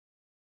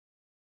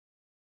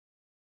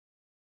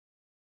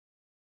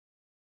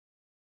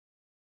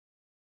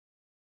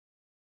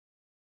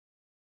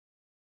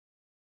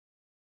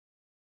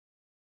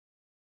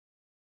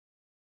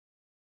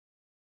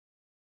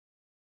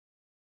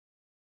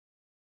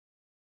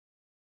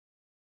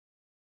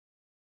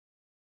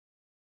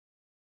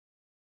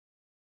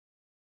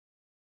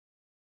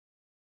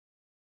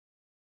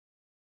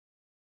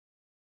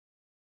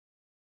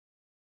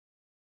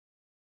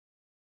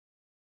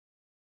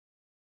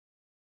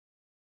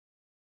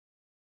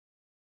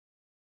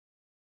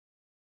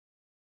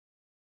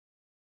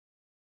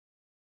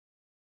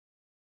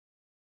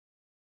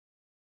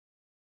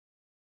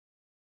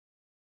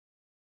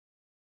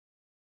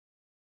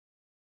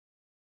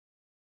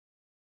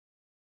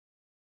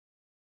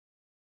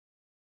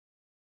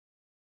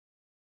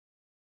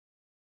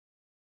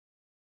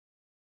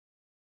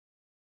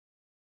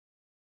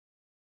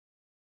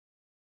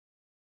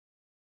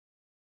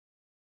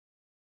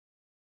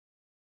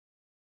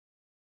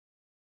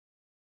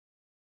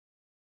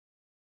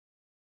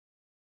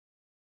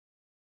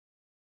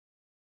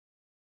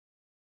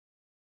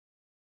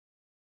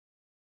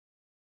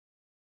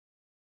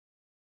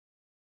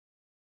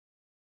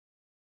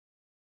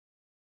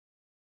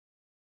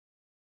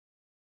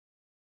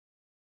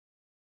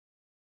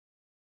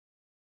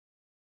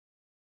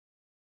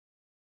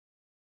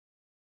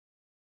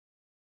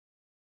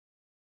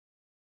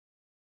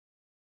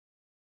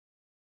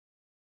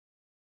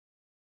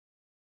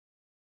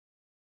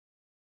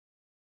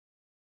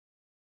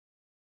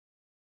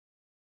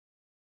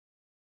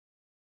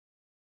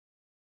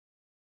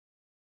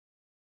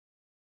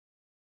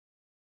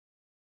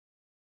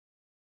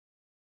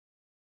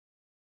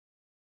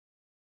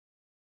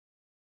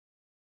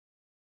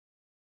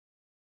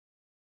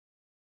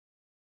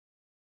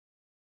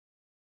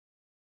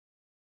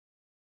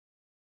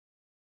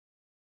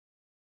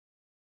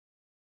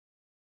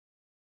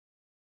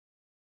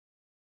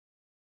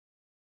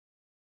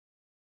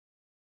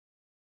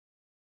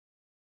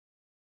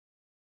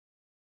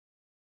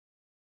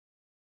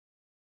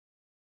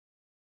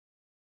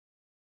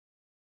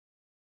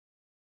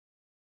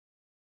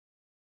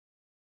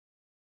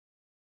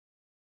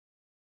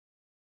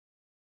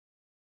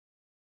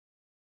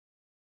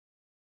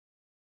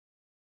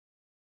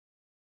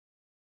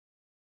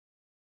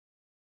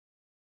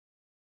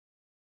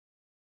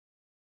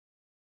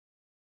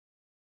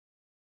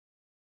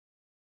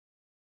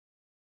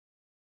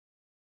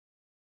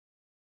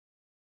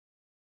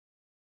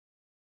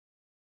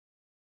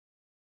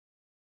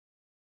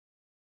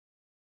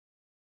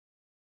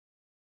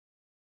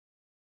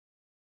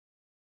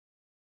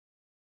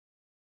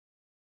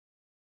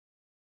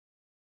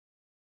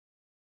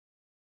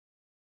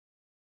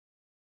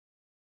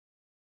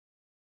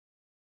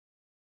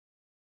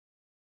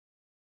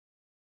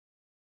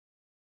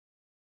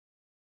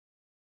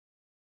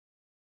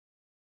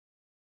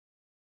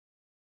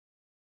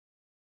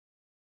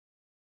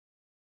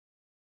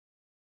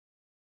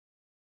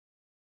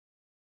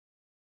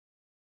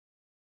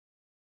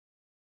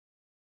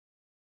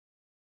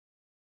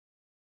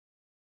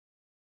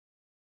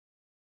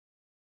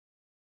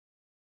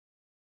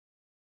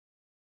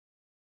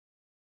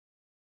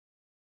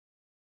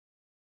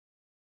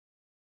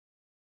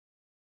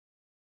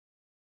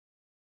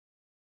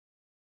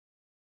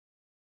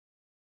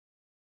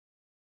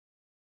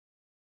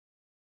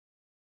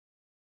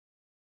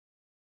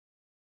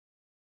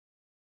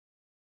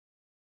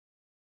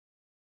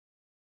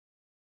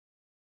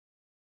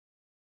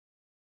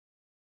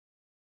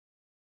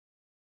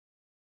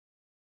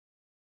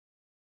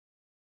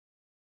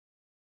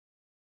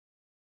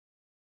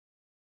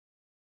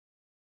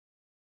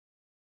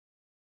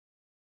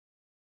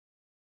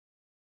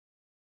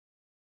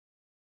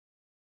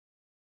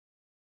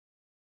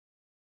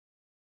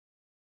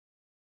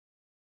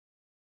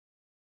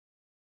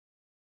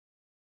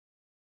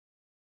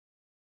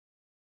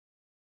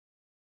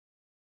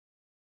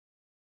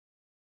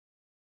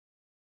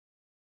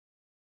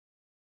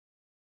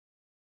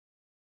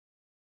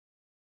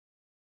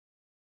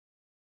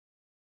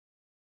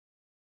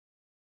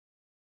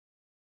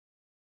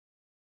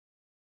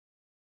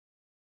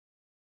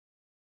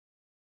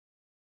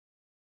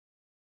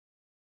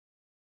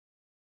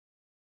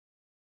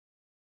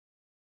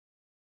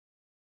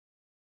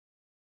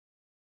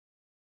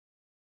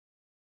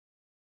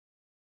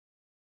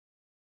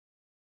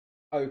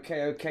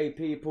Okay,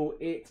 people,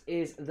 it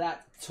is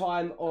that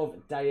time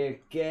of day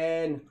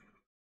again.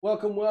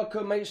 Welcome.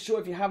 Make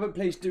sure if you haven't,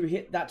 please do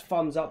hit that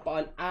thumbs up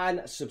button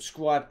and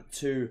subscribe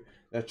to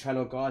the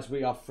channel, guys.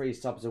 We are 3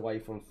 subs away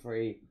from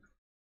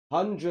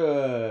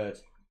 300.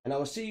 And I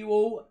will see you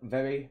all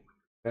very,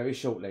 very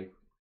shortly.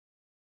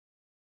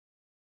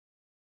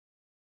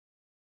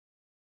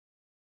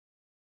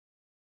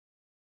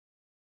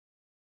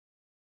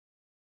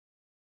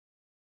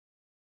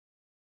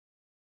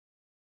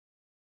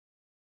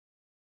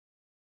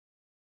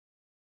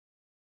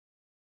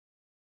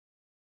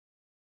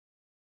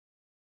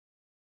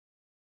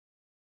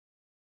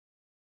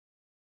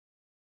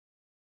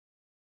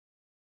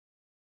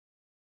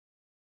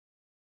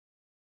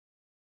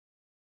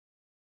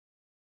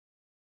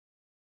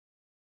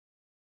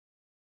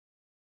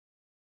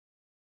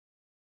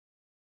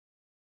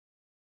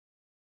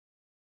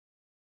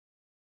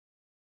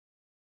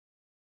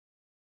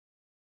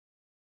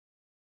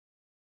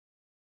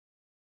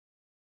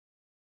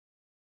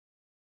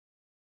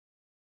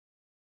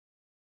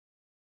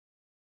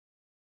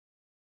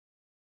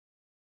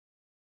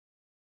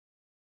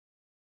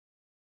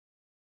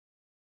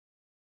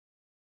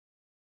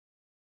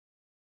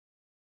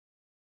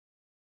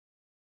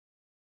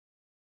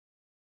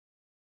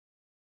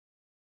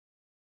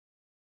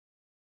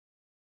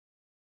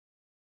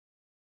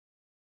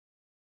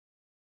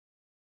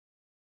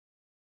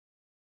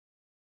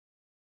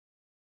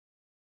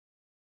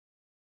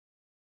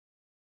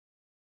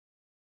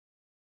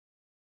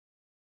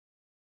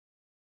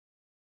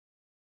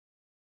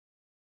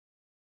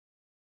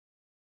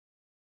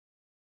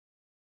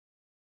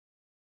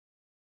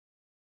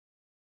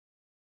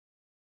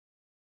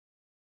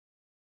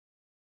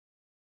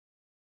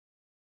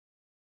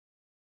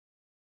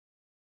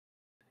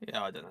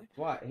 Yeah, I don't know.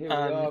 Right, here we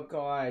are,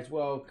 guys.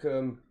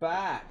 Welcome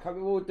back. Hope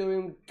you're all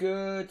doing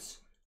good.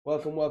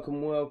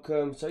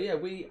 Welcome. So yeah,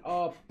 we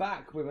are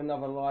back with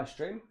another live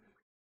stream.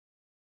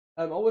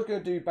 I was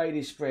going to do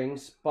Bailey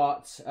Springs,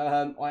 but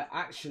I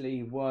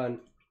actually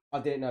weren't. I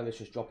didn't know this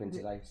was dropping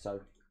today,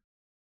 so.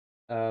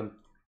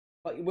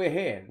 But we're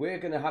here. We're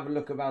going to have a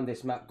look around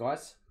this map,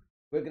 guys.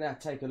 We're going to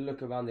take a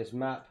look around this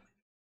map,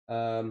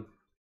 and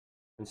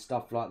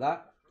stuff like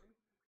that.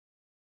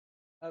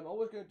 I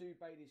was going to do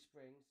Bailey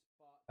Springs,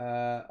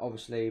 but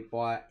obviously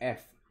by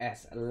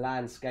FS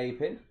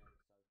Landscaping.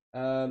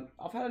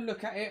 I've had a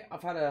look at it.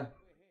 I've had a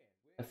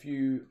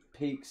few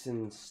peeks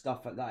and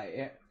stuff like that.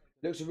 It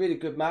looks a really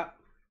good map.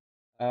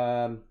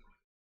 In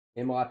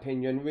my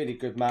opinion, really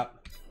good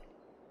map.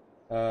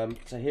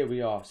 So here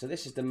we are. So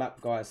this is the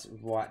map, guys,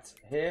 right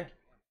here.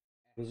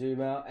 Zoom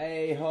out.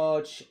 Hey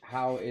Hodge,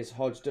 how is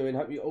Hodge doing?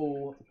 Hope you're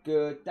all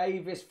good.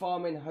 Davis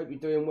Farming, hope you're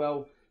doing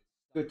well.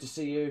 Good to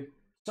see you.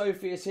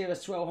 Sophie is here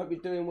as well. Hope you're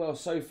doing well,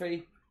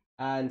 Sophie.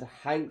 And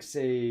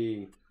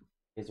Hanksy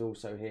is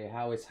also here.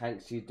 How is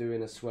Hanksy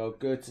doing as well?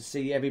 Good to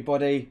see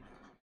everybody.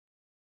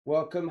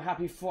 Welcome.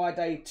 Happy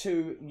Friday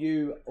to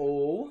you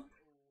all.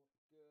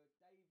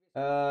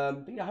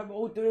 But yeah, I hope we're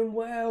all doing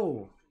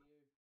well.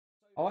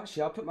 Oh,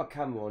 actually, I'll put my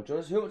camera on.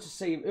 Who wants to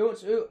see?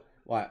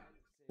 Right.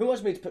 Who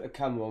wants me to put the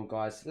camera on,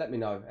 guys? Let me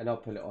know, and I'll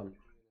put it on.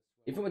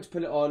 If you want to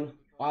put it on,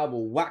 I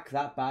will whack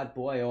that bad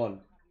boy on.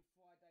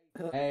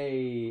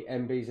 Hey,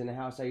 MB's in the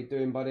house. How you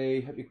doing,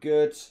 buddy? Hope you're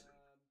good.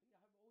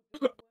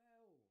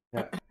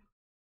 Yeah.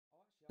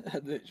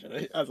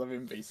 Literally, as I'm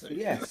in BC.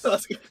 Yes.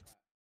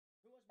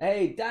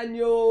 Hey,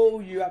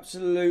 Daniel, you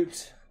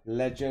absolute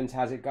legend.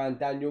 How's it going,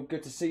 Daniel?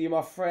 Good to see you,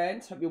 my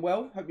friend. Hope you're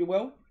well.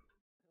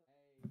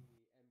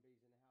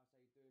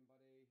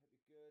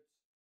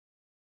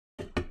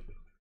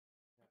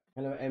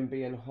 Hello,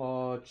 MB and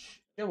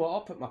Hodge. You know what?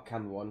 I'll put my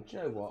camera on. Do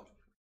you know what?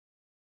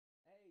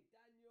 Hey,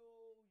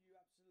 Daniel, you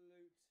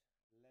absolute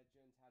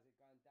legend. How's it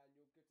going,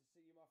 Daniel? Good to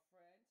see you, my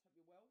friend. Hope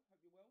you're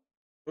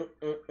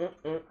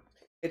well.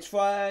 It's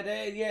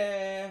Friday,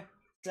 yeah.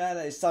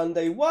 Saturday,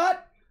 Sunday,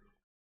 what?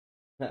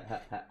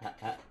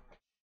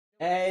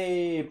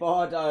 Hey,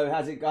 Bardo,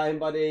 how's it going,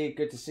 buddy?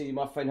 Good to see you,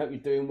 my friend. Hope you're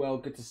doing well.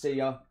 Good to see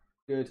you.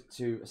 Good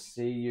to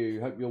see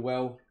you. Hope you're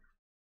well.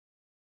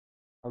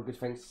 I'm good,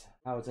 thanks.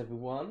 How's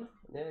everyone?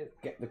 Yeah,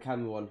 get the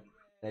camera on.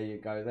 There you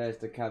go. There's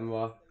the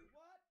camera.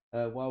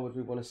 Why would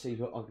we want to see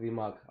your ugly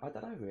mug? I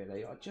don't know,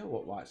 really. Do you know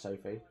what, right,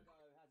 Sophie?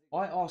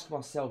 I ask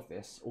myself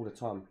this all the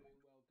time.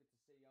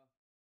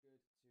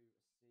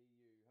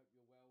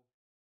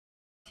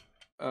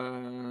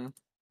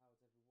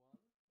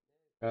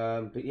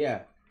 But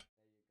yeah.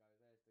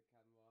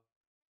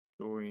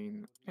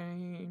 Join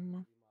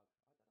game.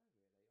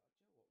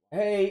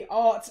 Hey,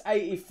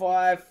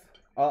 Art85.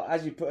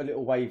 As you put a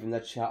little wave in the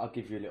chat, I'll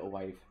give you a little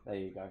wave. There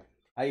you go.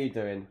 How you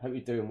doing? Hope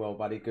you're doing well,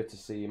 buddy. Good to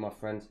see you, my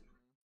friend.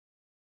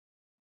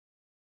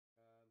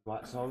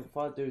 Right, so if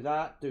I do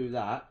that.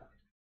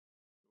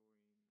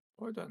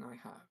 Why don't I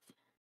have?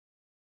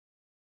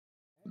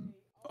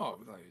 Oh,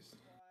 those.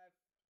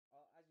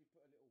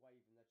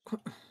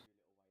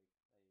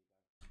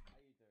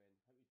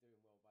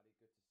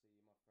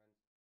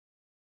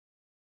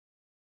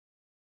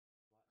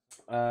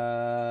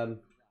 I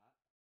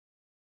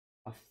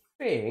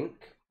think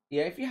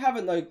Yeah, if you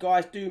haven't though,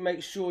 guys, do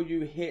make sure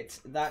you hit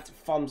that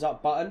thumbs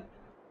up button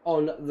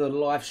on the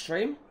live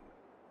stream.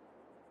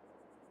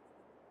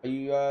 Are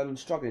you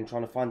struggling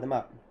trying to find the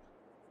map?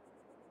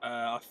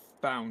 I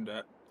found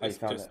it. Oh, you It's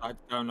found just it. I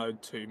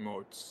download 2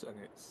 mods and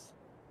it's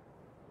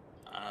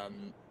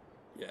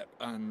yeah,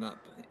 and that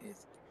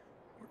is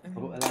I've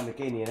got a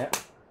Lamborghini in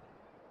it.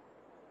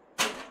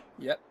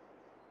 yep.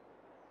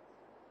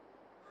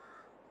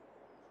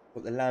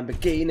 Got the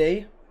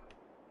Lamborghini.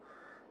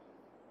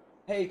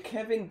 Hey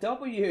Kevin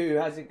W,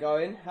 how's it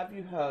going? Have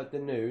you heard the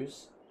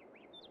news?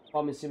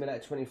 Farming Simulator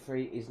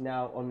 23 is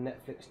now on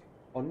Netflix.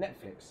 On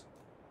Netflix?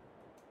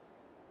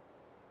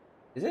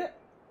 Is it?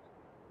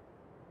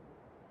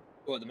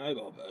 What, the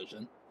mobile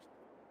version?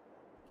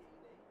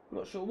 I'm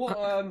not sure. What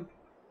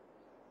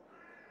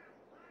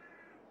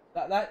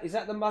that is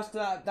that the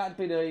that'd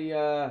be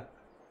the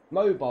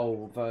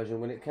mobile version,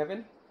 wouldn't it,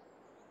 Kevin?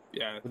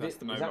 Yeah, that's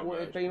the mobile Is that what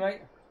version. it'd be,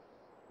 mate?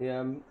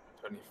 The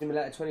 23.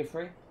 Simulator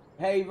 23.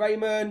 Hey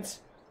Raymond,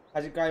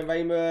 how's it going,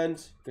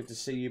 Raymond? Good to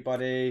see you,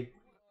 buddy.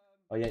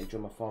 Oh, you ain't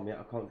joined my farm yet.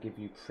 I can't give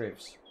you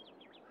privs.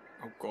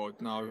 Oh god,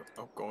 no.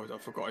 Oh god, I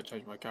forgot I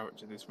changed my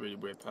character to this really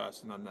weird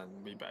person, and then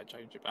we better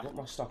change it back. What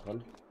am I stuck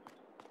on?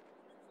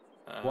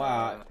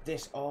 Wow,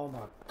 this, oh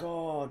my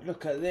god,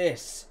 look at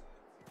this.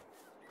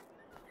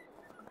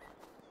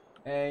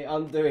 Hey,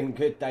 I'm doing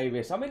good,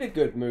 Davis. I'm in a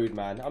good mood,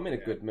 man. I'm in a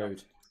good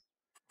mood.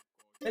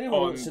 If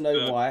anyone wants to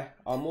know why,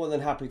 I'm more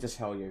than happy to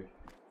tell you.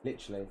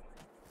 Literally.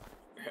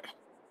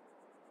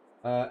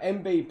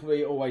 MB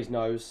probably always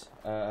knows.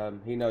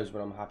 He knows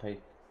when I'm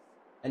happy.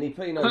 And he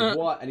probably knows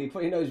why, and he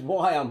probably knows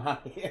why I'm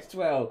happy as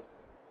well.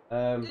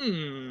 What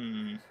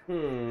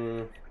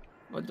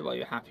are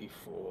you happy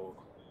for?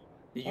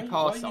 Did you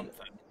pass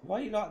something? Why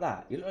are you like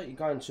that? You look like you're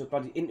going to a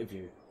bloody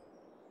interview.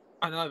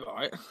 I know,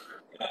 right?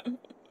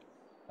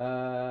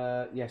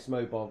 Yes,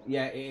 mobile.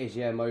 Yeah, it is.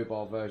 Yeah,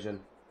 mobile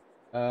version.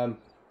 I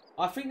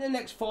think the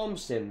next farm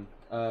sim,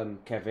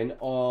 Kevin,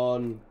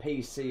 on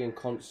PC and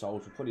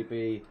consoles will probably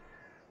be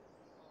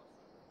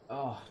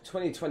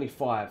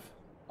 2025,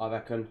 I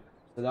reckon.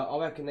 So I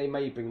reckon they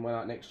may bring one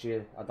out next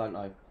year. I don't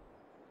know.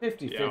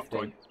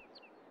 50-50.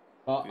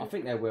 But I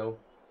think they will.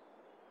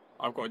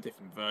 I've got a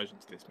different version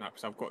to this map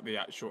because I've got the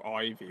actual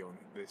ivy on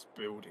this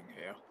building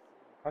here.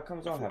 How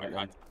comes I haven't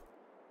then?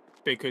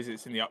 Because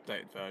it's in the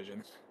updated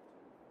version.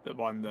 The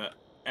one that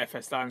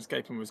FS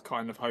Landscaping was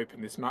kind of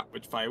hoping this map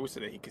would fail so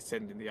that he could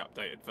send in the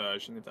updated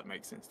version, if that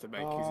makes sense to me.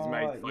 Because he's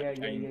made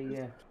like changes.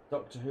 Yeah.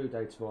 Doctor Who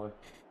Day tomorrow.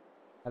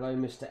 Hello,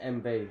 Mr.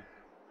 MB.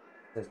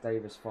 Says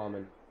Davis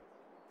Farming.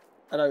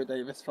 Hello,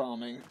 Davis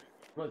Farming.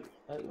 Well,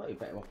 you might be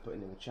better off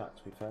putting in the chat,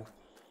 to be fair.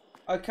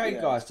 Okay,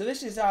 guys, so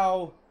this is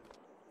our...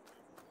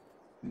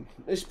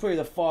 This is probably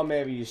the farm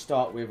area you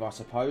start with, I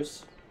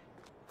suppose.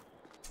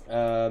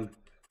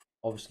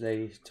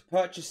 Obviously, to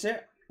purchase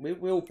it, we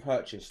will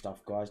purchase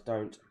stuff, guys.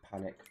 Don't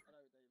panic.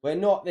 We're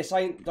not... This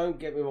ain't... Don't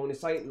get me wrong.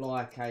 This ain't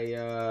like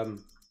a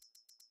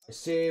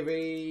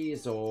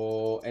series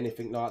or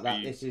anything like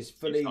that. This is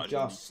fully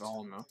just...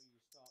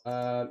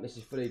 this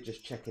is fully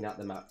just checking out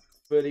the map.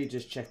 Fully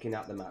just checking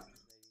out the map.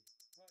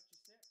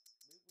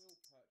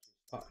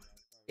 But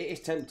it is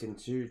tempting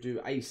to do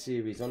a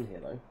series on here,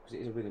 though, because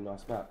it is a really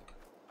nice map.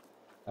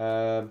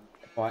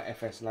 By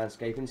FS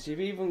Landscaping. So you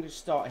even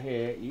start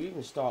here, you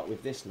even start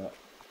with this look.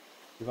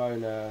 You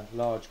own a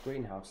large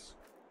greenhouse.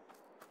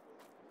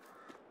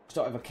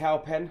 Start with a cow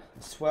pen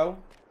as well.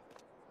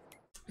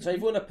 So if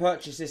you want to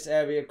purchase this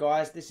area,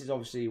 guys, this is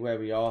obviously where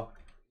we are.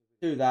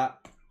 Do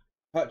that.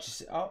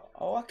 Purchase it. Oh,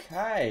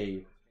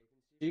 okay.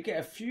 So you get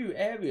a few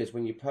areas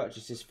when you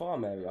purchase this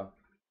farm area.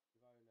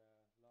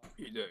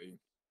 You do.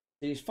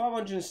 These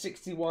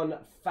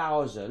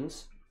 561,000.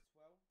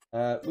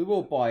 We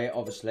will buy it,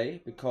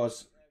 obviously,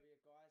 because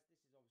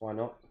why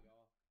not?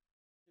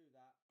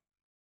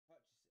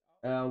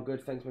 I'm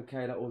good, thanks,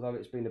 Michaela. Although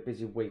it's been a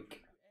busy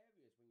week.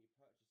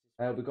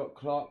 We've got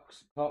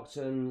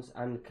Clarkson's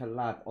and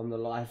Collab on the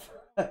live.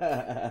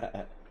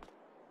 But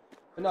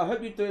no, I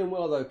hope you're doing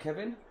well though,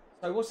 Kevin.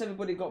 So what's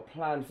everybody got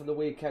planned for the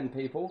weekend,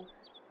 people?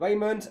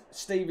 Raymond,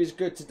 Steve is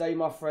good today,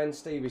 my friend.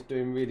 Steve is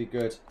doing really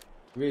good.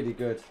 Really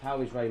good.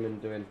 How is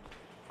Raymond doing?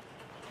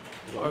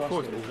 Well, of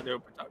course, it's a little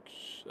production.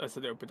 That's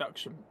a little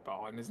production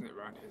barn, isn't it,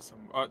 around here?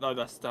 Oh, no,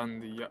 that's down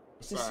the.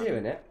 Is this here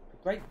in it?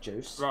 Grape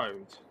juice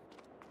road.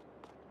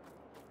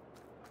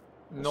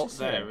 Not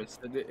there. It's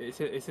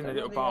in a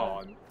little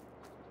barn.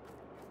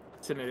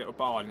 It's in a little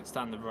barn. It's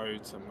down the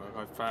road somewhere.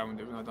 I found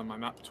it when I done my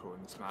map tour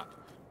on this map.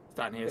 It's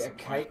down here. Bit of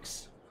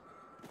cakes.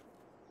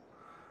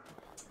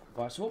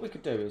 Right. So what we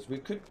could do is we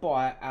could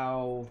buy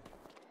our.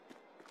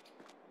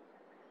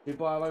 We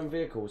buy our own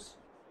vehicles,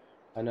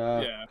 and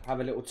have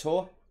a little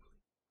tour.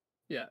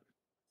 Yeah.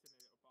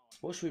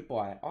 What should we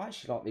buy? I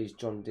actually like these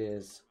John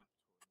Deere's,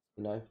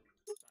 you know.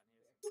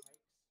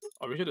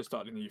 Oh, we should have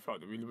started a new fight.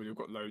 We've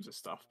got loads of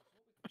stuff.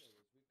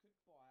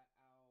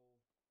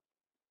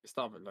 We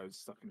start with loads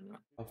of stuff in there.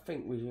 I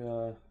think we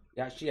yeah,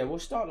 actually, yeah, we'll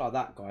start like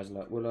that, guys.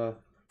 Look, we'll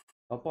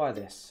I'll buy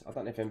this. I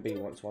don't know if MB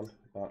wants one,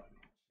 but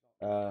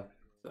let's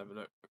have a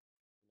look.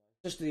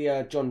 Just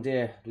the John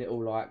Deere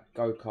little like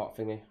go-kart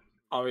thingy.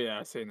 Oh yeah,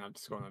 I see. I've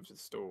just gone over to the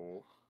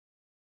store.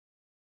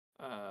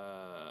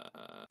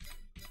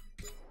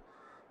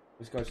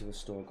 Let's go to the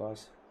store,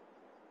 guys.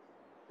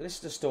 This is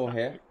the store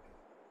here.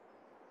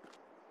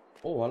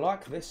 Oh, I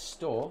like this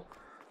store.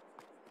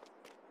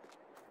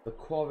 The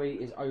quarry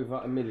is over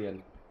 1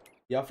 million.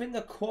 Yeah, I think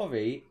the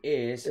quarry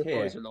is here.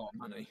 Quarry's a lot of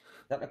money. Is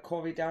that the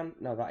quarry down?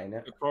 No, that ain't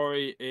it. The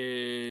quarry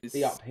is...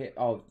 Be up here.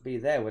 Oh, be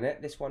there, wouldn't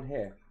it? This one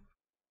here.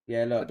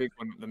 Yeah, look. The big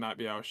one up the map.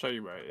 Yeah, I'll show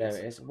you where it is.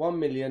 There it is.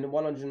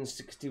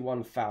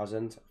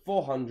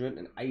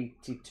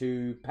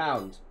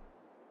 £1,161,482.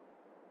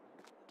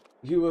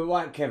 You were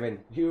right, Kevin.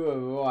 You were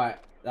right.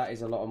 That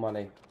is a lot of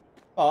money.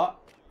 But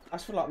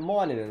that's for like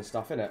mining and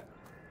stuff, isn't it?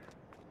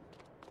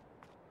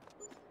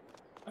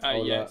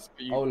 Yes.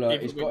 Oh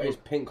look, he's got his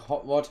pink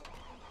hot rod.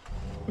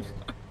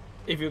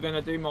 If you're going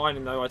to do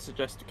mining though, I'd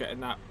suggest getting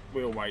that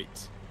wheel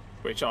weight,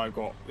 which I've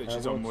got, which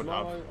is on Wood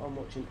Hub. I'm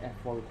watching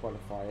F1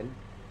 qualifying.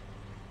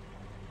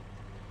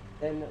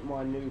 Then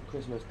my new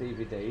Christmas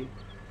DVD,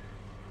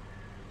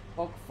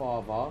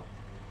 Hogfather,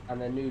 and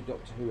the new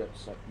Doctor Who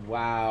episode.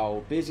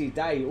 Wow, busy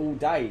day all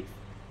day.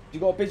 You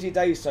got a busy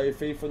day,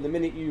 Sophie, from the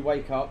minute you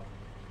wake up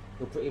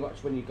till pretty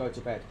much when you go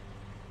to bed.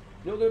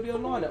 You're not going to be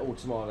online at all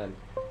tomorrow then?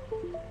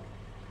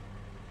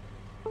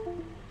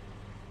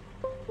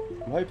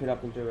 I'm hoping I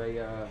can do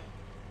a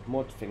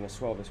mod thing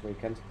as well this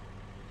weekend.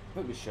 I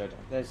think we should.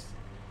 There's,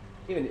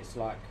 even it's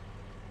like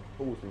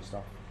balls and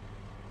stuff.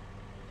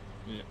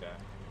 Yeah.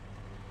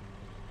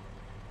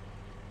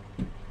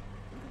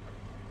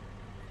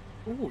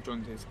 Oh,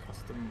 John Deere's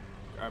custom.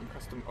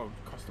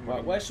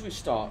 Right, where should we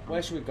start?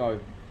 Where should we go?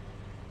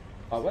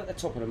 We're at the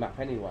top of the map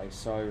anyway,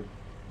 so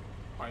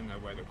I know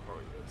where the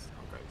quarry is.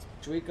 I'll go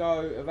to... Should we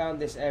go around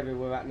this area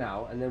we're at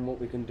now, and then what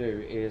we can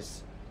do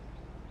is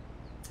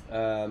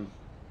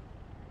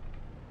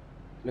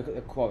look at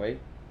the quarry,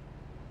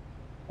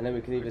 and then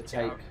we can either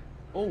take...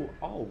 Oh,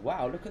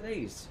 wow, look at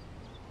these.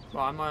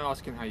 Well, am I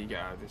asking how you get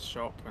out of this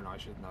shop when I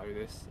should know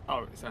this?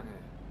 Oh, it's down here.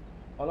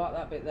 I like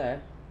that bit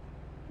there.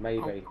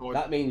 Maybe. Oh,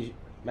 that means...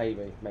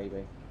 Maybe.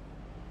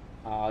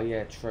 Oh,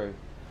 yeah, true.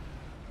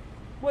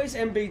 What is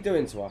MB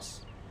doing to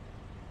us?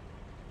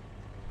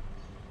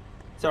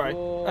 Sorry.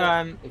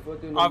 If we're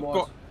doing a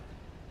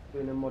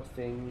mod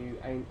thing, you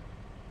ain't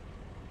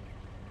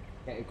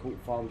getting Court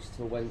Farms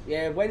till when?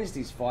 Yeah,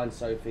 Wednesday's fine,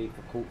 Sophie,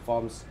 for Court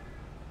Farms.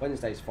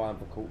 Wednesday's fine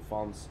for Court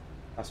Farms.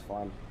 That's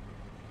fine.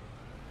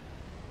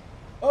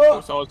 Oh!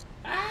 Also,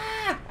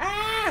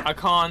 I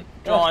can't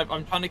drive.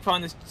 I'm trying to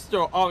find this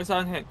store. Oh, it's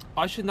down here.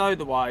 I should know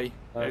the way.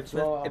 If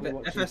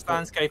FS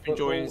Landscape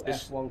enjoys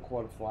this F1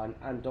 qualifying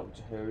and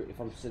Doctor Who, if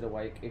I'm still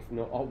awake. If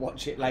not, I'll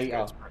watch it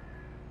later.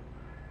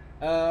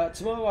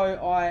 Tomorrow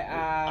I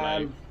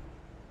am.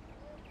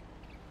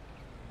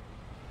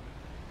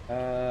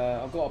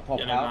 I've got to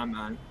pop out.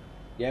 Man.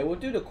 Yeah, we'll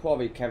do the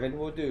quarry, Kevin.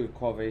 We'll do the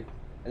quarry,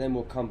 and then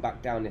we'll come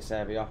back down this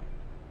area.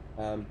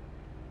 We'll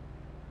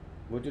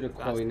do the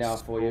quarry now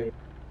for you.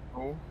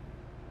 Oh.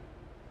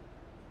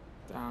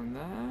 Down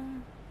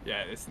there.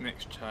 Yeah, it's the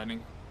next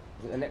turning.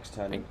 Is it the next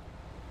turning?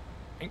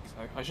 I think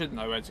so. I should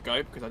know where to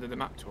go because I did the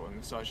map tour on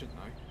this, so I should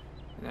know.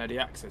 And early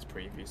access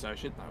preview, so I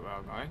should know where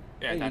I'm going.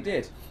 Yeah, you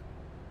did.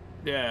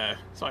 Yeah,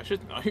 so I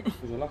should know.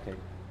 Because you're lucky.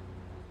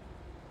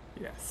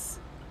 Yes.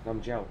 I'm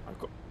gel. I've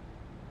got.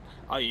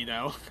 Are you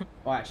now?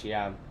 I actually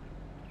am.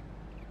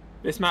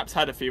 This map's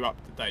had a few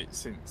up to date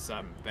since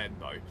then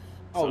though.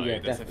 Oh so yeah,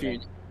 there's definitely. A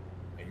few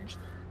changed.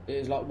 It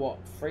was like what,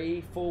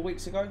 3-4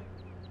 weeks ago?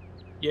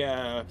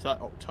 Yeah, it's like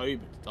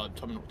October,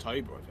 sometime in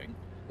October I think.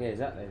 Yeah,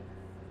 exactly.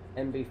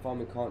 MB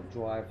Farming can't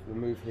drive.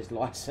 Remove his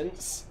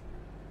license.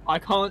 I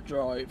can't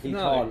drive. He no,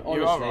 can't.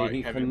 Honestly, right,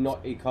 he Kevin.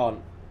 cannot. He can't.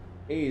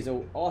 He is.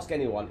 Ask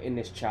anyone in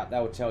this chat. They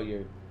will tell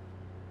you.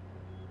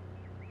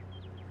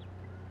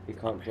 He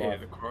can't Up drive. here,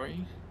 the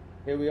quarry.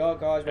 Here we are,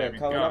 guys. We're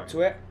coming up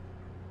to it.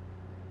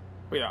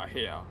 We are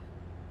here.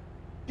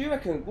 Do you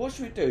reckon? What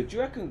should we do? Do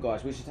you reckon,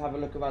 guys, we should have a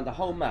look around the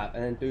whole map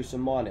and then do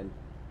some mining?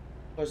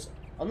 Because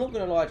I'm not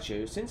going to lie to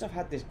you. Since I've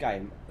had this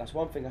game, that's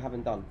one thing I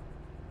haven't done.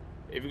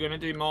 If you're going to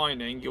do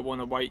mining, you'll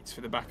want to wait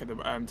for the back of the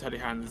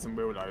telehandlers and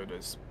wheel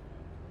loaders.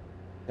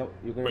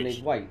 You're going to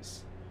need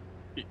weights.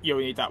 You'll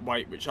need that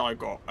weight, which I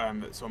got.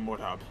 That's on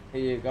Wood Hub.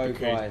 Here you go,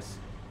 guys.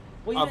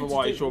 What are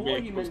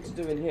you meant to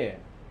do in here?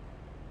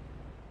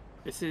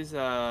 This is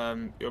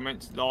you're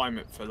meant to lime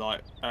it for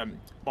like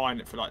mine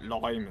it for like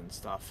lime and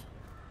stuff.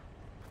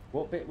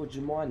 What bit would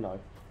you mine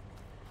though?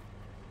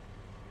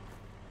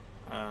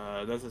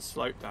 There's a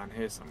slope down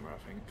here somewhere, I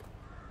think.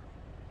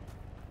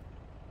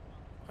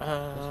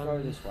 Let's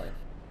go this way.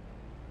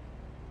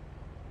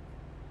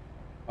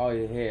 Oh,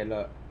 you're here,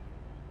 look.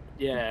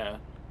 Yeah.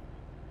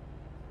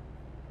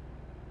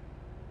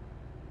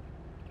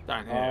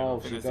 Down here.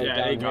 Oh, so you go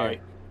down here.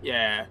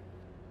 Yeah.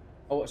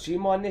 Oh, so you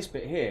mine this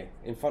bit here,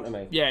 in front of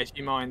me? Yeah, so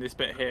you mine this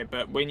bit here,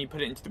 but when you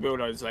put it into the wheel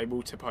loaders, they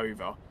will tip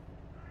over.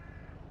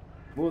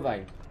 Will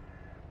they?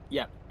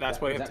 Yeah, that's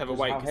why you have to have a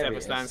weight, because Everest heavy it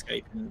is?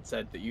 Landscaping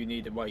said that you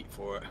need a weight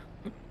for it.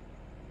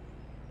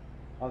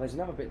 Oh, there's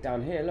another bit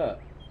down here, look.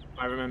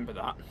 I remember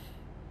that.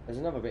 There's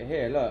another bit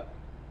here, look.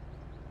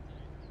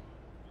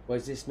 Or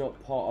is this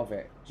not part of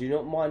it? Do you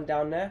not mind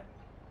down there?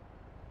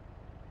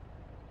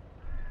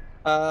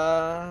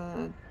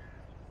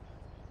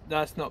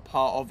 That's not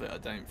part of it, I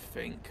don't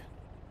think.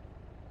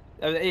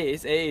 Oh, it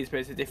is, but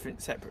it's a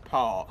different, separate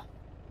part.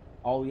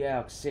 Oh yeah,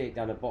 I can see it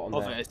down the bottom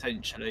of there. it,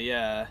 essentially,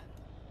 yeah.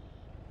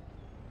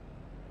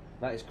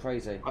 That is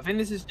crazy. I think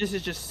this is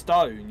just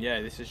stone.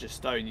 Yeah, this is just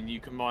stone, and you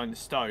can mine the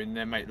stone and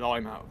then make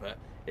lime out of it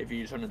if you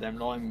use one of them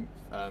lime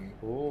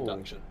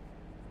production.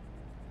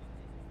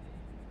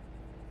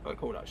 Quite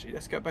cool, actually.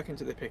 Let's go back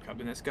into the pickup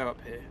and let's go up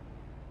here.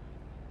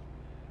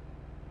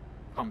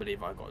 Can't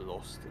believe I got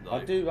lost. Though.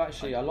 I do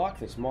actually. I like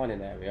this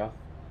mining area.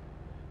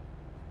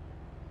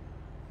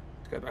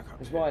 Let's go back up.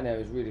 This mining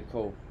area is really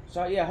cool.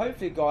 So yeah,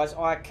 hopefully, guys,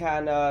 I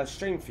can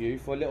stream for you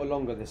for a little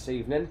longer this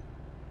evening.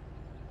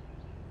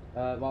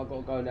 I've got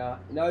to go now.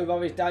 No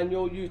worries,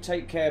 Daniel. You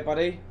take care,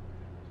 buddy.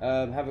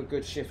 Have a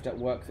good shift at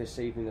work this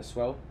evening as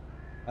well.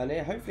 And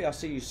yeah, hopefully I'll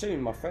see you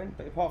soon, my friend.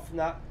 But apart from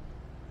that,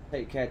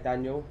 take care,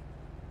 Daniel.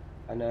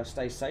 And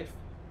stay safe.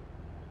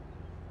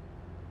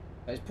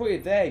 It's probably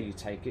there you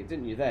take it,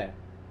 didn't you, there?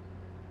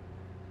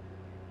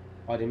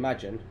 I'd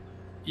imagine.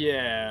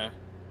 Yeah.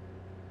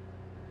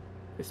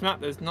 This map,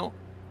 there's not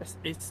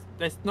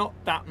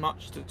that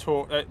much to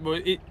tour.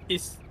 Well,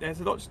 there's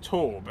a lot to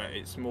tour, but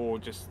it's more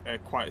just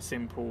quite a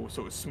simple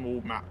sort of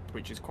small map,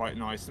 which is quite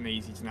nice and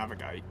easy to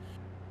navigate.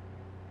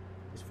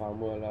 It's fine.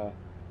 We'll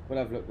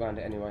have a look around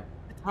it anyway.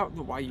 It's out of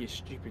the way, you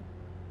stupid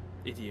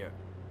idiot.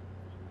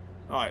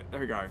 Right, there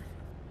we go.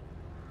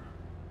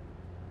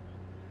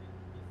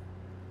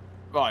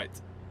 Right,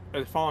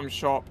 the farm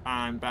shop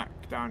and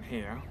back down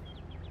here.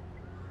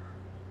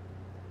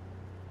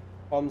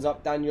 Thumbs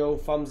up, Daniel.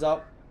 Thumbs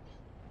up.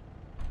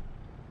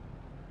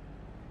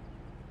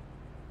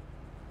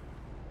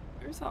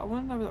 Who's that? I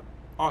want to know that.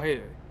 Oh,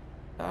 here.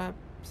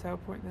 Sale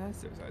point there?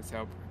 So is that a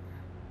sale point?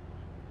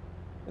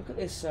 Look at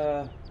this.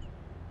 Oh.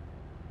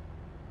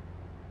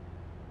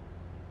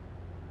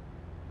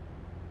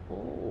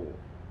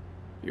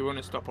 If you want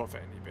to stop off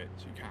at any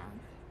bits, you can.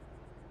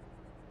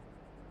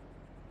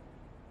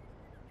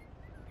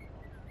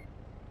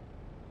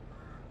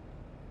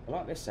 I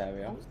like this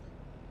area.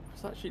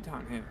 What's actually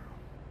down here?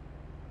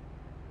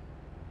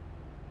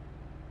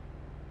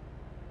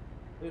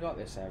 We like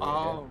this area.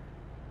 Oh.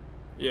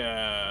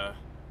 Yeah.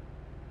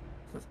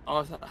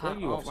 Oh, Where are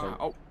you off to?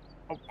 wow.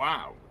 Oh,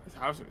 wow. This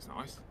house looks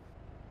nice. Is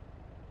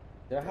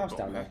there a house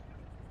down there?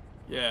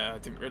 Yeah, I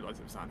didn't realise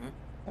it was down here.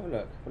 Have a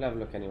look. We'll have a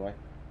look anyway.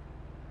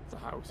 It's a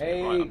house.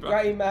 Hey, right,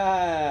 Grey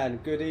Man.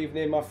 Good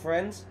evening, my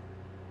friends.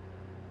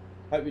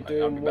 Hope you're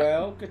doing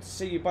well. Good to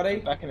see you, buddy.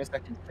 I'm back in a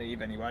second,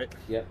 Steve, anyway.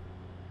 Yep.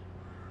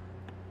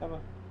 Have a...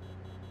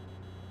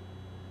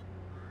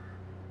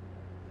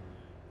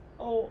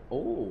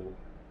 Oh.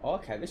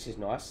 Okay, this is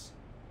nice.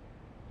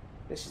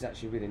 This is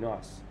actually really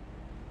nice.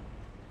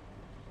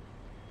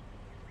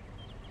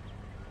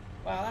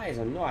 Wow, that is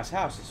a nice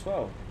house as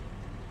well.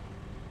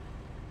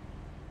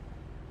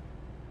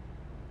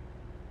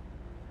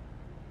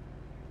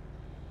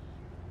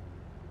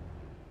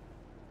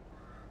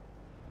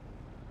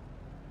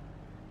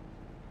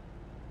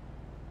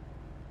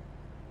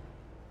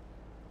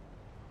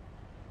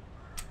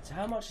 So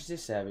how much is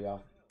this area?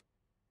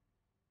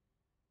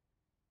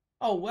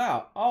 Oh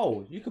wow.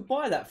 Oh, you could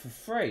buy that for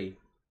free.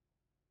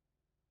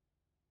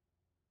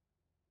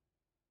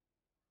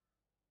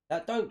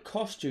 That don't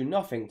cost you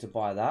nothing to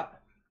buy that.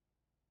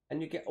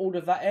 And you get all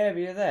of that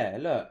area there,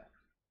 look.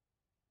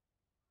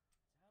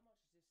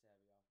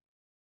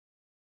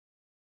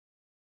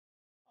 How much is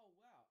this area?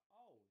 Oh wow.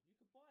 Oh, you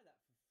could buy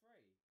that for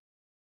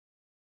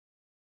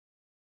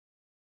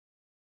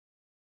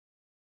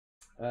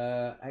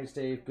free. Hey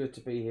Steve, good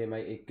to be here,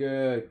 matey.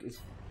 Good.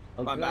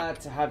 I'm glad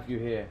to have you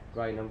here,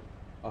 Grain.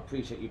 I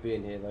appreciate you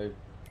being here though.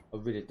 I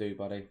really do,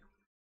 buddy.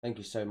 Thank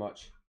you so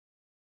much.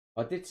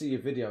 I did see your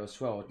video as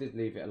well. I did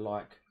leave it a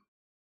like.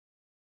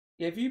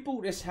 Yeah, if you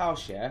bought this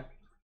house, yeah,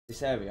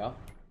 this area,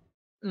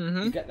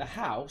 you get the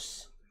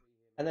house,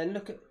 and then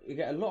you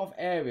get a lot of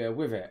area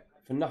with it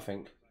for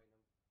nothing.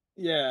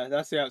 Yeah,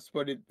 that's the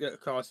outside.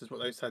 Class is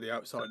what they say the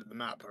outside of the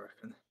map, I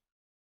reckon.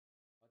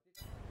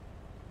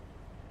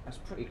 That's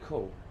pretty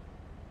cool.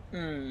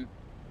 Hmm.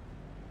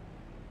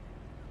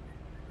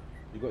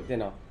 You got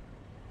dinner?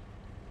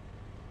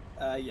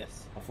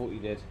 Yes. I thought you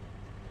did.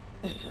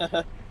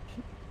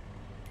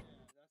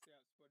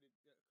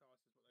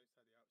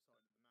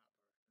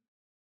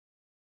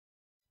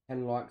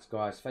 10 likes,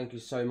 guys. Thank you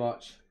so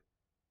much.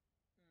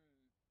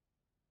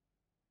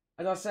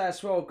 As I say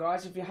as well,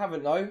 guys, if you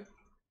haven't though,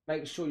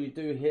 make sure you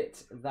do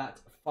hit that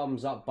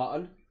thumbs up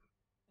button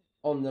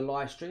on the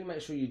live stream.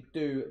 Make sure you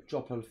do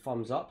drop a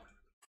thumbs up.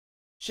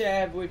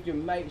 Share with your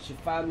mates, your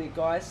family,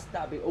 guys.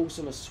 That'd be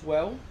awesome as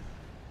well.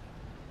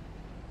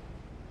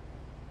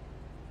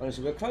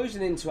 Honestly, we're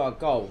closing into our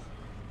goal.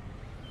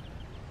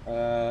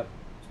 To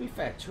be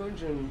fair,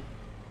 200.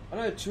 I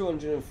know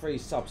 203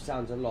 subs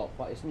sounds a lot,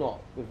 but it's not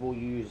with all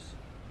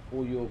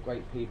your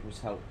great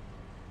people's help.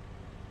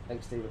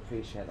 Thanks, Steve.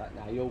 Appreciate that.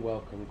 Now you're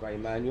welcome, Grey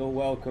Man. You're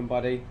welcome,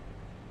 buddy.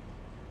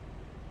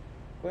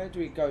 Where do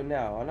we go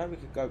now? I know we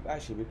could go.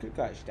 Actually, we could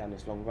go actually down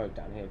this long road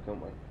down here,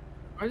 couldn't we?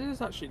 Where does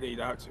this actually lead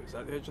out to? Is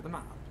that the edge of the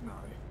map? No.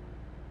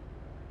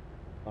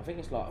 I think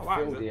it's like a wow,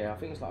 fieldy area. I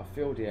think it's like a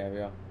fieldy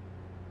area.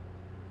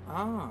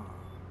 Ah.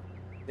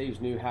 Steve's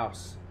new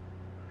house.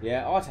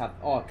 Yeah, I'd have.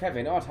 Oh,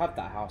 Kevin, I'd have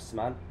that house,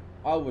 man.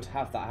 I would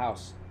have that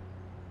house.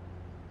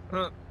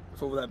 For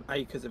all them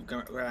acres of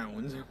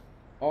ground.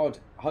 I'd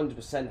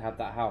 100% have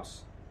that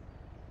house.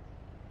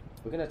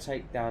 We're gonna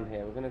take down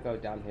here. We're gonna go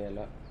down here.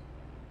 Look.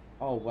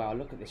 Oh wow!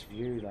 Look at this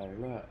view, though.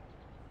 Look.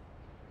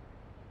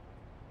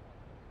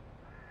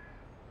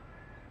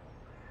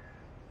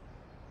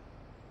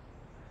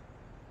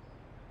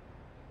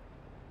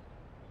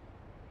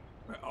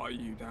 Where are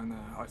you down there?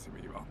 I see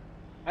where you are.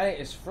 And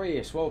it's free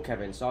as well,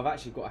 Kevin. So I've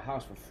actually got a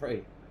house for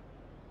free.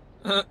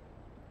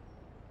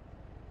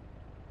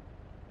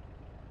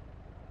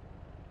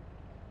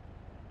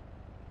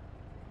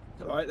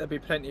 Alright, there'll be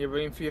plenty of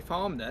room for your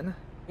farm then.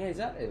 Yeah,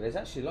 exactly. There's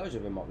actually loads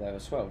of them up there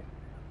as well.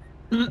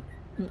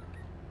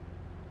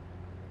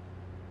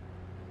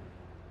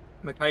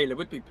 Michaela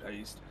would be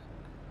pleased.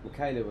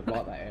 Michaela would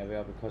like that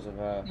area because of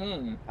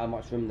how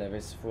much room there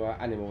is for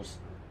animals.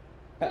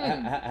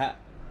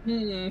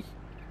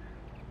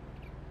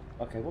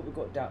 Okay, what we've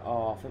got down...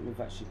 Oh, I think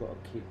we've actually got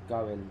to keep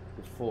going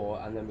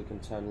before, and then we can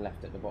turn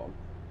left at the bottom.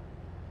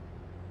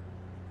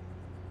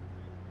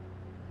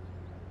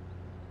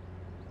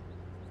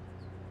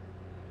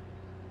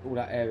 All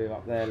that area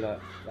up there, look,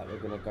 that we're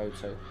going to go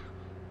to.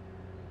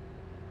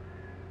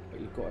 But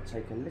you've got to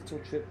take a little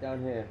trip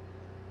down here.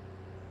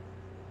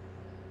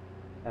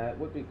 It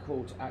would be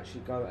cool to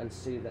actually go and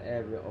see the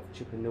area of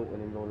Chipping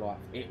Norton in real life.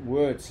 It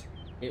would.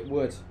 It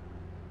would.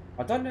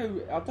 I don't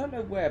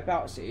know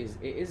whereabouts it is.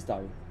 It is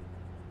though.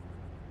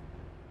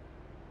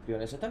 To be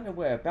honest, I don't know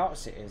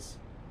whereabouts it is.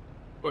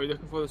 What, are you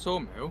looking for the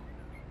sawmill?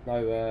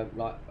 No,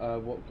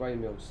 what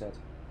Greymill said.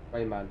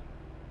 Greyman.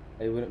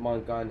 They wouldn't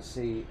mind going to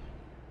see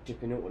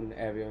Chipping Norton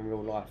area in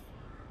real life.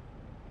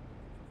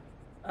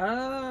 So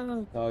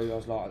I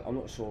was like, I'm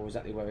not sure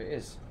exactly where it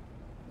is.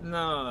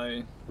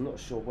 No. I'm not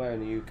sure where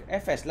in the UK.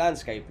 FS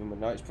Landscaping would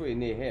know. It's pretty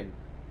near him.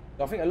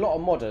 So I think a lot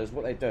of modders,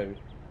 what they do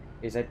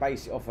is they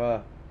base it off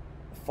a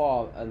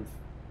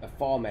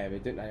farm area,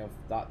 don't they? Of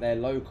that their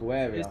local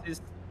area.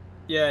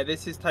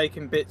 This is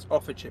taking bits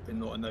off of Chipping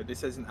Norton though.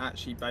 This isn't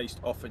actually based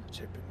off of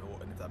Chipping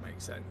Norton, if that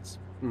makes sense.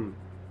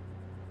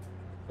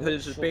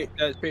 There's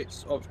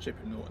bits of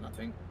Chipping Norton, I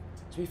think.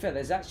 To be fair,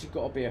 there's actually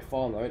got to be a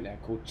farm though, isn't there,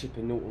 called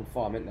Chipping Norton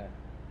Farm, isn't there?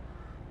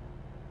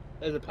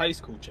 There's a place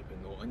called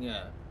Chipping Norton,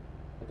 yeah.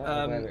 I don't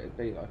know where it'd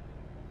be though.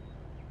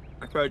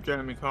 That's where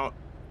Jeremy Clark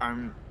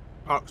and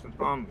Parks and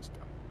Farm was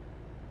done.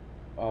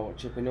 Oh, what,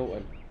 Chipping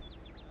Norton?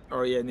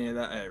 Oh yeah, near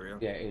that area.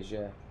 Yeah, it is,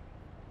 yeah.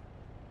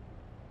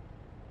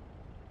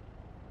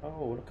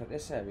 Oh, look at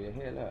this area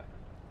here, look.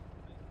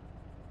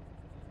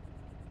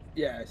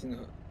 Yeah, it's in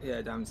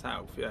down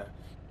south, yeah.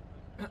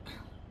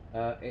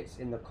 It's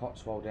in the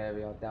Cotswold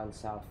area down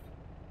south.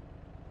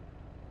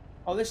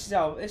 Oh, this is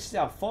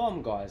our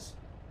farm, guys.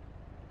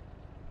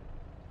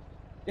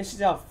 This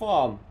is our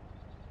farm.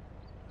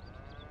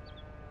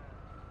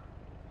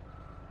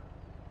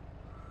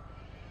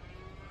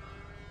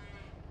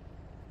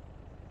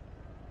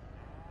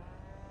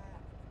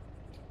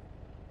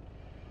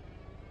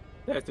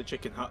 There's the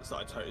chicken huts that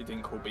I totally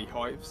didn't call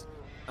beehives.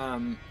 Are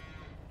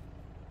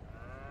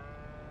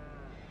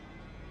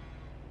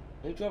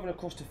you driving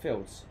across the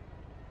fields?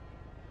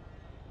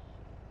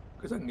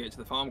 Because I can get to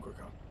the farm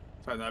quicker.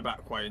 So they're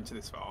back way into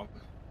this farm.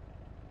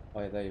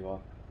 Oh yeah, there you are.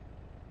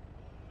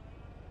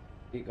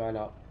 Keep going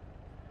up.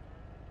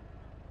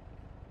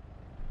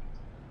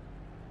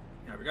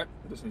 There we go.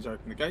 Just need to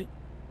open the gate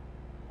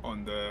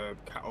on the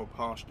cattle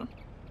pasture.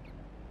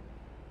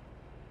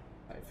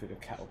 Right through the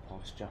cattle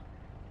pasture.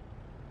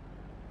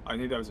 I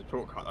knew there was a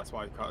shortcut, that's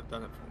why I can't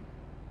done it from.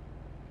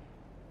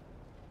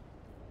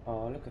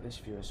 Oh, look at this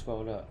view as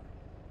well, look.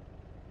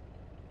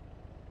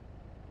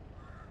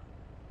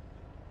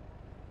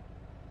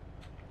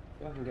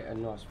 I can get a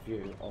nice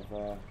view of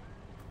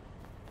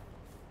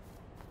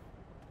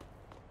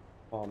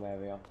farm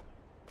area.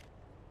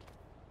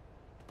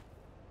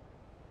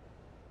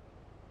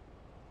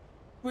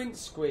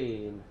 Prince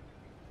Queen.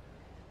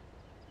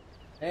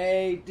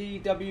 Hey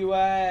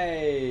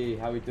DWA,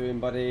 how we doing,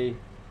 buddy?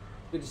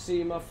 Good to see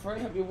you, my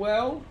friend. Hope you're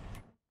well.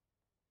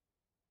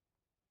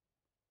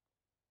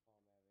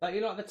 Don't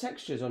you like the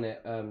textures on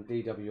it,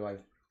 DWA?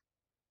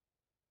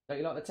 Don't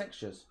you like the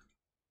textures?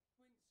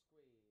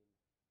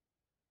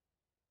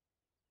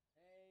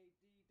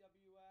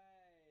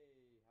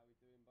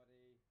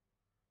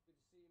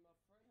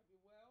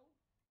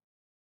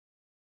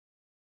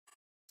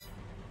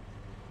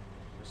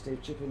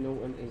 Steve, Chipping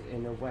Norton is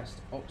in the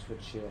West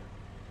Oxfordshire.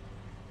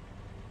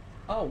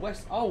 Oh,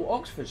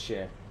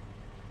 Oxfordshire.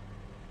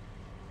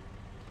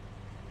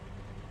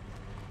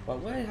 But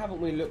where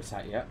haven't we looked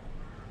at yet?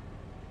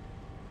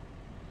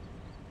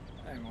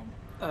 Hang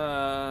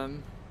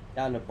on.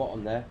 Down the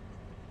bottom there.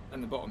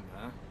 And the bottom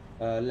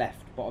there.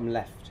 Bottom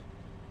left.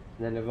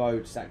 And then the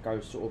roads that go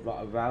sort of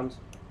like around.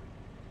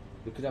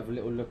 We could have a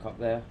little look up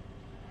there.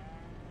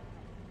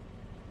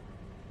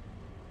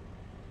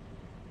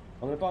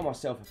 I'm going to buy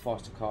myself a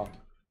faster car.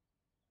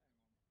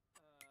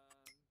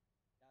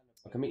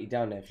 I can meet you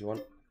down there if you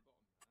want.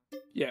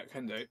 Yeah,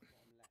 can do.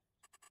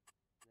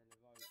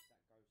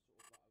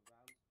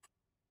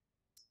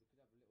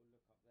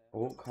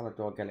 What colour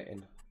do I get it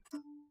in?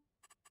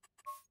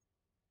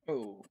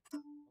 Oh.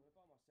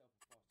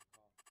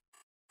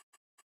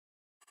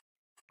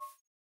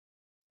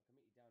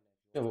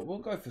 Yeah, well, we'll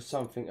go for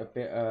something a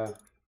bit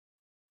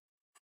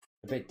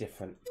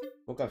different.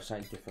 We'll go for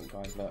something different,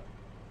 guys. Look.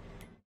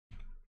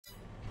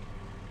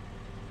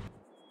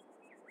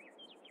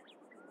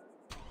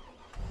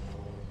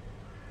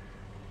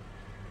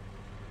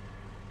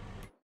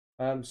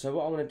 So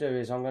what I'm going to do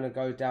is I'm going to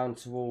go down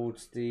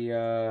towards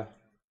the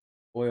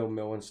oil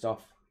mill and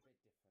stuff.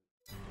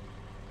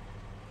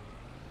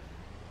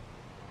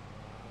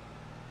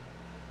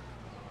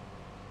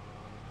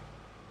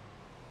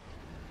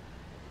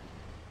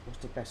 What's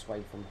the best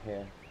way from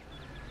here?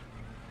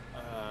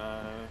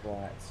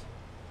 Right.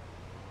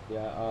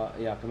 Yeah,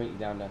 I can meet you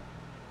down there.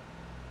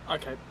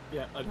 Okay,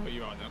 yeah, I know where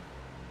you are now.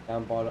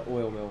 Down by the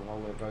oil mill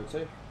I'm going to go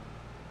to.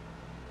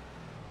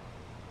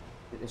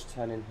 Did this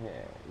turn in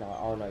here? No,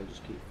 oh no,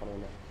 just keep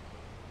following it.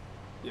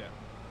 Yeah.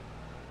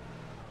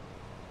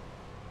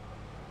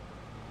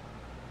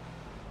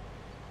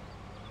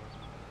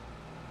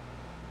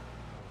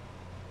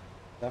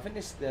 I think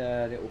this is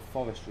the little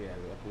forestry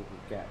area people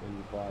get when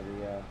you buy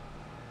the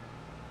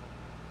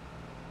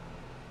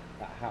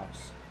that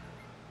house.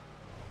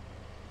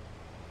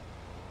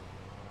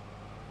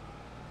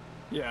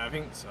 Yeah, I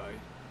think so.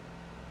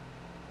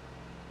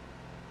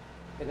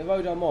 I think the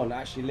road I'm on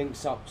actually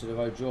links up to the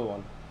road you're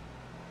on.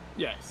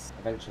 Yes.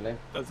 Eventually.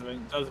 Does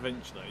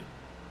eventually.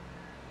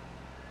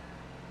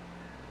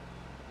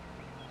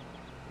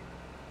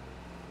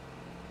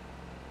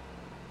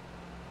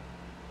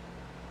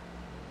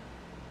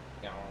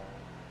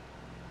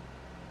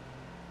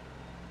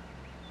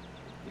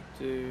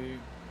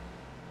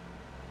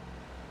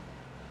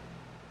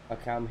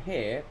 Okay, I'm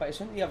here, but it's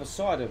on the other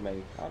side of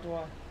me. How do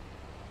I?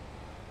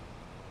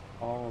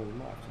 Oh, you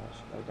might have to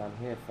actually go down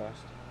here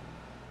first.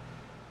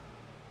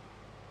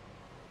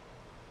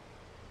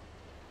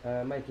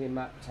 Making a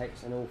map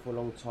takes an awful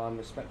long time.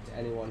 Respect to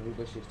anyone who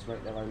wishes to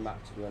make their own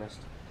map, to be honest.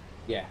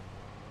 Yeah.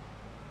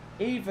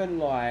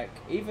 Even I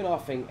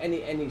think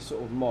any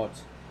sort of mod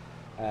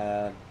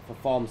for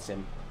farm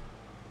sim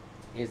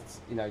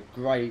is, you know,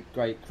 great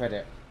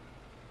credit.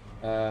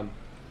 But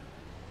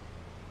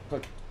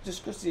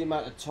just because the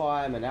amount of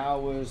time and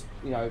hours,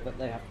 you know, that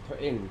they have to put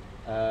in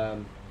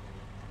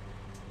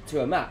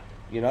to a map,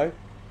 you know,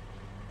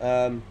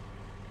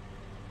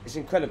 it's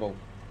incredible.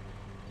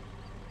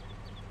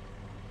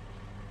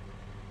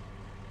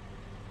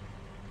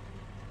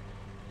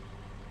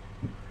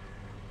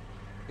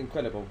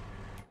 Incredible.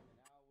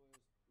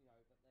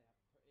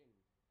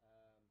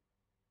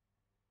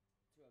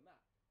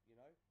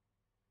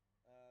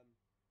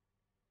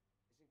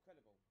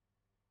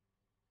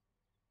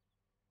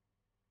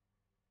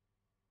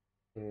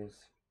 Is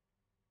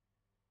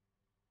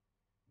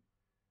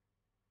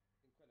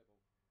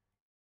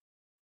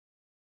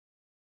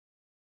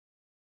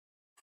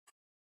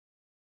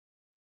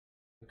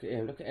look at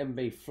him, look at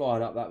MB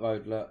flying up that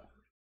road, look.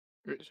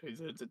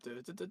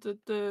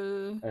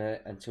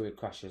 Until he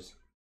crashes.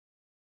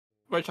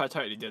 Which I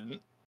totally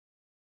didn't.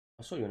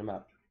 I saw you on the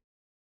map.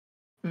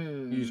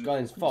 You just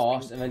going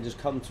fast and then just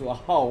come to a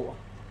halt.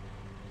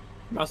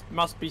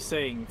 Must be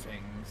seeing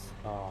things.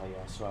 Oh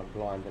yeah, so I'm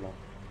blind, and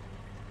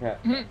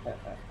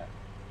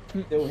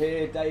Still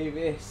here,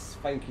 Davis.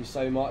 Thank you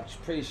so much.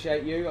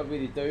 Appreciate you. I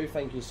really do.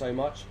 Thank you so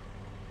much.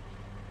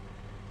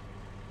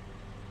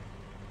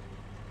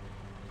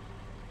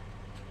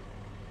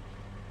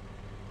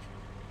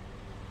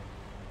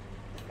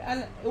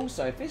 And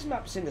also, if this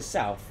map's in the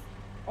south,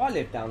 I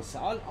live down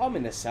south. I'm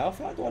in the south.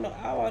 How do I not?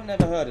 How I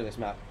never heard of this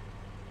map?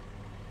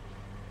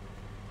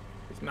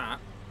 This map?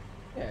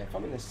 Yeah, if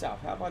I'm in the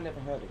south, how have I never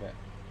heard of it?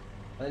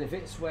 And if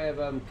it's where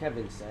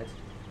Kevin said,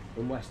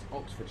 in West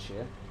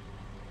Oxfordshire,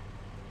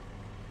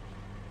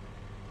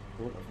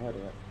 I wouldn't have heard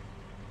of it.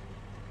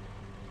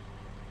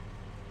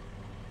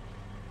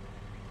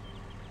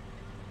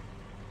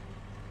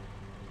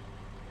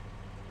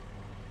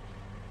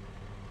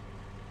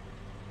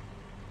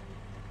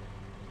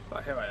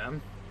 But here I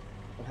am.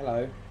 Oh,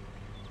 hello.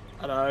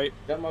 Hello.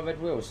 Got my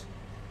red wheels?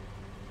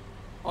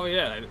 Oh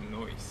yeah, they look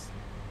nice.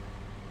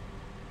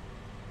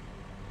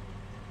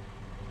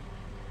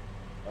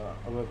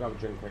 I'm gonna grab a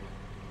drink quick.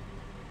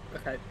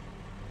 Okay.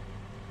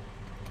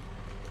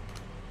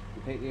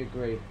 Completely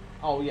agree.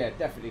 Oh yeah,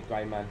 definitely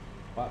grey, man.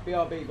 Right,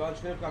 BRB, but I'm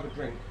just gonna grab a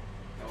drink.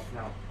 Get off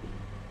now.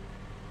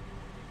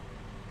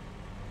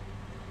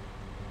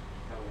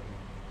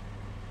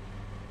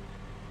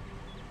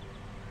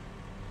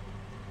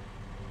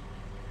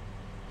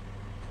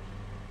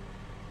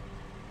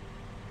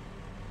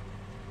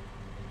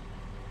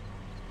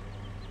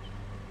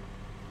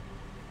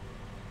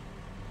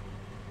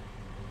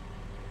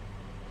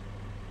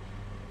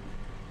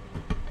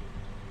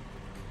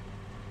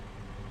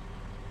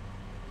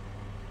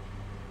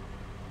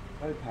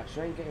 No, Pat,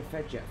 you ain't getting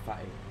fed yet,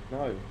 fatty.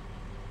 No.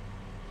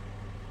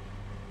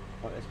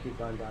 Right, let's keep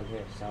going down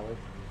here, shall we?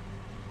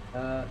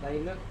 They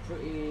look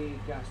pretty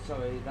gas.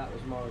 Sorry, that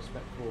was my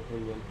respectful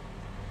opinion.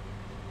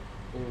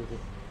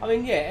 I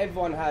mean, yeah,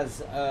 everyone has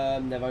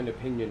their own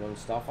opinion on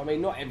stuff. I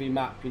mean, not every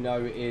map, you know,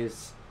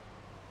 is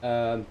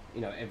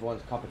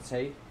everyone's cup of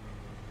tea.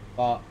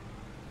 But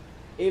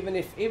even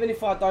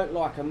if I don't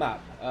like a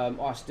map,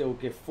 I still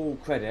give full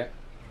credit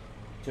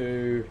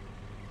to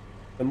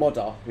the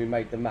modder who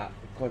made the map,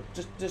 because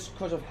just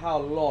because of how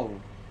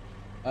long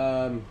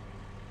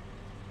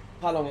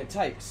it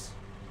takes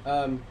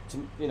for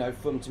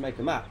them to make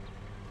a map.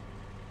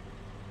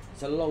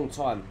 It's a long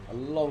time, a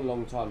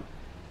long time.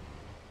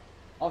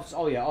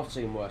 I've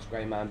seen worse,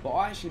 Grey Man, but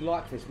I actually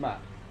like this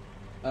map.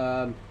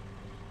 I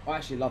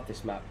actually love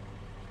this map.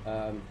 It's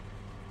a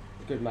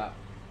good map.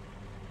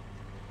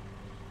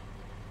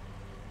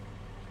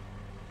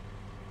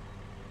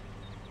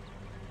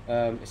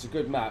 It's a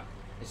good map.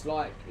 It's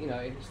like,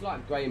 it's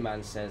like Grey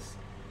Man says.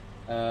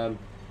 That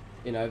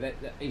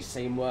he's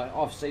seen worse.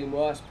 I've seen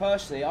worse.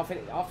 Personally, I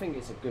think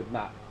it's a good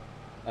map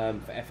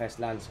for FS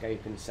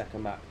Landscaping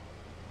second map.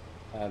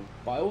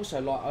 But I also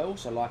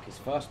like his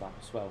first map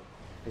as well.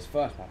 His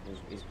first map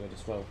is good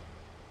as well.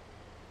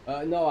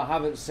 No, I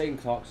haven't seen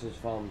Clarkson's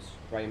Farms,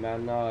 Grey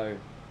Man. No,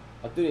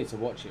 I do need to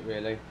watch it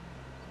really.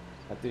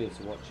 I do need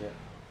to watch it.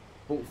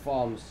 Court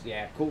Farms,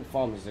 yeah, Court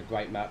Farms is a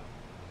great map.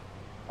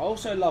 I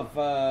also love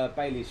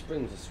Bailey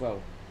Springs as well.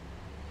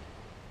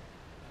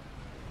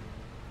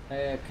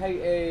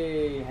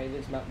 Katie, hey,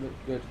 this map looks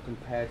good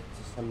compared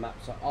to some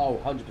maps. Oh,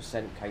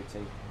 100%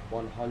 Katie,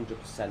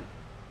 100%.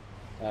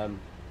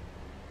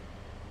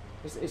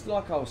 It's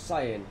like I was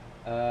saying,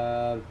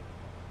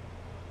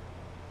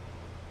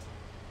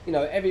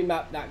 every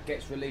map that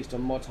gets released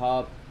on Mod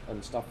Hub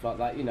and stuff like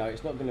that,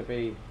 it's not going to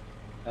be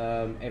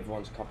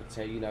everyone's cup of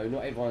tea.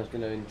 Not everyone's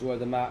going to enjoy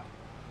the map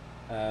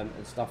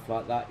and stuff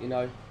like that.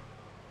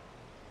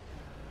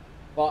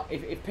 But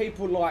if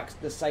people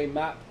like the same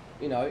map,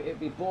 it'd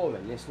be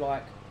boring. It's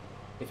like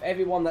if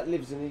everyone that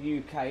lives in the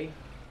UK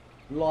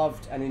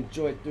loved and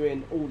enjoyed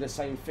doing all the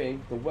same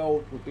thing, the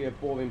world would be a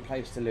boring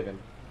place to live in.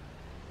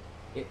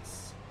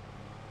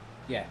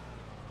 Yeah.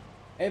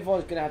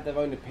 Everyone's going to have their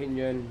own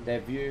opinion, their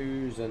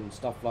views and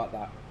stuff like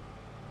that.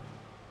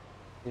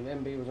 If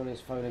MB was on his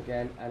phone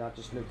again and I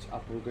just looked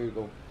up on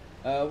Google.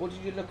 What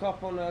did you look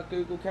up on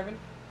Google, Kevin?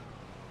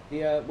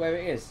 The where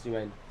it is, you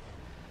mean?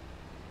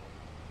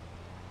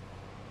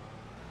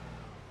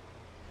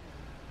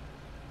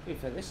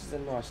 This is a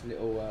nice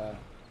little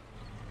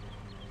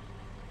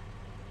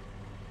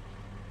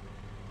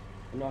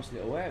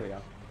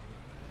area.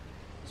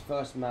 His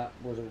first map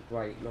wasn't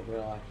great, not gonna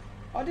lie.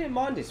 I didn't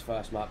mind his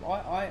first map.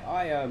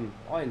 I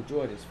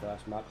enjoyed his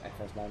first map,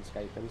 FS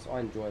Landscaping. I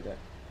enjoyed it.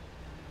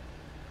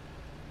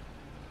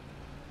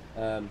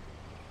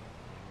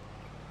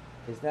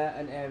 Is there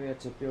an area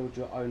to build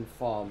your own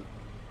farm?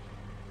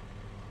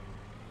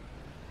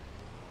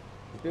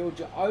 To build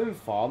your own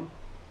farm?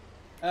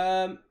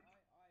 Can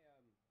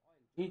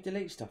you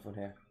delete stuff on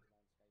here?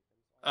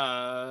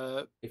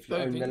 If you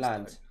own the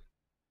land. So.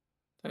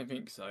 Don't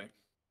think so.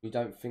 You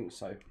don't think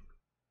so?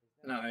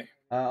 No.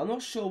 I'm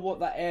not sure what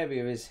that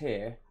area is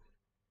here.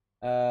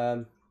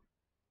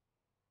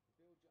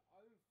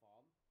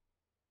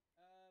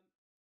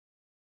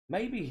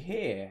 Maybe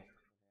here.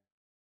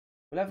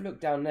 We'll have a look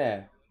down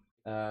there,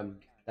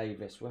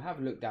 Davis. We'll have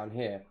a look down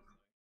here.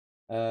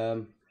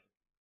 I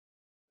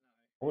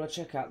want to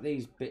check out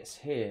these bits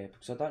here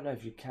because I don't know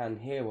if you can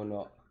here or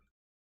not.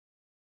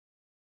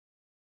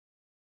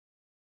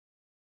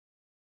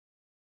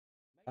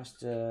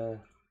 Just yeah,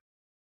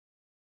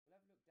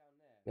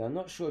 I'm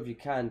not sure if you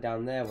can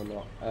down there or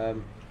not.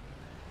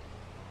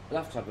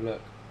 We'll have to have a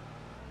look.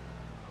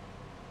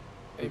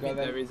 I think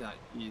there is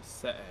actually a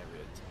set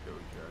area to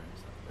build your own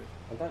stuff with.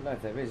 I don't know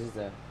if there is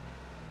there?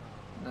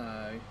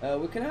 No.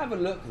 We can have a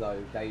look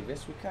though,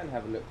 Davis. We can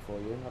have a look for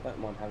you. I don't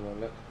mind having a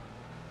look.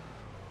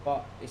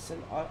 But it's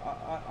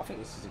I think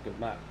this is a good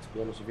map, to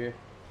be honest with you.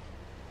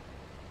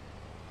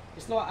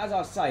 It's like, as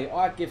I say,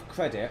 I give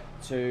credit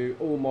to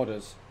all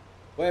modders.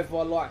 Whether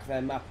I like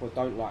their map or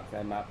don't like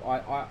their map,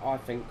 I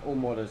think all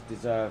modders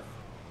deserve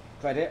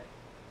credit.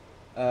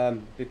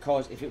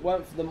 Because if it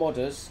weren't for the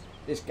modders,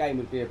 this game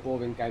would be a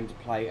boring game to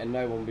play and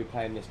no one would be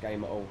playing this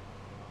game at all.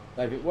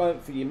 So if it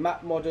weren't for your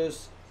map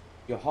modders,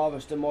 your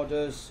harvester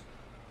modders,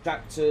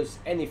 tractors,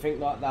 anything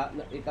like that,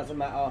 it doesn't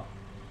matter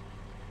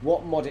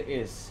what mod it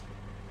is,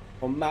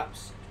 from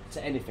maps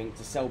to anything,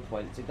 to sell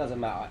points, it doesn't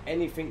matter.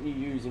 Anything you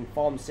use in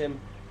farm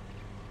sim,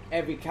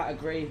 every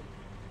category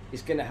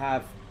is going to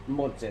have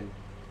mods in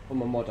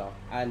from a modder.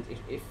 And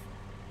if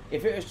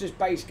it was just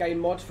base game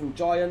mods from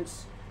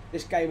Giants,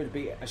 this game would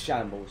be a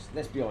shambles.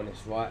 Let's be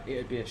honest, right? It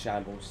would be a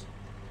shambles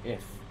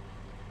if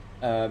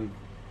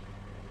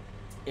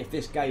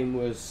this game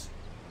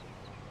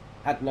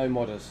had no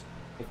modders.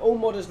 If all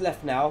modders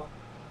left now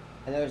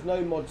and there was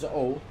no mods at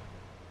all,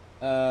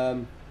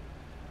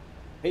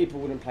 people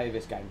wouldn't play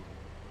this game.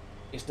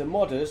 It's the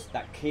modders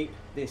that keep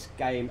this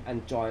game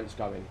and Giants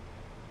going.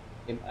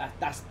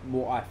 That's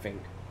what I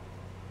think.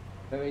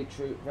 Very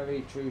true,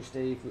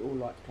 Steve. We all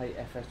like to play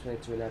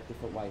FS22 in a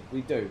different way.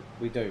 We do.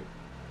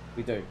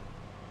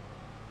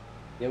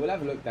 Yeah, we'll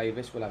have a look,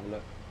 Davis. We'll have a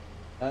look.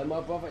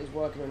 My brother is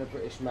working on a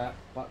British map,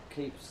 but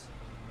keeps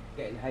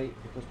getting hate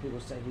because people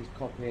say he's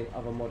copying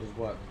other modders'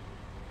 work.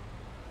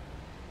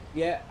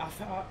 Yeah,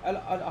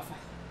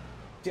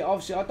 see,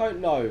 obviously I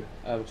don't know.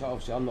 So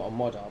obviously I'm not a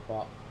modder,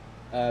 but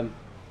I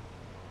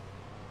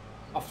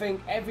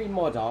think every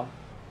modder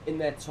in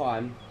their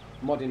time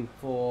modding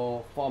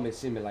for Farming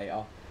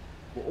Simulator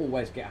will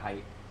always get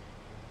hate.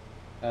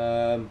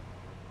 Wouldn't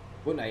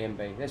they,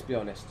 MB? Let's be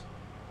honest.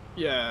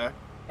 Yeah.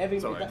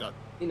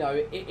 You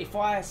know, if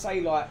I say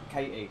like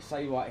Katie,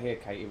 say right here,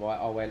 Katie, right,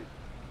 I went,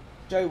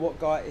 Joe, what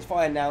guy? If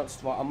I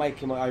announced, right, I'm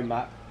making my own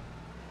map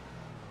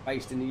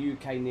based in the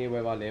UK near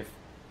where I live.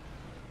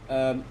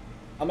 I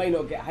may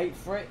not get hate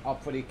for it. I'll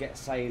probably get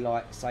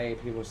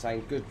people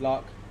saying good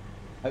luck,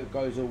 hope it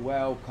goes all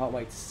well, can't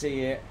wait to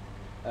see it.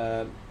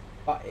 But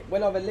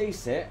when I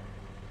release it,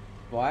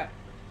 right,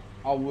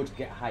 I would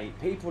get hate.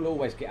 People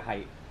always get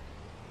hate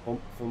from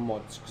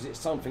mods because it's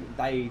something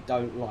they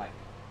don't like.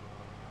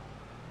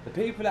 The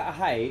people that I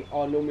hate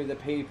are normally the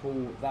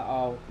people that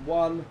are,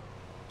 one,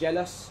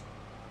 jealous,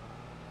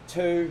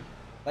 two,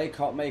 they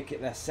can't make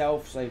it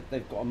themselves, so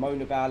they've got to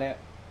moan about it.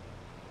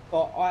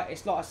 But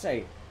it's like I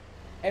say,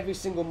 every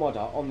single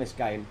modder on this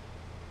game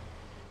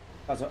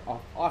does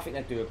I think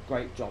they do a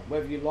great job,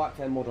 whether you like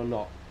their mod or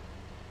not.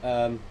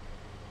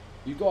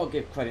 You've got to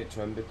give credit to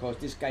them because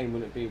this game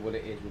wouldn't be what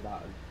it is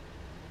without them.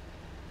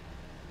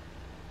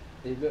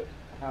 See, look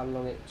how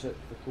long it took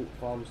for Court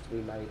Farms to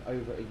be made,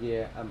 over a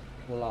year and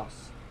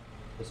plus.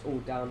 It's all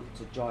down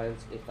to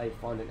giants if they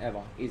find an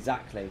error.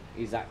 Exactly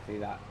that,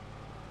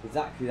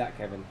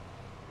 Kevin.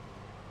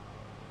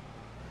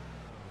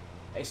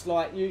 It's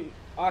like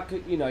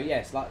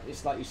it's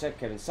like you said,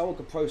 Kevin. Someone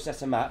could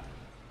process a map,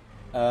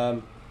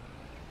 send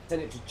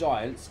it to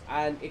giants,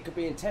 and it could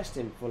be in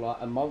testing for like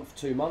a month,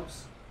 2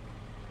 months.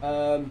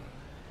 You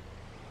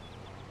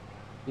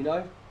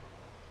know,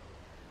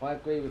 I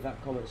agree with that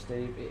comment,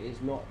 Steve. It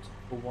is not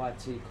for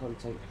YT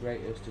content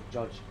creators to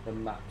judge the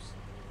maps.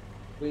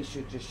 We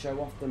should just show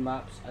off the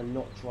maps and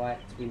not try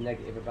to be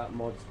negative about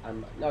mods.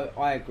 And no,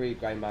 I agree,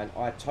 Grey Man.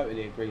 I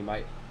totally agree,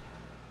 mate.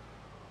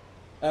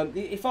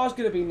 If I was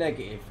going to be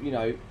negative, you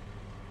know,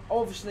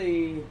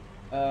 obviously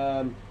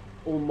all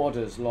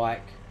modders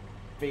like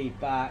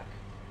feedback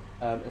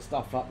and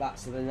stuff like that.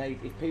 So then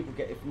if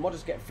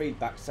modders get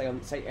feedback, say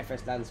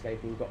FS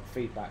Landscaping got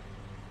feedback,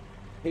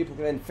 people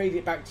can then feed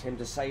it back to him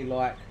to say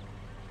like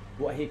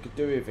what he could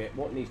do with it,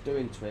 what needs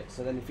doing to it.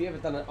 So then if he ever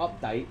done an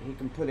update, he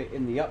can put it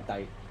in the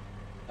update.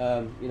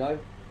 You know.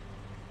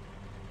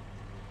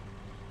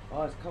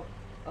 It's going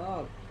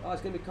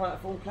to be coming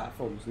out for all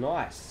platforms.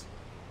 Nice.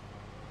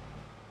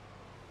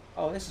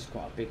 Oh, this is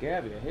quite a big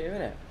area here,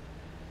 isn't it?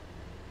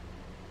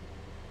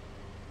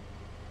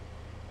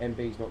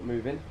 MB's not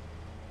moving.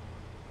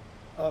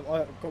 I've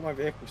got my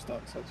vehicle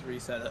stuck, so I had to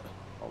reset it.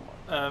 Oh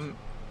my God.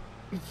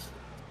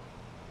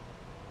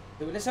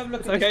 So let's have a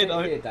look at this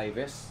bit here,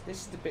 Davis.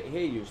 This is the bit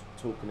here you was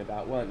talking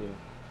about, weren't you?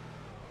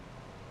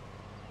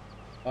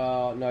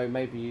 No,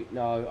 maybe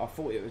no. I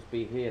thought it would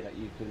be here that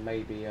you can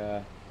maybe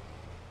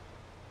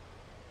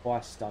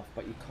buy stuff,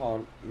 but you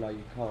can't. No,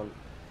 you can't.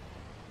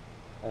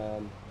 I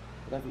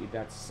don't think you'd be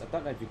able to. I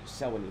don't know if you could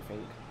sell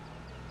anything.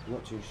 I'm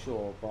not too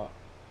sure, but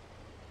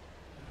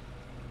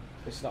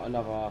it's not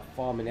another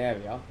farming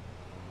area.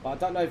 But I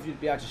don't know if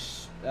you'd be able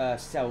to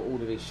sell all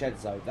of these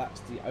sheds though. That's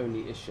the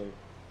only issue.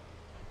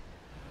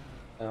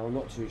 I'm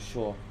not too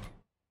sure.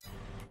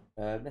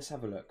 Let's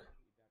have a look.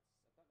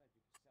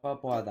 If I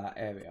buy that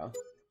area,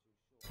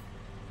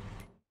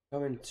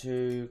 go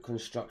into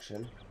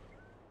construction.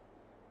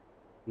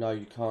 No,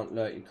 you can't.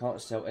 Look, you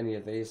can't sell any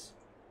of these.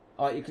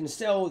 Alright, you can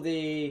sell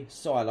the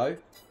silo.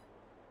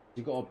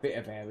 You've got a bit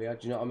of area.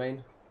 Do you know what I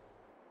mean?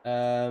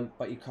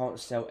 But you can't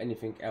sell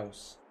anything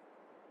else.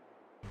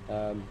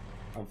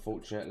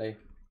 Unfortunately.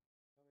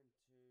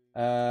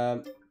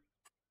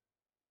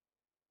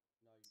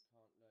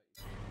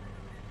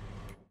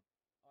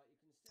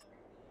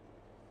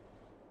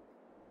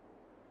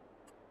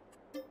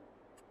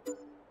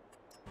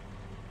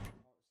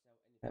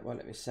 That won't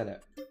let me sell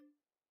it.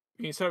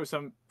 You can sell with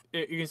some.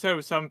 You can sell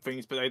with some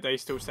things, but they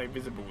still stay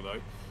visible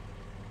though.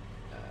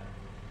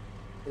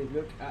 If you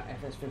look at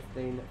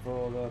FS15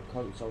 for the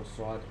console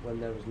side when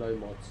there was no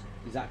mods.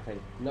 Exactly,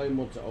 no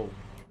mods at all.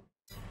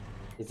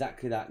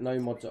 Exactly that, no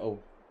mods at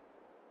all.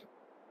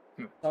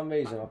 For some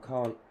reason I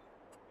can't.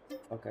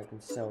 Okay, I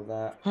can sell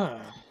that.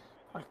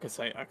 I could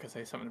say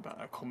something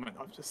about a comment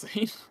I've just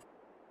seen.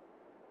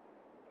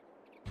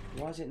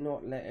 Why is it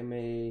not letting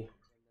me?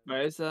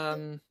 Where's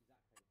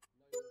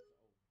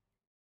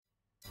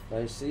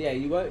No, so yeah,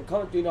 you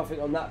can't do nothing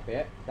on that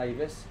bit,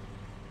 Davis.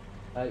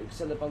 You can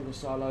sell the bunker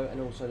silo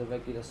and also the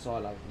regular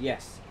silo.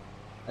 Yes,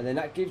 and then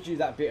that gives you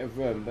that bit of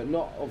room, but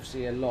not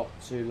obviously a lot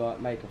to like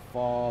make a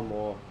farm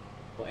or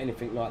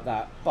anything like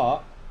that.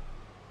 But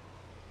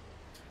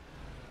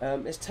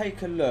let's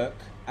take a look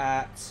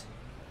at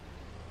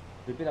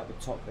We've been up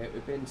the top bit.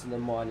 We've been to the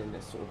mine in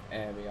this sort of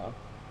area.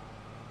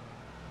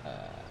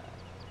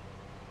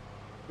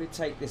 If we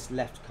take this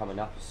left coming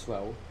up as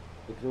well,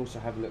 we can also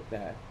have a look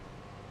there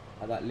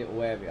at that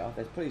little area.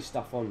 There's pretty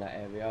stuff on that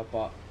area,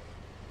 but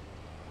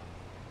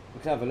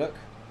we can have a look.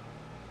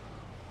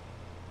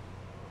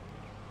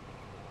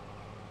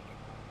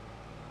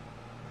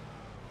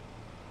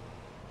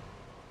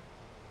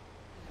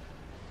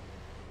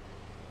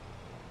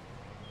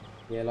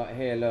 Yeah, like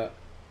here, look.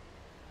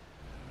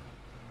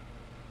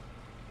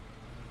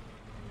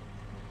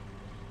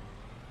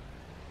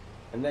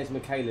 And there's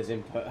Michaela's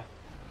input.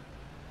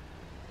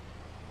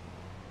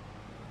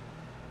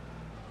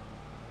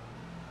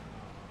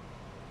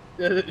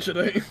 Yeah,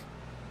 literally.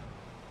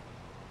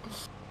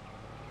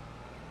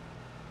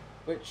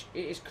 Which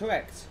it is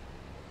correct.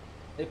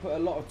 They put a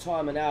lot of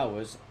time and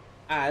hours,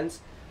 and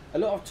a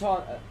lot of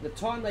time. The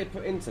time they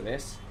put into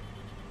this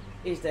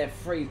is their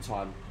free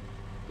time,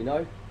 you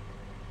know.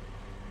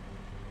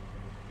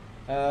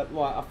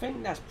 Right, I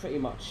think that's pretty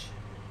much.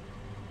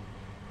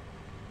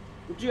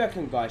 What do you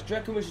reckon, guys? Do you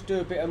reckon we should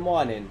do a bit of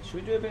mining? Should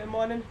we do a bit of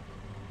mining?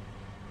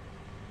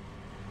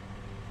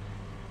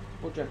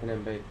 What do you reckon,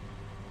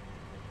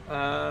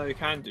 MB? We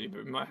can do,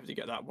 but we might have to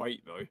get that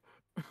weight though.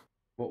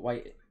 What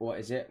weight? What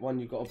is it? One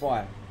you got to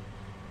buy?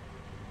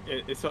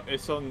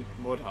 It's on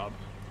Mod Hub.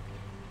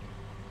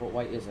 What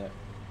weight is it?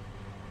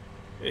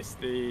 It's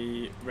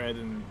the red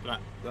and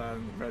black,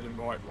 red and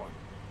white one.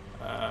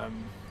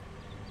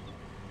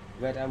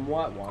 Red and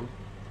white one.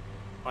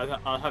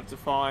 I'll have to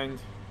find.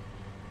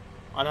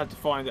 I'd have to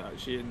find it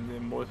actually in the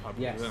Mod Hub.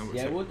 Yes,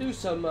 yeah, we'll do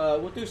some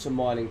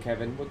mining,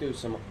 Kevin. We'll do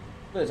some.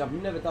 I've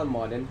never done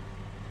mining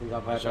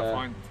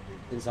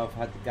since I've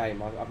had the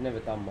game. I've never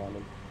done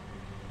mining.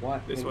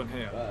 White, this pink, one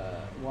here.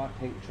 White,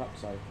 pink truck.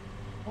 So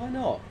why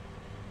not?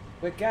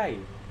 We're gay.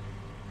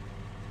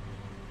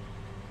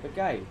 We're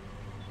gay.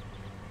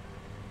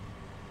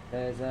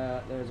 There's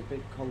a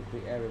big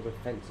concrete area with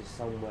fences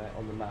somewhere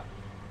on the map.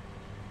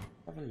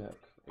 Have a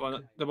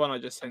look. The one I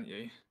just sent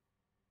you.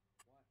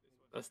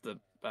 That's the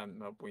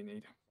mob we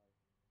need.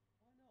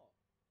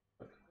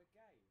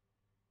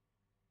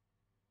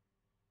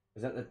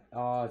 Is that the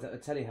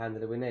telehandler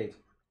that we need?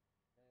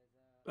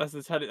 That's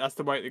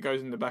the weight that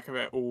goes in the back of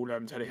it. All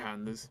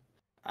telehandlers,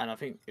 and I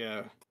think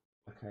yeah.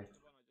 Okay.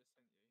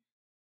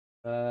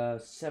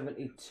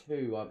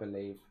 72, I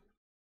believe.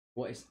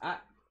 What is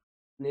at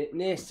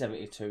near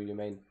 72? You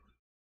mean?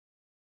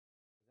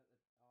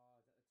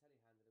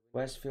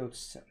 Where's field?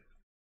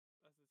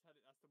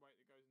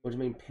 What do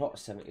you mean plot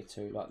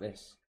 72 like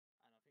this?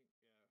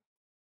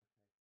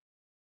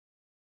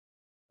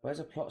 Where's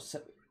a plot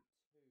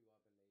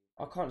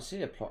I can't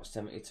see a plot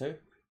 72.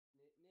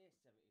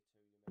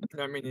 You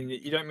don't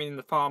mean in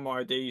the farm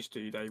IDs, do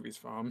you, Davy's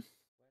farm?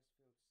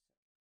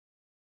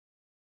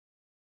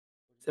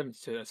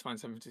 72, that's fine.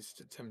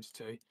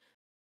 72.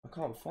 I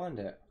can't find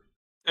it.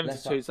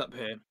 72 is up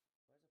here.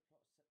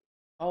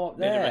 Oh, up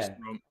there. Near the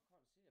restaurant.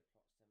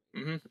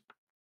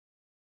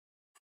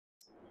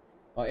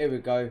 Oh, here we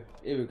go.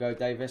 Here we go,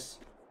 Davis.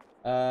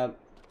 That'd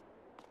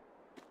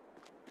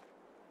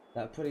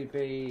probably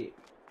be.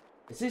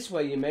 Is this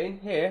where you mean?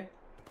 Here?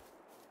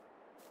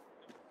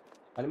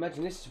 I'd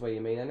imagine this is where you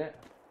mean, isn't it?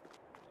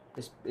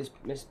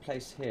 This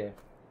place here.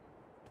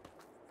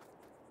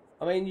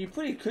 I mean, you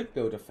probably could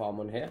build a farm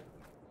on here.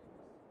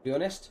 To be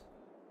honest.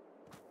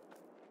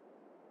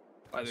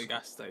 By the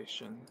gas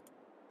station.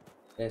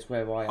 That's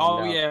where I am. Oh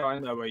now. yeah, I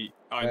know where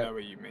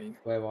you mean.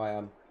 Where I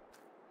am.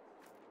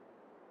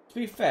 To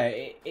be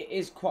fair, it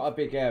is quite a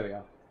big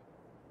area.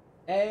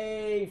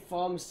 Hey,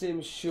 Farm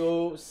Sim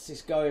Shorts,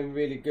 it's going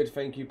really good,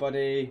 thank you,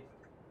 buddy.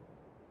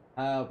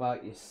 How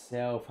about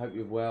yourself? Hope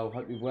you're well.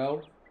 Hope you're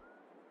well.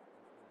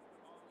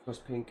 Because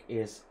pink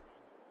is,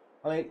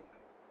 I mean,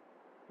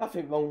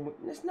 nothing wrong.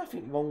 There's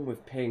nothing wrong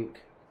with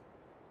pink.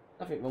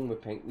 Nothing wrong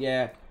with pink.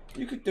 Yeah,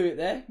 you could do it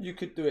there. You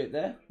could do it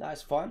there.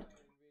 That's fine.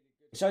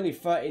 It's only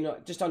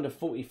just under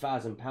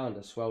 £40,000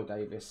 as well,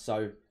 Davis.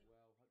 So,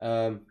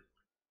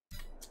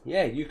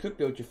 yeah, you could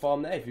build your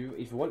farm there if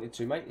you wanted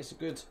to, mate. It's a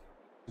good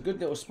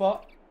little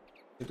spot.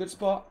 It's a good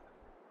spot.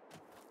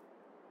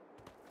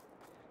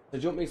 So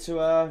do you want me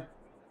to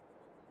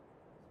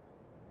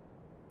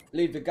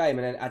leave the game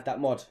and then add that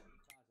mod?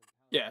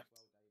 Yeah.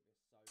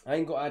 I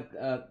ain't got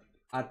to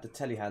add the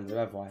telehandler,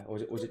 have I? Or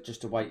was it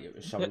just a weight it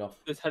was showing off?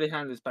 The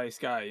telehandler's base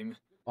game.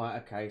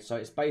 Right, okay. So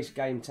it's base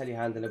game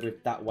telehandler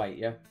with that weight,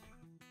 yeah?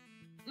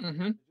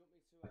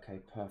 Okay,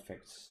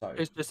 perfect. So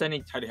it's just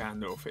any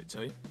telehandler will fit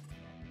to.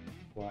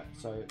 Right,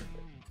 so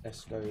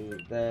let's go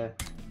there.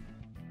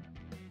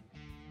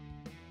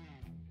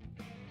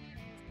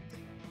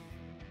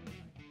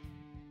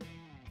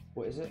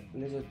 What is it?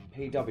 Lizard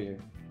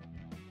PW?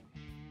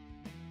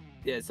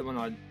 Yeah,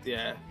 someone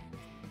yeah.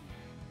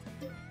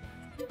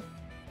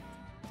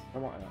 I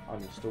might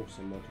uninstall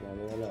some mods around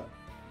here, look.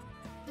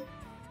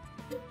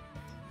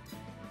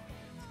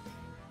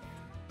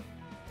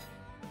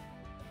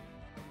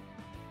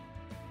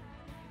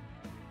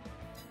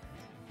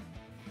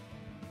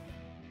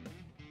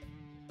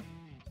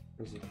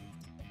 Is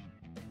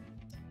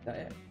that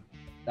it?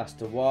 That's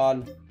the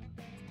one.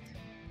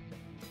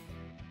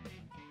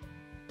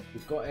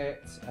 We've got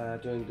it.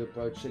 Doing good,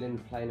 bro. Chilling,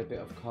 playing a bit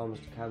of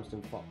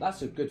Camsden Farm.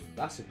 That's a good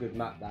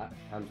map. That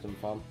Camsden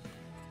Farm.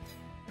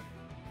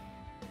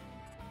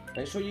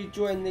 Make sure you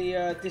join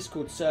the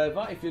Discord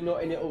server if you're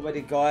not in it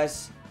already,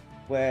 guys.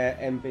 Where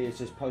MB has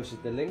just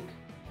posted the link.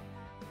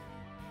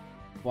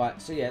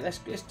 Right. So yeah, let's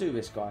do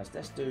this, guys.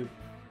 Let's do.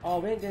 Oh,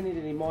 we ain't gonna need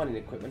any mining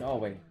equipment, are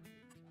we?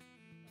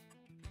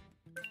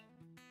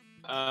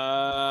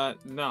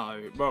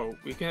 No. Well,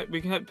 we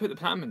can put the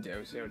Platinum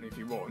DLC on if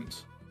you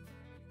want.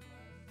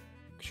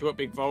 Cause you got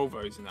big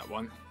Volvos in that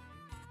one.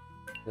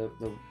 The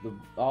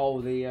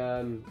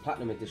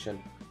Platinum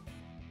Edition.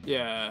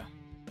 Yeah.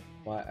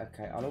 Right.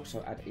 Okay. I'll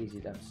also add Easy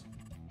Devs.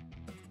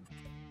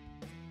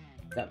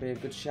 That be a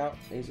good shout,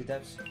 Easy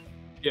Devs.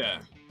 Yeah.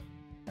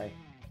 Okay.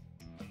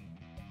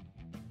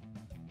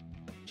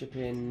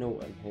 Chipping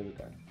Norton. Here we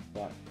go.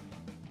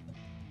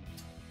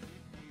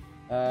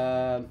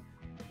 Right.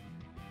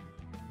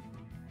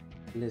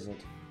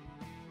 Lizard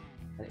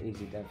and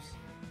Easy Devs.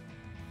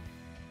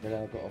 Then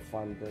I've got to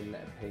find the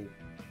letter P.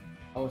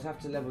 I would have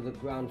to level the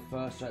ground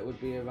first, so it would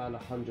be around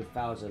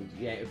 100,000.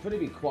 Yeah, it would probably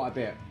be quite a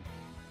bit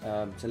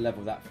to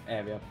level that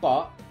area.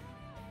 But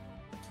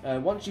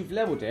once you've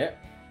leveled it,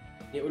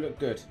 it will look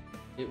good.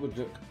 It would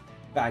look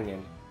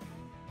banging.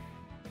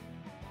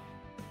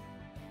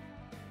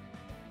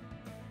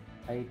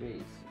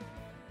 ABs.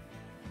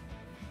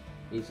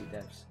 Easy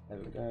Devs. There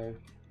we go.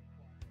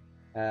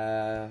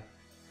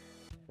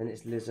 Then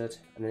it's Lizard,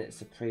 and then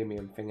it's a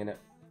premium thing in it.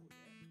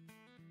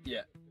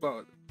 Yeah.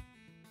 Well.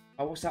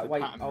 Oh, what's that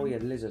weight? Oh yeah,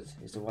 Lizard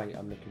is the weight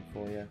I'm looking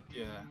for. Yeah.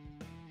 Yeah.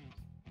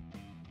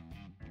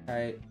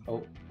 Okay.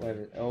 Oh, where is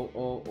it?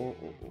 Oh.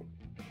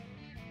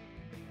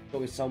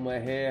 Got me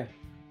somewhere here.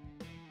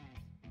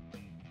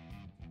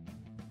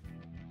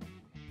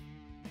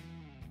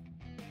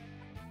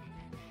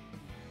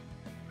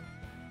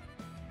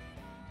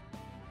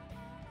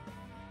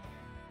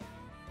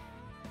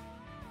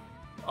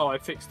 Oh, I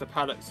fixed the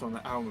pallets on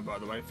the Alma, by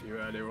the way, for you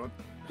earlier on.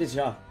 Did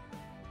ya?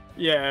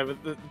 Yeah,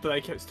 but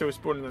they kept still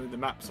spawning on the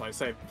map, so I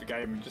saved the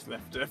game and just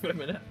left it for a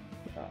minute.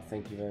 Oh,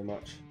 thank you very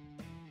much.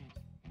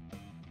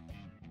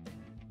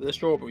 The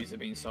strawberries have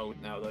been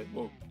sold now, though.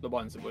 Well, the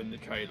ones that were in the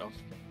trailer.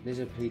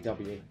 Lizard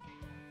PW.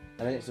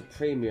 And then it's a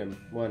premium,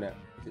 weren't it?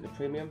 Is it the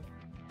premium?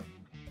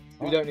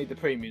 We don't need the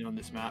premium on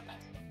this map.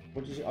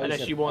 What did you? Oh,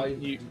 Unless you want...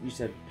 You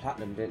said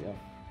platinum, didn't you?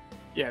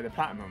 Yeah, the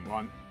platinum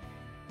one.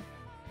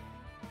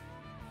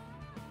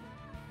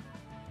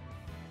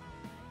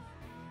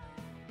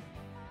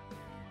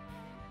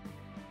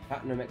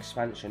 Platinum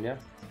expansion, yeah?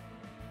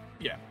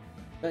 Yeah.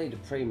 Don't need a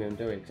premium,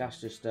 do we? That's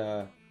just,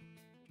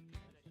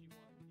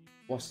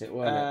 what's it,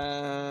 weren't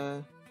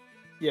it?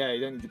 Yeah,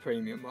 you don't need the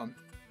premium one.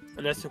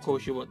 Unless, of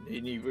course, you want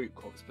the new root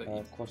crops, but...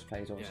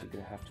 Crossplay is obviously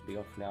going to have to be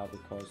off now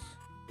because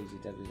Easy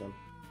Dev is on.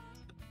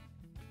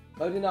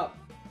 Loading up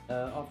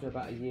after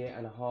about a year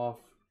and a half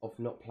of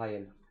not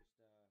playing.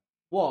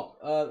 What?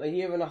 A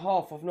year and a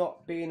half of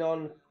not being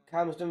on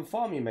Camsden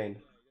Farm, you mean?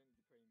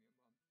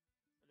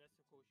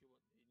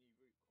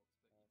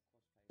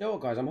 You know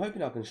what, guys, I'm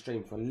hoping I can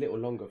stream for a little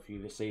longer for you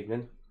this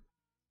evening.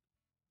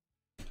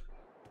 I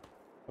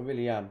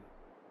really am.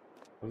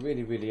 I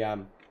really, really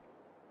am.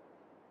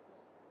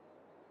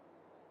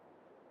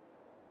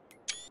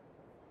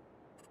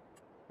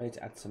 I need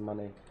to add some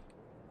money.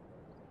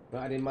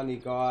 Not adding money,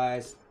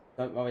 guys.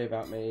 Don't worry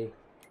about me.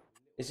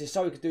 It's just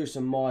so we could do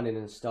some mining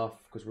and stuff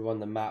because we're on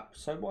the map.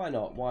 So why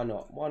not? Why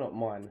not? Why not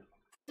mine?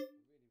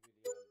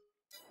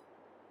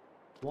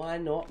 Why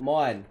not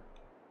mine?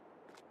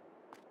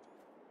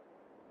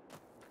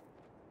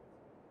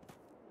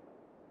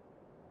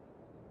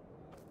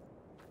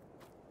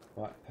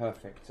 Right,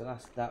 perfect. So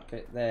that's that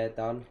bit there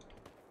done.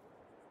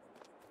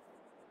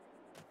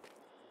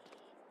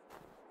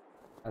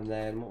 And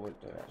then what we'll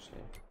do actually,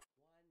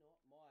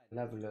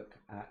 we'll have a look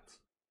at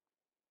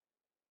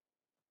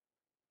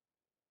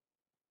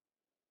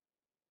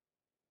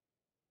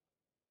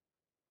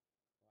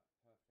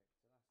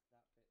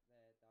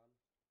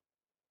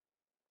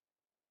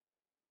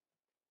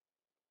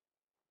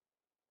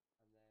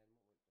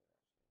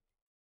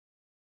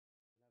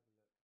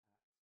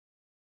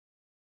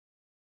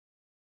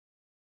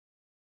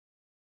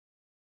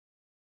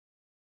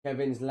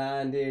Kevin's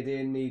landed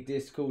in the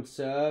Discord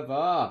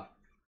server.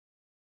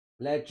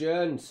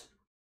 Legend.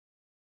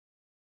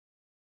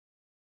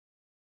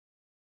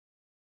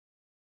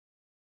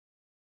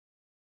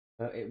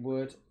 It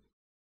would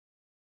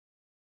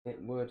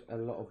a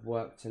lot of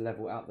work to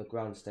level out the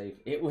ground, Steve.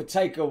 It would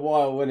take a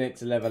while, wouldn't it,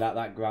 to level out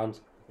that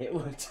ground? It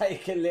would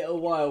take a little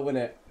while,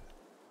 wouldn't it?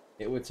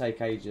 It would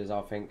take ages,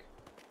 I think.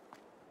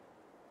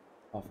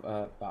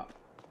 But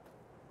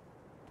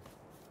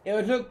it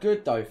would look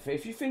good though.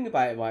 If you think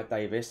about it, right,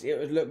 Davis, it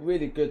would look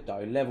really good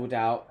though, leveled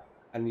out,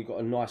 and you've got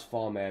a nice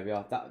farm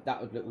area.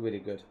 That would look really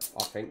good,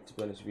 I think, to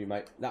be honest with you,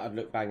 mate. That would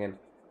look banging,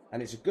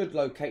 and it's a good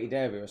located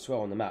area as well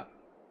on the map.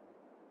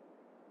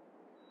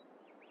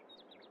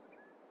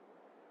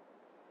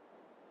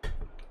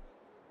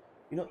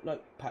 You're not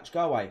like Patch,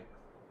 go away.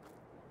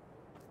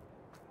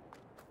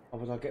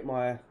 Otherwise, I'll get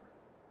my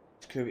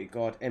security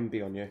guard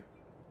MB on you.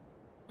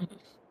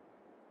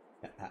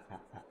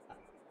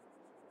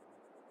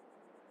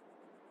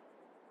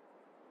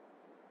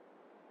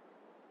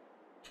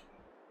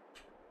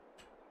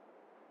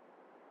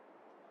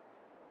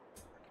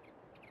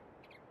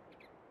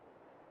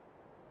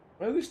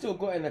 Who we still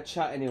got in the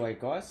chat anyway,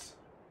 guys?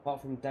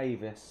 Apart from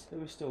Davis, who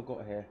we still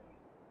got here?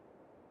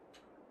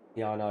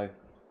 Yeah, I know.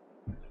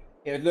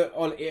 It'd look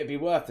on. It'd be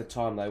worth the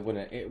time, though,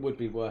 wouldn't it? It would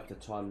be worth the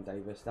time,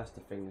 Davis. That's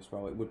the thing as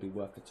well. It would be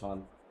worth the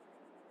time.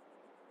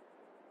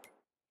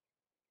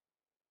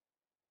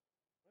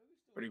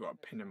 Already got a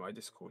pin in my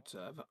Discord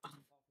server.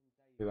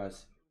 Who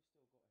has?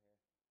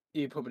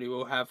 You probably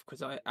will have,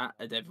 because I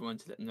added everyone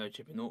to let them know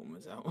Chipping Norton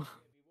was out.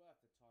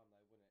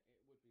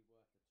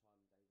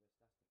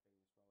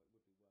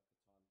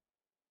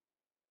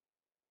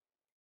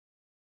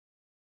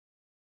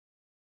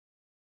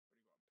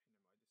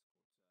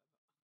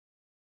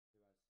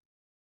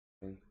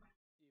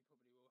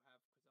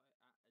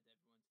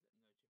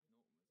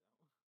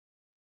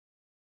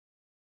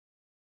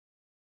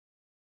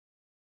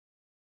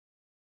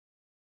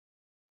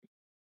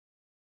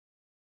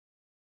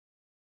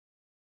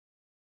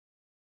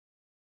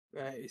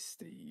 Where is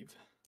Steve?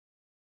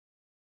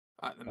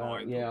 At the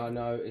mine. Yeah, I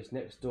know. It's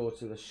next door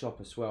to the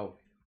shop as well.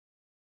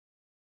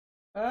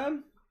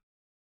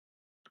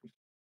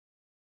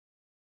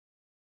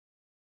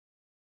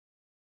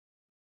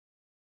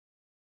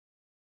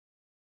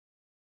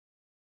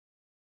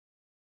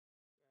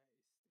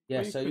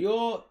 Yeah, so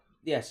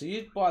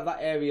you'd buy that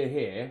area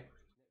here,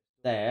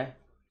 there,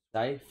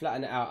 say,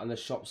 flatten it out, and the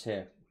shop's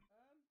here.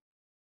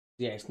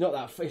 Yeah, it's not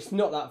that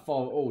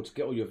far at all to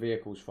get all your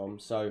vehicles from.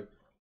 So,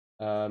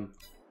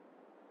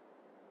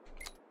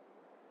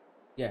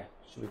 yeah,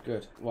 should be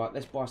good. Right,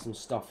 let's buy some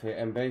stuff here,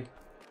 MB.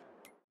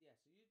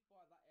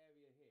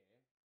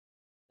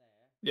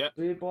 Yeah.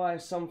 Do you buy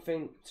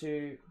something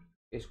to?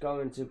 It's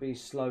going to be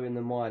slow in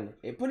the mine.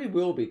 It probably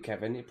will be,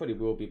 Kevin. It probably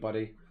will be,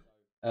 buddy.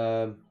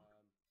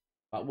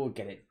 But we'll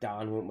get it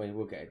done, won't we?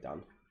 We'll get it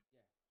done.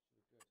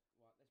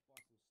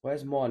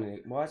 Where's mining?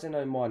 Why is there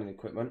no mining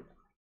equipment?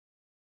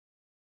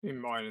 In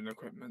mining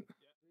equipment.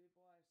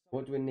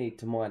 What do we need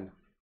to mine?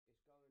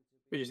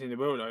 We just need the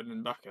wheel load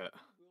and bucket.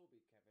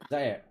 Is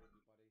that it?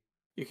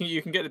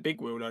 You can get the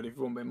big wheel load if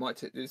you want, but it might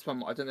tip this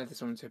one. I don't know if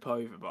this one will tip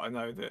over, but I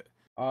know that.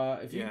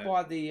 If you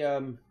buy the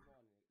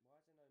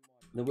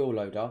wheel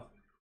loader,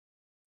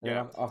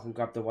 then I can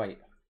grab the weight.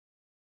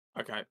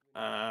 Okay.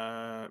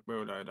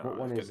 Wheel loader. What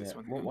one is it?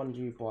 What one do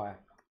you buy?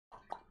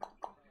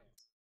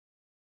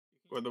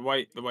 Well, the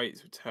weights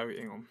will tell you.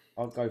 Hang on.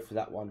 I'll go for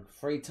that one.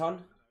 3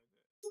 ton.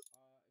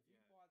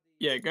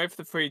 Yeah, go for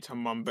the 3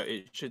 ton one, but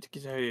it should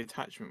tell you the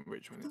attachment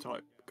which one the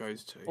type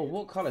goes to. Oh,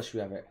 what colour should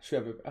we have it?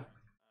 Should we have it?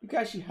 You can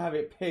actually have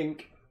it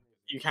pink.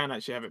 You can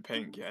actually have it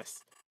pink,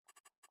 yes.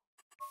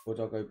 Or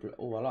do I go blue?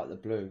 Oh, I like the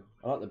blue.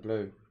 I like the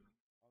blue.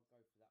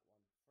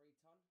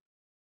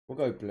 We'll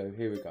go blue.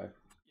 Here we go.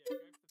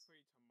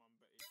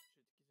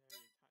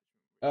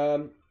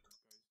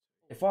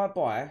 If I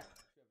buy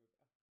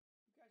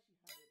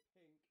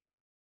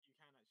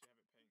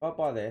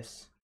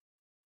this,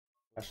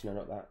 actually no,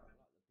 not that.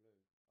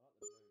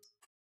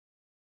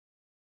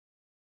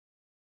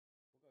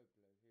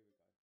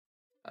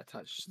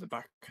 Attached to the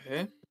back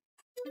here.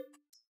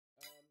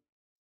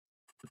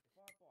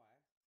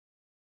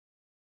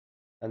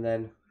 And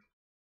then,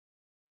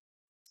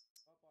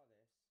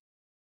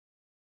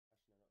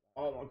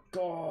 oh my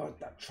god,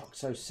 that truck's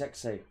so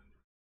sexy.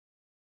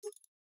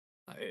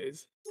 That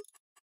is.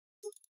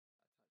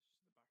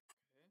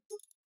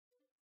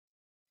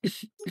 Go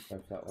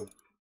for that one.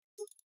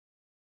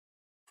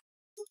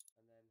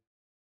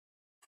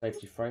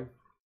 Safety frame.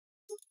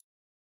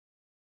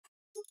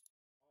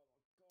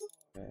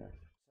 Yeah.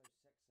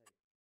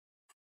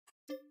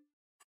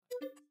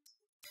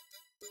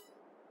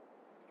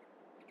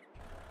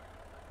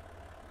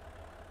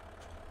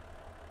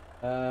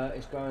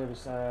 It's going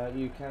to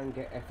you can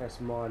get FS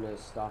miners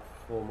stuff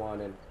for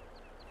mining.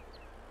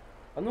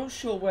 I'm not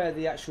sure where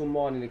the actual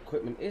mining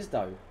equipment is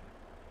though.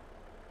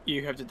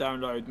 You have to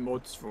download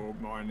mods for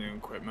mining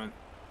equipment.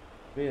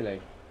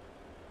 Really?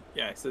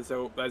 Yes, there's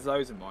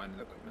loads of mining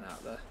equipment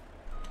out there.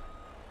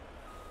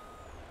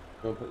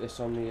 You want to put this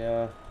on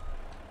the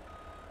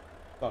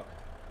truck?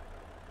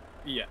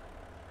 Yeah.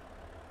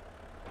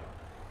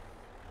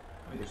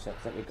 Just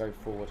let me go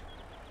forward.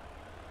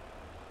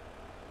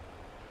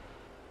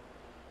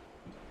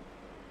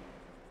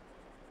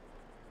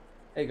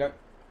 There you go.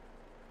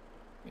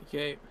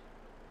 Okay.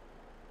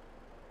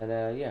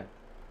 And yeah.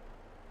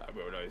 That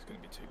wheel load is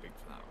going to be too big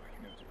for that.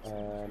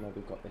 No,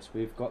 we've got this.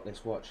 We've got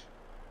this. Watch.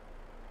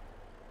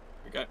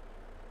 Here we go.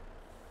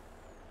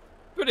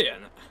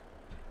 Brilliant.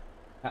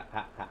 Ha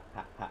ha ha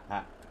ha ha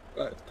ha.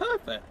 Well, it's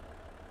perfect.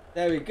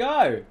 There we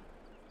go.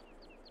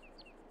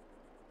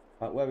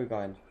 Right, where are we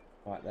going?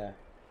 Right there.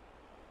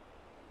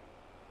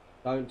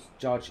 Don't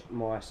judge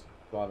my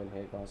driving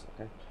here, guys.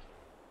 Okay.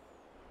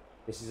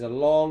 This is a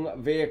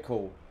long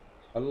vehicle.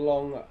 A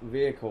long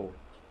vehicle.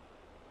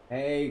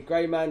 Hey,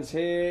 Greyman's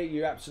here.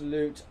 You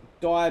absolute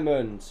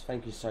diamond.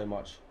 Thank you so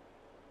much.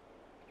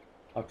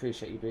 I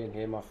appreciate you being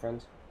here, my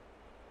friend.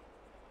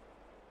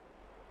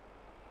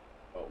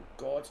 Oh,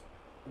 God.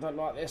 I don't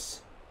like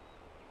this.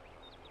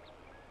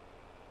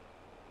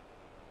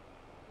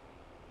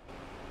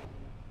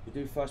 You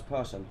do first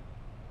person.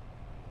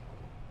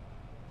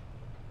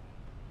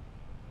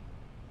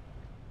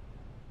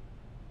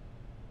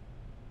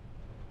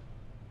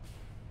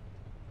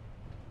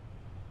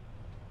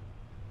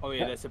 Oh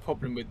yeah, there's a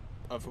problem with.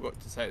 I forgot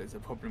to say there's a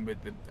problem with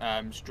the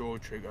straw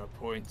trigger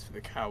points for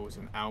the cows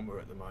and Alma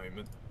at the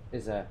moment.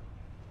 Is there?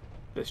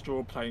 The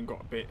straw plane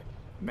got a bit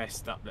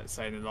messed up, let's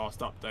say, in the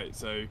last update.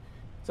 So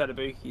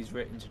He's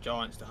written to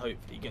Giants to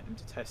hopefully get them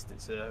to test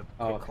it so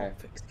a quick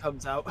fix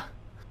comes out.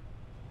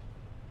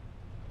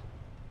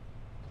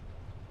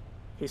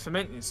 His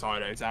fermenting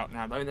silo's out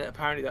now though.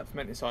 Apparently that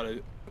fermenting silo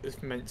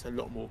ferments a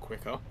lot more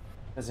quicker.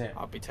 Is it?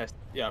 I'll be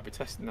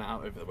testing that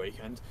out over the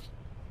weekend.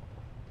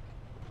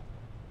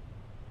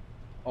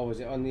 Oh,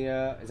 is it on the?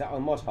 Is that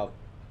on Mod Hub?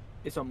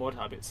 It's on Mod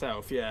Hub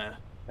itself, yeah.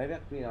 Maybe that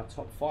could be in our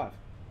top 5.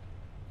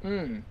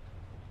 Hmm.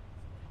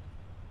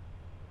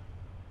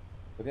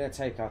 We're gonna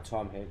take our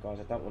time here, guys.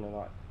 I don't want to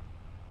like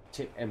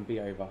tip MB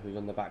over, who's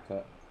on the back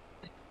foot.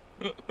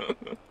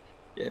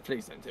 Yeah,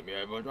 please don't tip me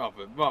over. I'd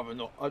rather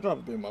not. I'd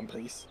rather be in one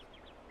piece.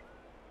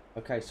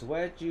 Okay, so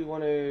where do you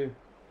want to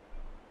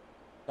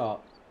start?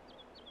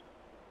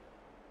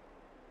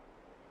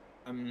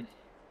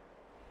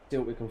 See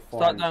what we can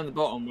find. Start down the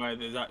bottom where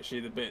there's actually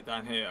the bit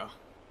down here.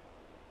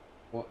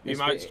 What? You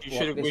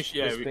should have wished.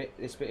 Yeah,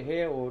 this bit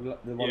here or the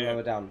one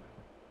lower down?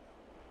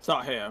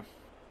 Start here.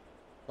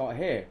 Start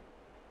here.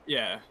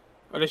 Yeah.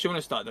 Unless you want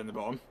to start down the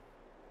bottom.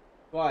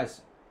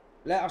 Guys,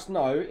 let us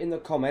know in the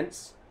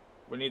comments.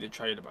 We need a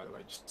trailer, by the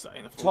way. Just say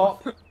in the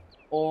top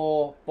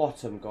or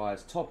bottom,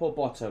 guys. Top or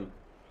bottom.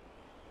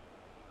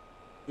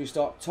 Do you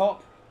start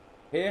top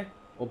here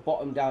or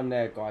bottom down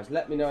there, guys?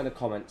 Let me know in the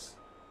comments,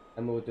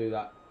 and we'll do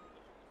that.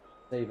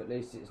 Steve, at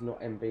least it's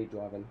not MB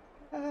driving.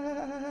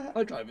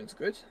 My driving's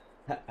good.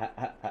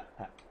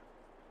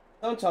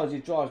 Sometimes he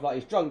drives like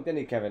he's drunk, doesn't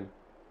he, Kevin?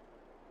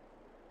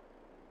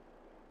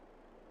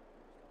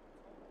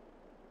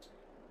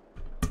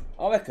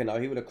 I reckon though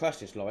he would have crushed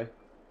this lorry.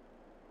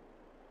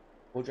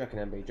 What do you reckon,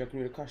 MB? Do you reckon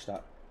you would have crushed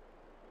that?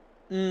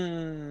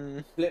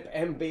 Flip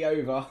MB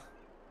over.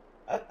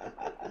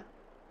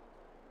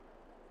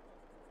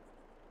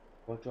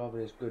 My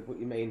driving is good. What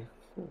you mean?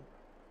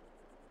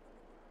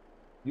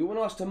 You want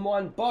us to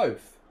mine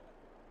both?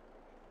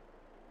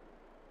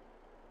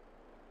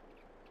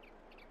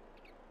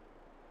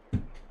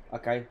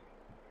 Okay.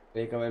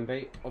 There you go,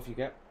 MB. Off you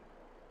get.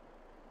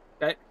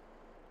 Okay.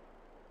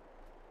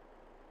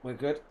 We're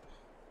good.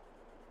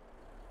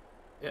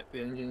 Yep,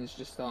 the engine's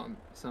just starting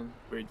for some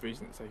weird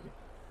reason it's taking.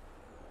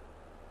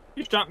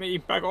 You strapped me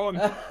back on.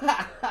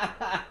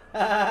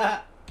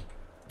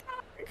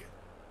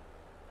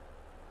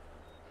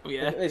 Oh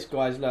yeah. Look at this,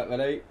 guys. Look,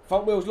 ready?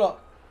 Front wheels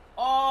lock.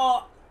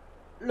 Oh,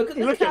 look at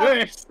the look cab.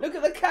 At this. Look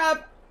at the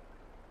cab.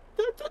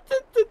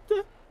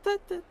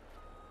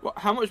 What?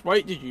 How much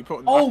weight did you put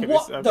on the Oh, back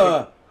what of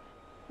this?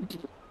 the?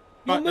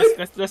 Right,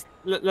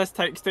 let's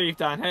take Steve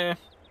down here.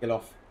 Get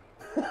off.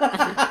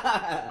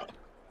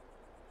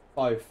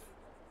 Both.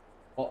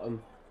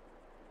 Bottom.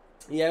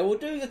 Yeah, we'll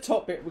do the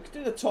top bit. We could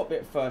do the top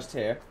bit first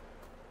here.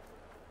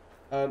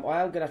 I am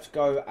gonna have to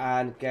go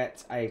and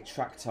get a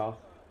tractor,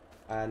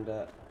 and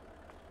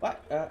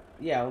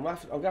yeah, I'm gonna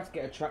have to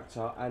get a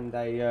tractor and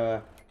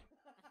a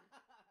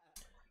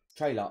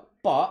trailer.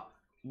 But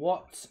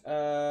what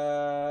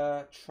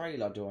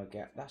trailer do I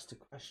get? That's the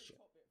question.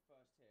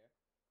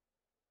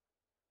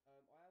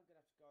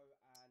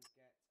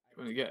 You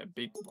want to get a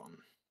big one?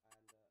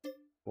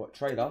 What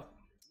trailer?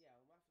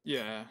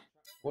 Yeah.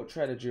 What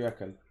trailer do you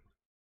reckon?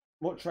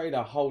 What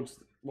trailer holds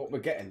what we're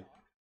getting?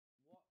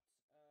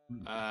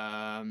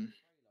 I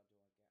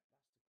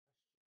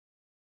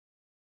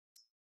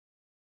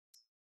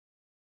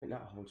think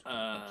that holds pretty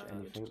much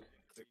anything.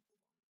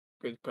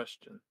 Good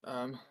question.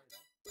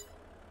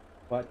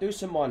 Right, do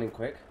some mining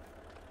quick.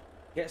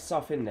 Get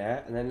stuff in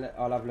there, and then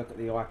I'll have a look at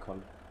the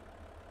icon.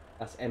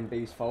 That's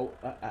MB's fault.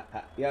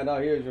 Yeah,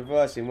 no, he was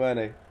reversing, weren't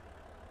he?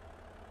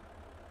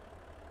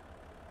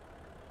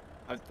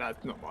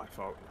 That's not my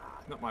fault.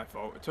 Nah, not my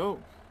fault at all.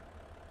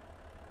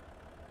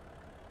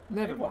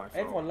 Never my fault.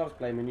 Everyone loves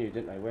blaming you,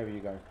 didn't they? Wherever you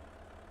go.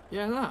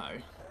 Yeah, no.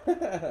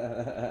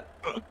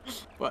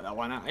 Well, that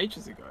went out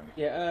ages ago.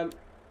 Yeah,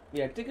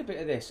 yeah. Dig a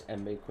bit of this,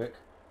 MB, quick.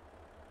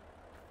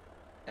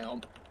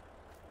 Help.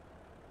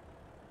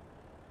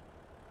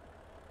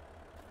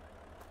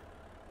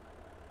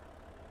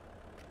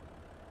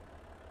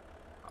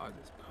 I'll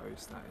just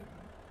post that in.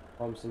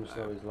 Farm Sim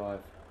Stories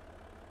Live.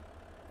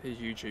 His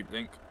YouTube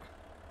link.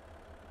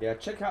 Yeah,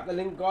 check out the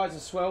link, guys,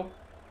 as well.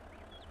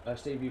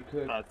 Steve, you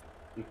could have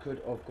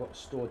got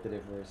store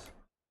deliveries.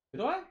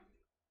 Did I?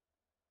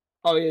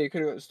 Oh yeah, you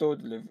could have got store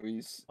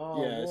deliveries.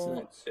 Oh, yeah,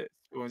 what?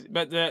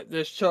 but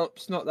the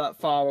shop's not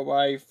that far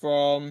away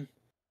from.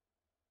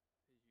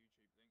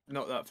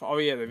 not that far. Oh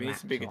yeah, there needs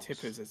some bigger laptops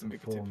tippers. There's some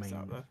bigger tippers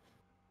out there.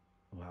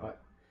 Well, Right.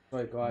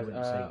 Sorry I guys,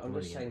 wouldn't say I'm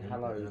just saying brilliantly, but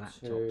hello the laptop's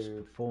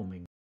to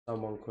performing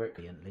someone quick.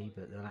 brilliantly,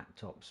 but the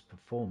laptop's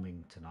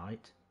performing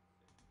tonight.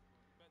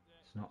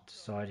 It's not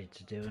decided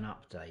to do an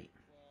update.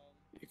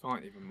 You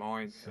can't even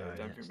mine. So I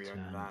don't think we let's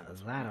own turn land.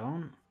 that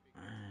on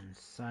and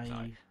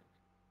save.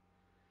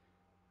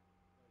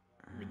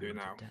 We do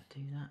now. Did that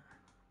do that?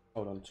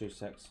 Hold on 2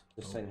 secs.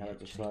 Just saying hello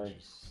to Snow.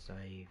 Changes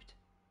saved.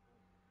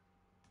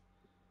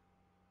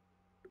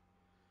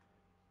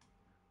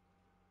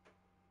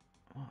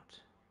 What?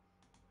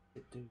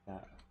 Did do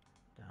that.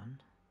 Done.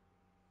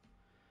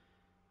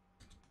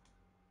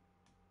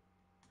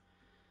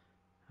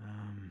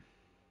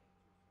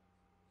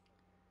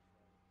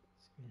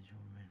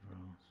 Schedule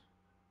mid-rolls.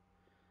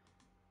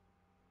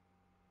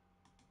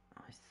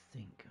 I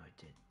think I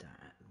did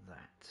that.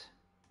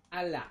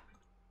 Allah!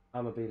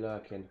 I'ma be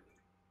lurking.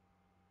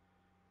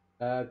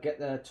 Get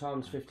the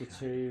times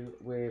 52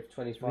 with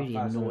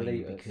 25,000 really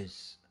litres.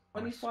 Because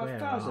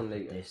 25,000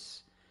 litres?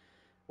 This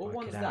What I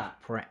one's could have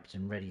that? prepped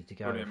and ready to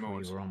go Brilliant if we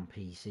mods. were on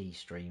PC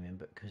streaming,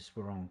 but because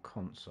we're on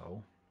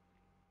console.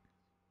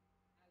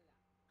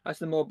 That's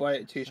the mod by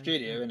 82 So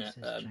Studio, yeah, isn't it it?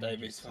 says changes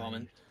David's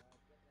farming, saved.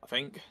 I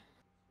think.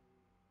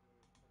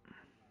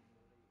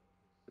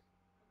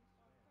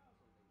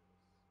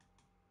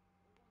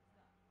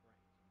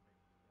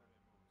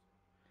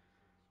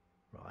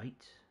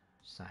 Right,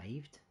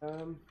 saved.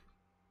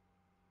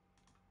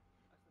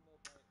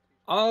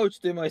 Oh,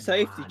 to do my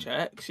safety One.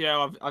 checks.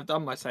 Yeah, I've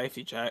done my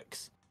safety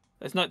checks.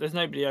 There's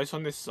nobody else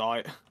on this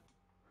site.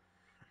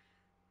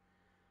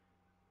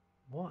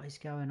 What is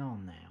going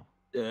on now?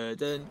 Dun,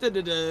 dun, dun,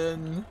 dun,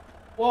 dun.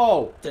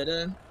 Whoa! Dun,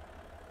 dun.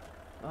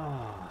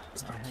 Oh,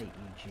 I hate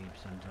YouTube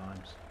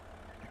sometimes.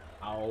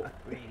 Ow. I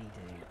really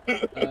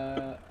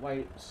do.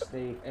 Wait,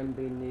 Steve, MB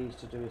needs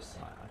to do his...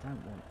 Right, I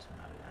don't want to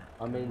know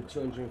that. I mean,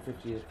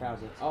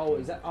 250,000. Oh,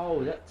 is that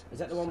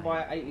the one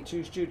by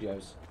 82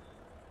 Studios?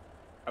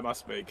 I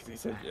must be, because he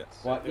said yes.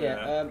 Right,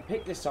 yeah,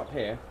 pick this up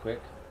here,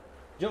 quick.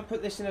 Do you want to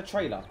put this in a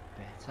trailer?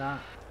 Better.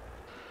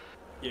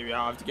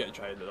 Yeah, I have to get a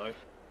trailer though.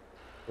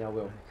 Yeah, I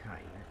will.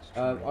 Okay, let's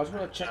I try just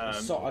want to check the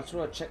sign. I just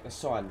want to check the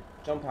sign.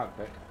 Jump out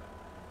quick.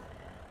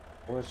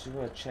 I just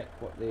want to check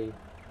what the...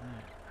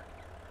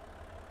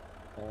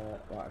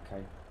 right,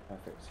 okay.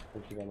 Perfect.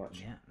 Thank you very much.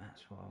 Yeah,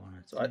 that's what I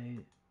want to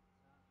do.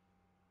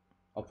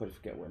 I'll probably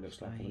forget what it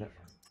looks like in a minute.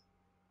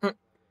 Now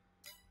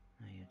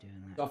you're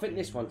doing that. So I think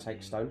this one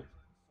takes stone.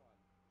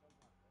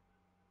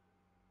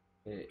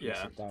 Yes,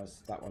 Yeah. it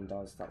does. That one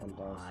does. That one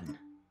does. One.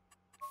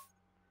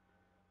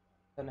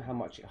 Don't know how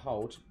much it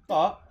holds,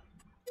 but...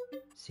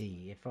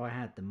 See, if I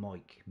had the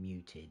mic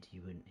muted,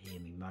 you wouldn't hear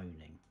me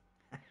moaning.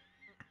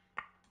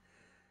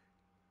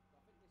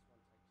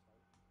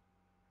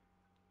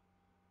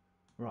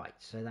 Right,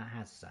 so that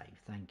has saved.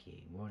 Thank you.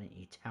 Why didn't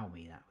you tell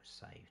me that was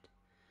saved?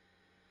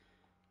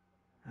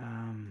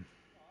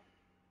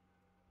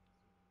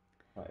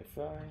 Right, if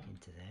I... Back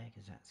into there,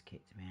 because that's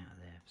kicked me out of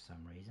there for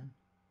some reason.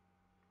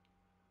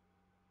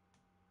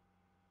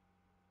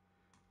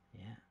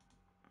 Yeah,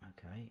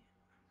 okay.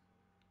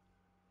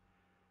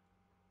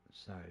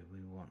 So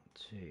we want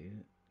to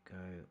go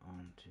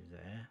on to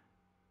there.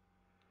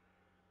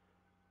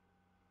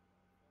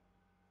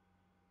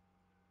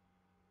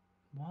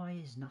 Why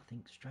is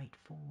nothing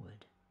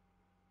straightforward?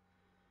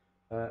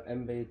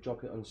 MB,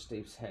 drop it on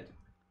Steve's head.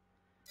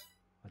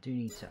 I do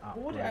need to upgrade.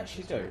 What would it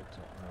actually do? Laptop,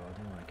 though.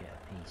 I do want to get a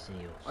PC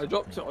or something. I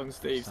dropped it on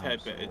Steve's head,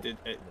 but sort.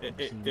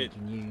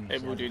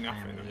 it will do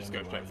nothing. It'll just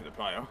go straight for the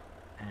player.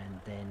 And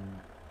then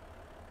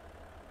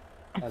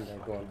And then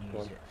go on, go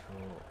on. use it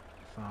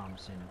for farm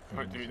sim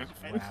Won't things do as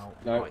nothing. well.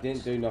 No, Right,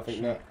 didn't do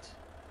nothing, no.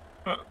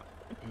 chat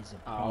is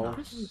Ow. upon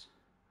us.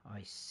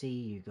 I see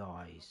you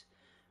guys.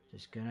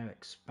 Just going to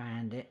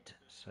expand it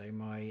so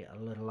my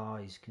little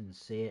eyes can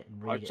see it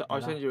and read it I'll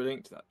better. send you a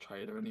link to that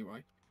trailer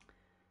anyway.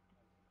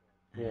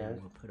 And Yeah,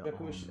 we'll put do it you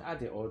reckon we on should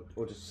add it or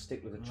just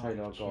stick with the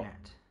trailer live I've got?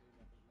 chat.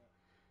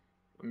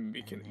 I mean, And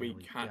there we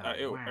we can. go.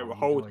 It Wow, will you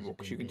hold guys more have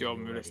because been you can do it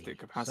busy on realistic already.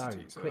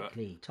 capacity. So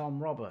quickly, Tom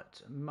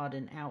Robert, Mud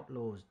and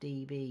Outlaws,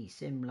 DB,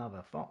 Sim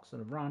Lover, Fox on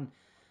the Run,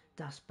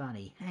 Dust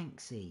Bunny,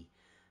 Hanksy,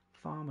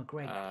 Farmer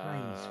Greg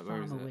Plays,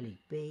 where is Farmer it? Willie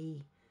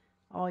B,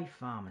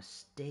 iFarmer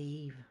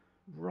Steve,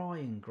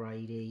 Ryan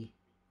Grady,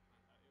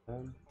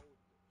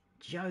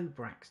 Joe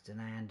Braxton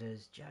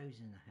Anders, Joe's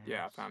in the house.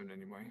 Yeah, I found it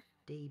anyway.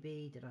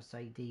 DB, did I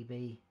say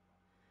DB?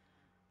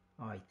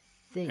 I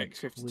think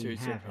X52 we have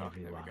Zipper. There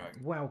everyone. we go.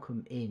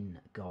 Welcome in,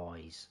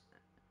 guys.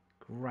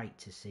 Great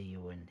to see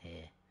you in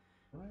here.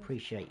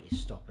 Appreciate you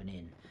stopping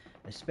in,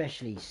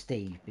 especially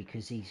Steve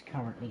because he's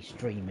currently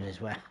streaming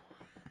as well.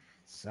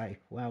 So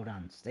well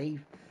done,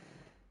 Steve.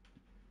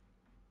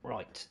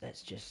 Right,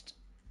 let's just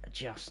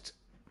adjust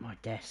my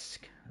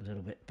desk a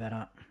little bit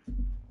better.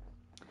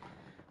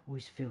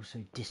 Always feel so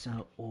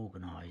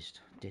disorganised.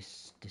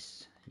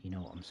 You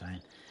know what I'm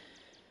saying.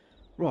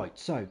 Right,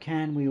 so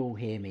can we all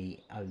hear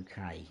me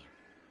okay?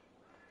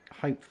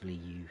 Hopefully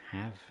you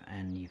have,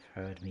 and you've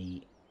heard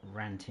me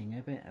ranting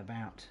a bit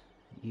about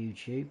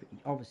YouTube.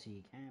 Obviously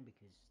you can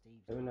because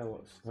Steve's... I don't know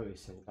what Snowy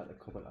said about the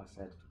comment I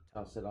said.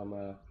 I said I'm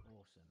awesome.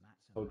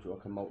 told you I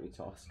can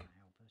multitask.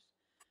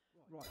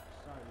 Right,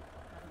 so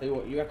Tell you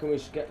what, you reckon we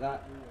should get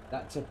that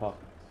tipper?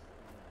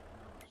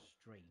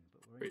 stream,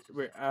 but we're into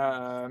We, September.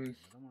 I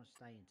don't want to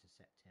stay into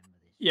September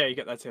this yeah, you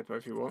get that tipper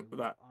if you want for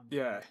that.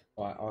 Yeah.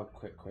 Right, I'll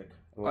quick.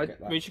 We'll get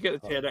that. We should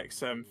get the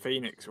TLX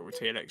Phoenix or a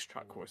TLX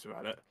truck horse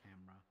about it.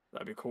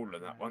 That'd be cooler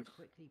than that one.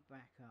 Quickly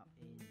back up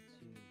into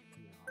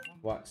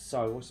PR. Right,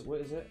 so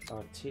what is it?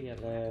 TLX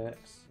Planter.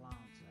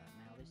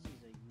 Now this is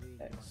a really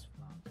X. nice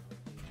planter.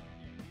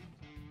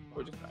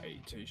 Or just that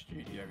 82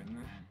 studio in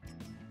there.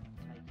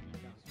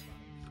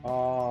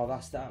 Oh,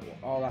 that's that one.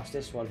 Oh, that's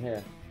this one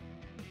here.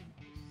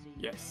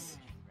 Yes.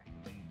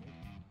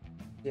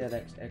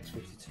 TLX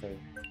X52.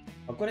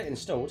 I've got it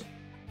installed.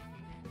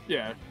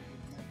 Yeah.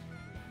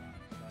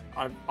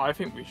 I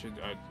think we should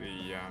add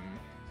the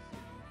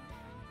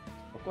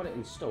I've got it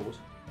installed.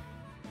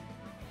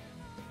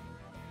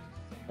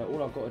 But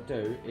all I've got to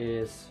do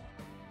is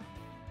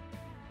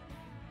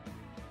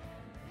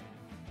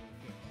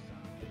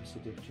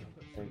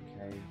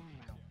okay.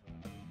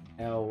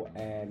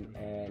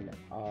 LMNOE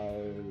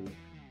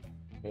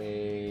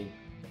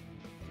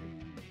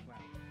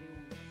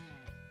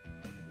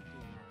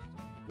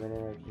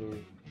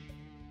Energy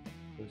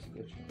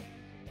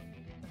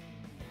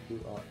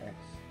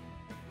QRS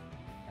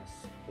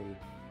SP.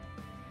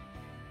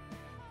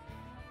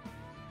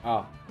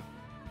 Ah,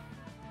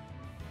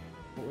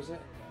 what was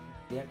it?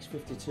 The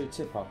X52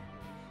 tipper.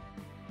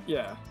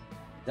 yeah.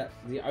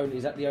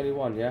 Is that the only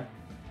one? Yeah.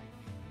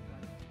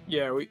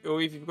 Yeah, or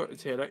if you've got the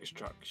TLX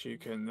trucks, you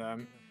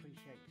can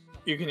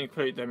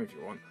include them if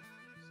you want.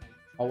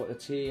 Oh, what, the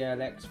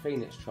TLX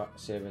Phoenix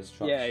series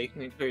trucks? Yeah, you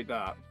can include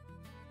that.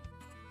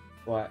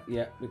 Right,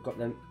 yeah, we've got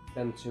them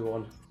two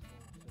on.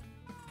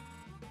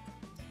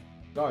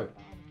 Go.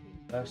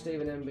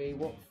 Stephen MB,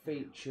 what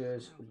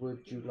features would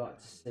you like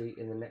to see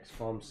in the next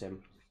farm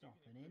sim?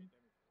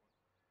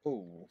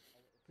 Ooh.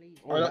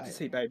 I'd like to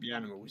see baby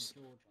animals.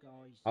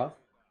 Huh?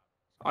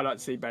 I'd like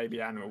to see baby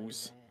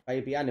animals.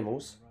 Baby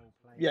animals?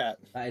 Yeah.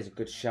 That is a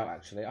good shout,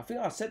 actually. I think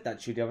I said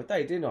that to you the other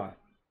day, didn't I?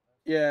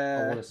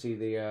 Yeah. I want to see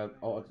the...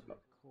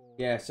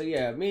 yeah, so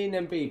yeah, me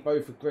and MB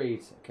both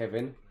agreed,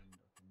 Kevin.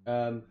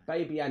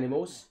 Baby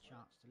animals.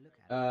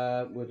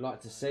 Would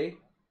like to see.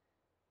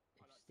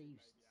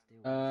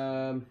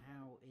 How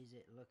is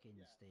it looking,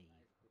 Steve?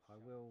 I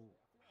will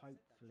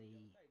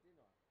hopefully...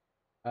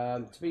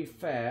 to be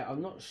fair,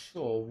 I'm not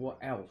sure what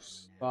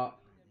else, but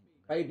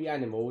baby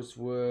animals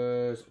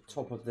was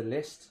top of the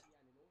list.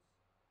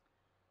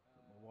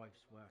 My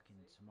wife's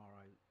working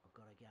tomorrow. I've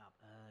got to get up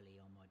early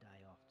on my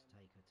day off to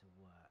take her to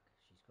work.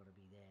 She's got to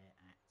be there at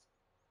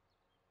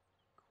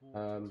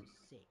 5:45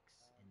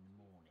 in the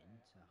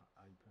morning to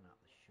open up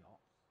the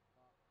shop.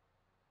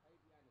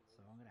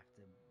 So I'm going to have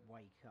to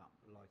wake up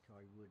like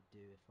I would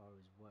do if I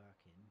was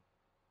working.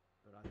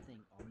 But I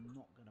think I'm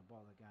not going to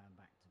bother going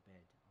back to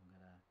bed. I'm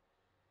going to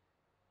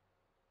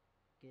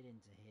get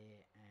into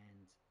here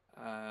and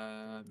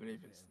I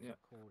believe it's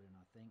recording.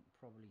 I think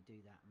probably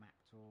do that map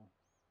tour,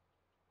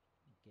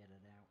 get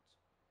it out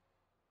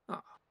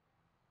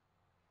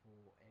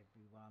for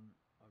everyone.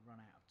 I run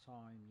out of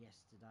time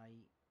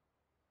yesterday.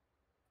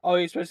 Oh,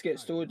 you're supposed to get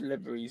store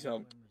deliveries.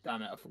 Oh,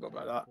 damn it! I forgot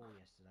about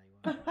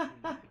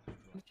that.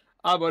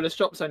 Oh well, the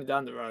shop's only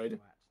down the road.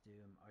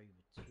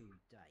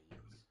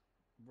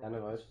 Down the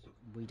road.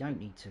 We don't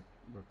need to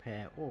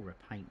repair or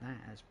repaint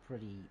that. As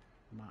pretty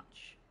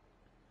much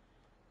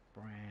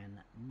brand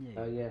new.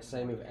 Oh yeah,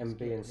 same with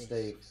MB and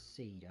Steve.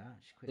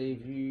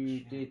 Steve,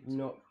 you did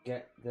not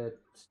get the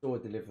store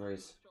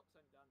deliveries.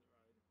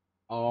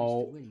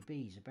 Oh. Mr. Willie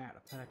B's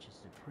about to purchase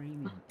the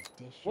premium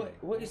edition.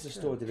 What is the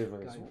store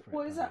deliveries?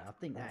 What is that? I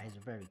think that is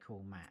a very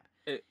cool map.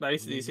 It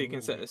basically, so you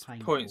can set the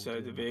points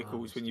of the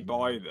vehicles when you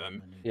buy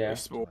them. Yeah.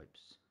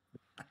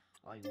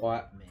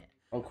 Right.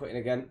 I'm quitting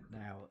again.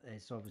 Now,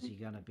 it's obviously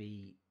going to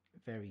be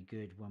very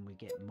good when we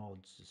get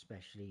mods,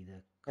 especially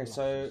the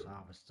Colossus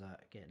Harvester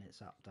getting its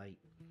update.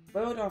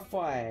 Where would I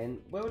find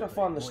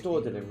the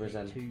store deliveries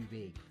then? Too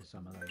big for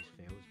some of those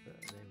fields,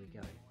 but there we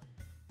go.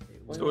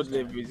 Store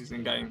deliveries is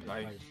in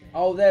gameplay.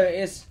 Oh, there it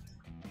is.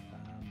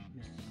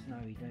 Mr.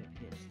 Snowy, don't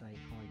forget to stay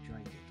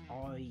hydrated.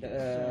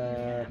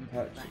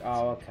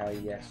 Oh, okay.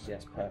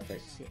 Yes,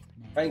 perfect.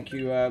 Thank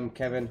you,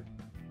 Kevin.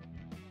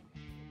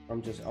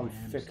 I'm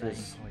thick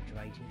as.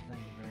 Hydrated.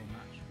 Thank you very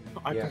much.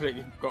 I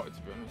completely forgot,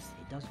 to be honest.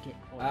 It does get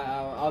quite.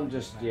 I'm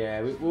just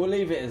we'll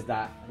leave it as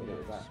that.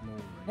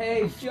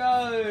 Hey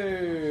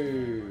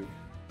Joe,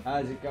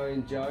 how's it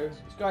going, Joe?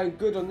 It's going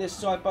good on this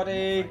side,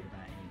 buddy.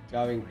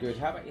 Going good.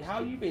 How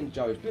you been,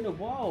 Joe? It's been a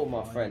while,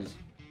 my friend,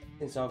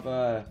 since I've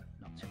not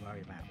to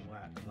worry about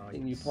work.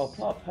 seen you pop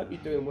up. Hope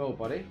you're doing well,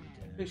 buddy.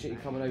 Appreciate you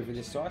coming over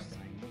this side.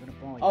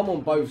 I'm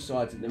on both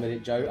sides at the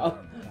minute, Joe.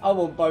 I'm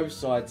on both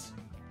sides.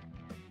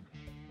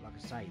 Like I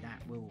say,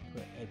 that will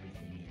put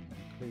everything in,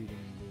 including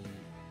the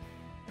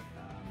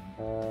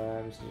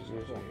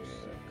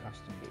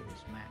custom to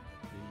this map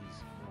is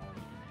right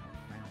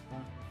in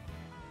alfalfa.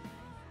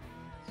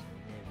 So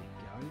there we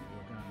go.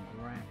 We're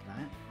grab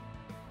that.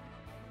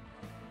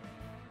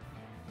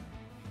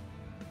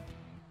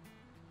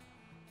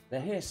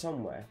 They're here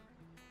somewhere.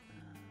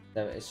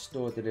 There it is,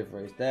 store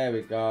deliveries. There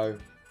we go.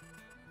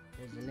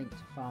 There's a link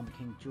to Farmer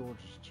King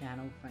George's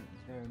channel. Thank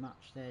you very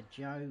much there,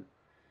 Joe.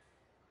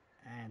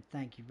 And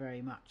thank you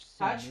very much,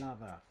 Sam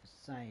Lover, for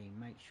saying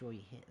make sure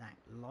you hit that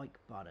like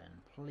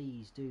button.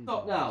 Please do.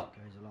 Stop now. It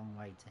goes a long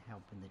way to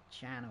helping the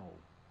channel.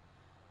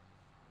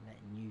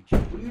 Letting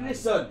YouTube know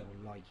listen.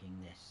 you're liking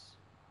this.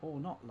 Or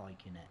not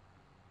liking it.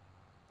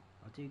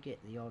 I do get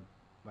the odd,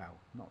 well,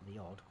 not the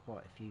odd,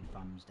 quite a few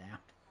thumbs down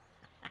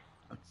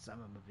on some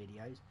of my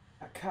videos.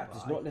 That cat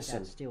does not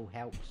listen. That still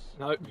helps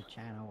Nope. the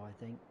channel, I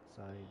think.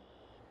 So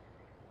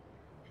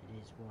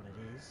it is what it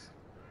is.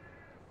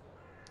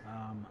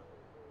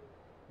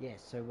 Yeah,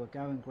 so we'll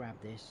go and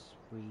grab this.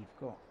 We've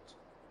got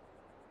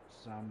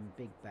some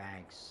big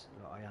bags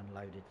that I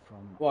unloaded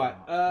from our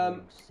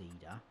old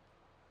cedar.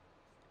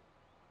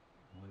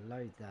 We'll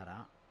load that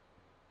up.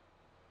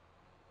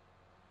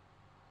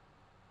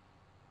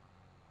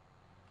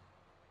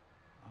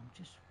 I'm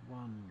just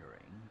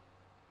wondering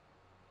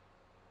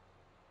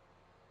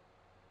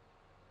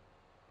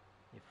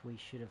if we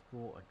should have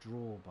bought a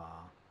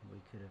drawbar. We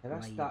could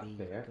have maybe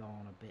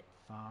gone a bit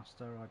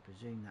faster. I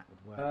presume that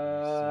would work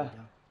with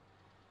cedar.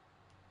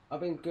 I've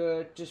been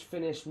good. Just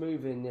finished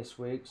moving this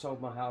week. Sold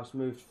my house.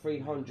 Moved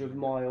 300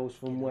 miles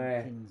from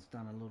where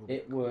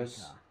it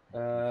was.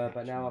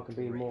 But now I can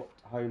be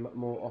home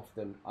more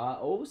often.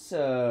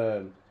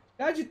 Awesome.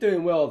 Glad you're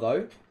doing well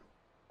though.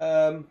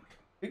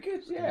 Be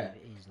good, yeah. So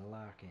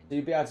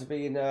you'll be able to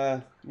be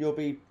in. You'll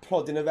be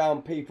plodding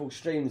around people's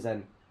streams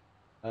then.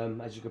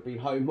 As you could be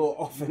home more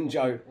often,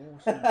 Joe.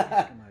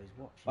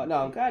 But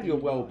no, I'm glad you're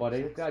well,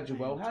 buddy. I'm glad you're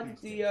well. How did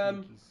the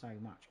Thank you so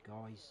much,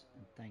 guys,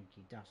 and thank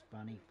you, Dust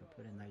Bunny, for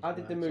putting those. How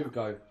did the move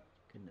go?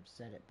 Couldn't have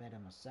said it better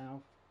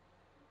myself.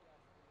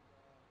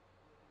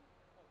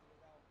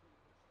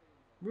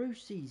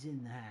 Roosie's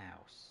in the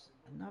house.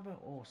 Another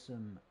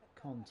awesome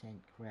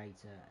content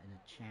creator and a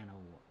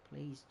channel.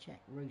 Please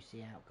check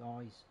Roosie out,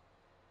 guys.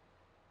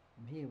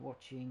 I'm here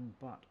watching,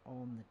 but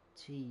on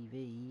the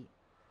TV.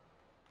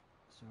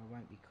 So I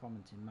won't be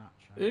commenting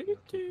much. I hope you're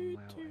keeping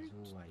well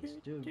as always.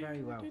 Doing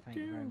very well, thank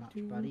you very much,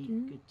 buddy.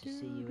 Good to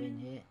see you in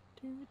here.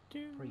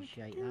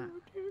 Appreciate that.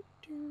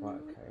 Right,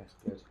 okay, that's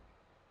good.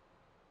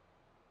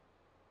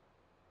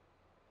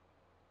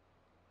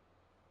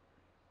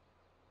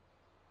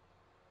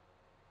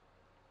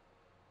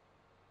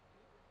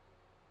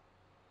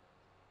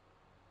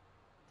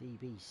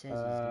 DB says he's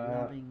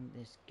loving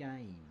this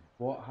game.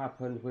 What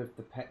happened with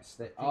the pets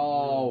that...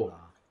 Oh!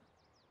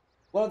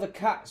 One of the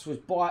cats was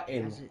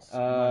biting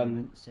a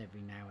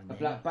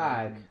black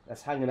bag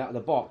that's hanging out of the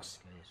box.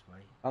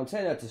 I'm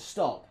telling her to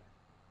stop.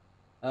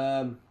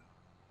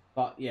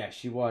 But yeah,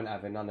 she weren't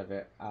having none of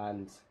it.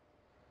 And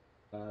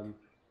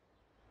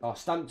I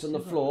stamped on the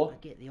floor. I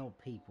get the old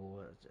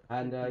people.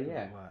 And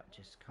yeah,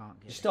 just can't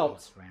get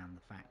stopped around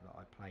the fact that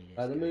I played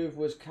this the move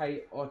was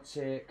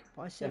chaotic.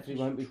 Definitely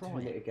won't be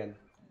doing it again.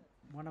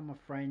 One of my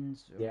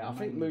friends. Yeah, I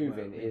think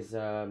moving is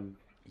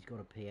he's got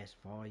a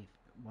PS5.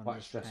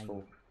 Quite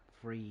stressful.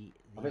 Free.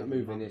 I think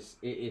moving is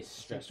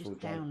stressful.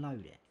 Just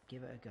download it.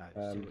 Give it a go.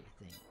 See what you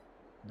think.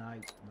 No, not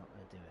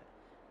going to do it.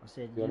 I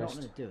said you're not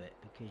going to do it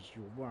because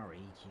you're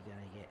worried you're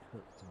going to get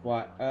hooked on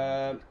it.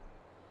 Right.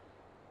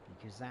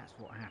 Because that's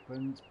what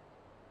happened.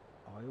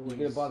 I always. You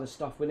going to buy the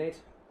stuff we need?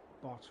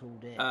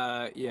 Bottled it.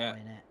 Yeah.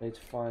 I need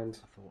to find.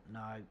 I thought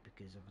no,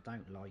 because if I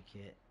don't like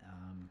it.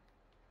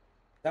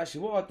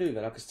 Actually, what I'll do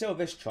then, I can steal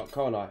this truck,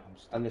 can't I?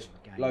 And this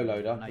low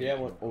loader. Yeah,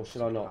 or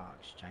should I not?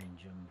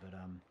 Exchange them, but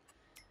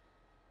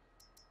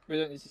we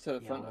don't need to sell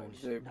the front end,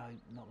 do we? No,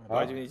 not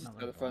why do we need to sell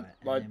the front?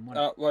 Why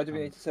do we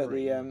need to sell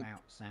the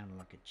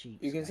like a cheap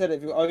you can sell it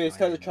if you. Oh, you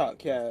sell the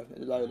truck, yeah,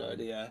 the low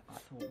loader, yeah. I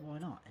thought, why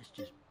not? Let's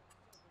just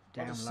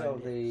I'll download sell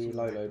the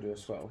low loader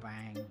as well.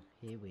 Bang!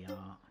 Here we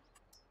are.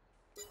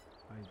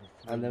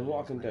 And then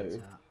what I can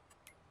do.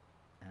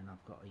 And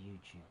I've got a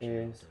YouTube channel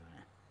doing it.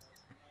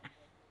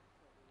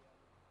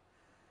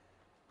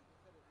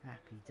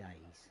 Happy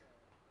days.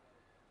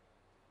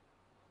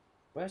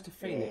 Where's the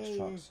Phoenix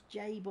trucks?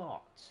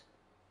 J-Bot.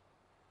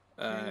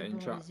 In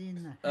truck.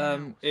 I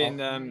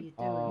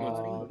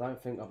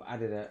don't think I've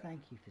added it.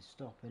 Thank you for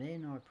stopping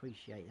in. I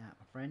appreciate that,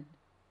 my friend.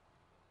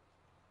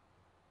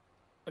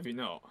 Have you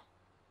not?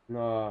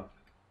 No.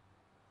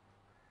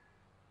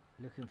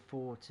 Looking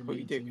forward to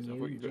meeting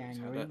you in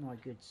January, my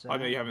good sir. I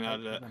know you haven't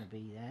added it. I'm going to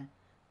be there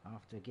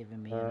after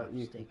giving me enough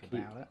stick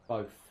about it.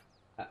 Both.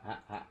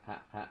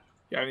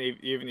 You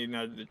haven't even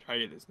added the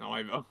trailers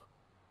neither.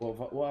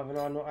 What haven't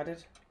I not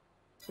added?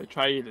 The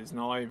trailers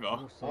neither.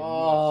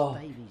 Also,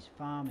 Davy's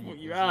farming. What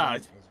you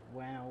add? As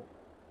well.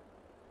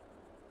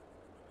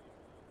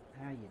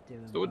 How you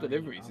doing? Store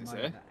deliveries is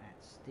there?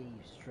 At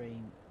Steve's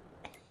stream.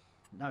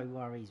 No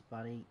worries,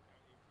 buddy.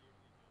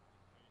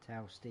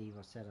 Tell Steve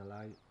I said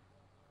hello.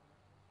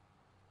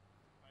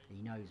 He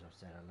knows I've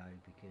said hello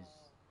because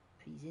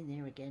he's in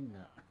here again.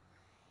 Look.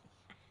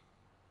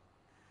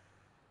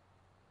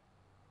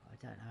 I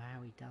don't know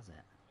how he does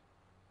it.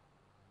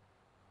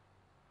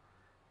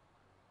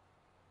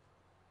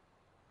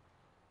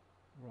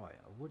 Right,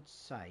 I would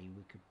say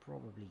we could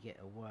probably get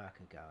a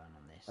worker going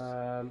on this.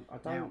 I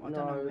don't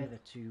know. Whether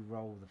to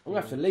roll the. I'm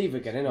gonna have to leave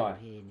again, ain't I?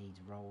 Here needs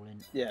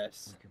rolling.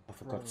 Yes. Oh,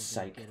 for God's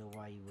sake! Get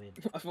away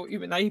with. I thought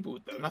you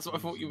enabled them. That's what I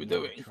thought you were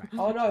doing.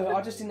 Oh no,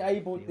 I just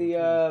enabled the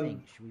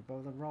Should we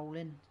bother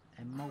rolling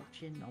and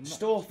mulching? I'm not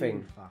store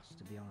thing. Fast,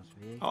 to be honest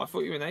with you. Oh, I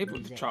thought you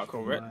enabled the truck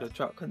already. The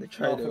truck and the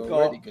trailer forgot.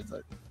 already. Cause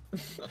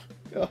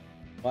yeah.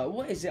 Right,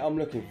 what is it I'm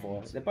looking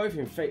for? They're both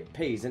in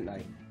P's, aren't they?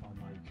 I'm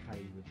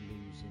okay with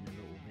losing a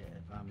little bit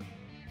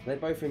of They're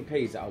both in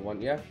P's that I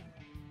want, yeah.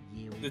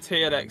 yield. The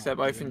TLX, they're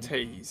both in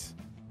T's.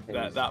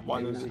 That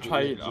one is a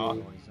trailer.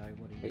 LMNO.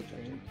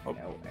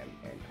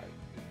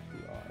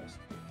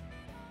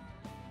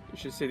 You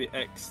should see the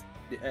X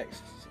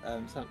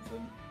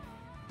something.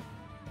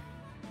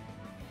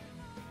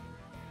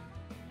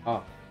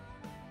 Ah.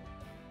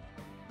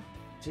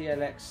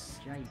 TLX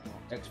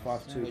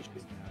X52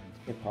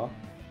 Hipper.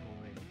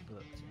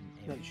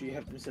 Make sure you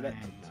have them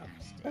selected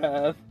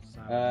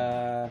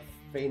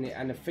Phoenix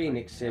and the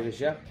Phoenix series,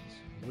 yeah.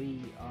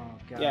 We are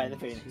going yeah, the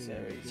Phoenix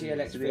series.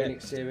 TLX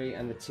Phoenix series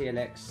and the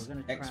TLX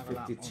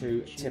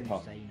X52 Tipper.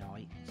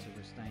 Night, so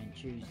we're staying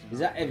Tuesday Is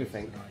that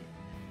everything?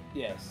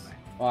 Yes.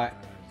 Alright.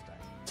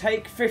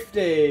 Take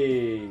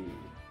 50!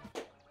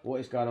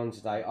 What is going on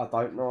today? I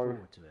don't know.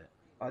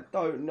 I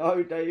don't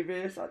know,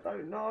 Davis. I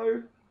don't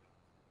know.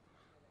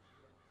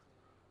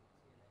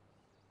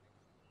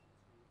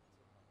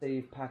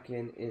 Steve,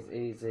 packing is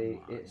easy.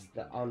 It's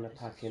the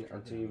unpacking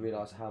until you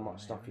realise how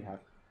much stuff you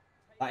have.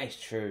 That is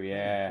true,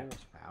 yeah.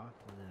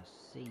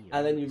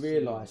 And then you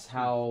realise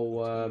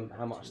how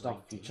much stuff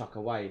you chuck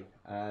away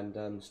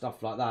and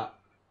stuff like that.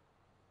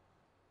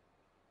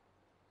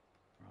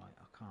 Right,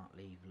 I can't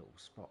leave little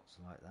spots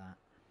like that.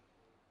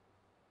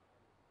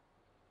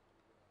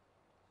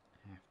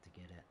 Have to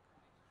get it.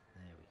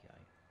 There we go.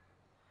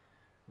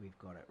 We've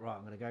got it. Right,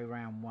 I'm going to go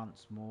round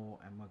once more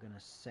and we're going to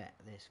set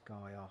this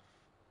guy off.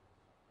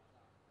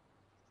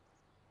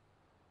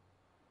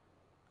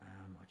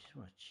 I just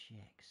want to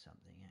check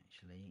something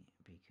actually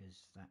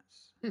because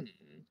that's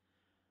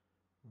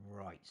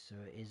right. So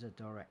it is a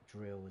direct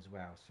drill as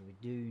well. So we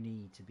do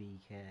need to be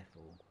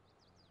careful.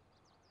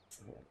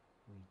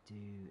 We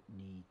do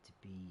need to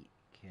be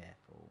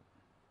careful.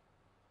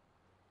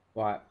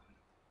 Right.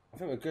 I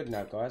think we're good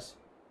now, guys.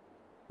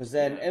 Because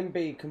then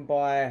MB can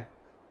buy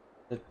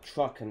the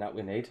truck and that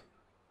we need.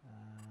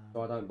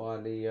 So I don't buy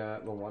the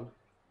wrong one.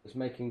 It's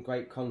making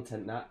great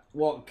content, that.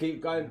 What?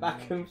 Keep going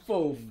back and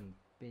forth.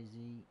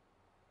 Busy.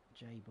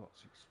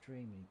 J-Bot's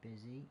extremely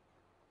busy.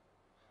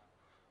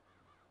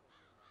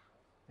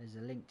 There's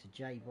a link to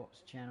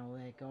J-Bot's channel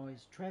there,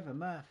 guys. Trevor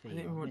Murphy. I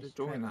didn't want to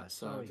join that,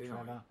 sorry,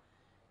 Trevor.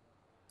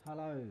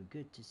 Hello,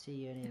 good to see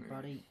you in here,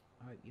 buddy.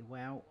 Hope you're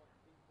well.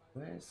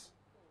 Where's?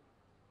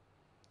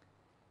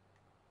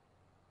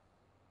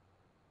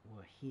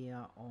 We're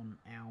here on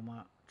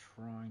Alma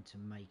trying to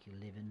make a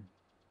living.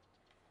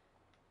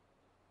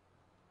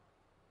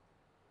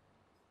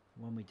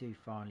 When we do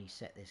finally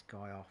set this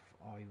guy off,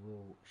 I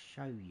will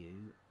show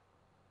you,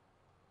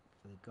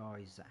 for the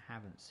guys that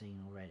haven't seen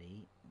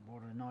already,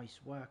 what a nice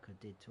work I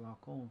did to our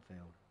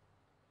cornfield,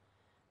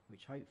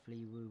 which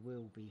hopefully we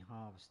will be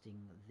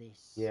harvesting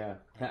this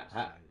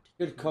episode.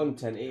 Good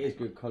content. It is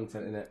good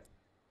content, isn't it?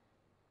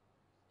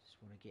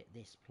 Just want to get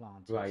this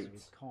planted so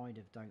we kind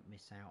of don't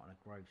miss out on a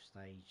growth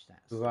stage.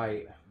 That's the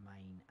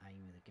main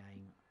aim of the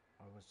game.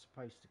 I was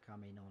supposed to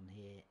come in on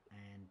here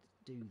and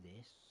do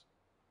this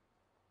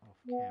off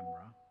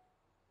camera,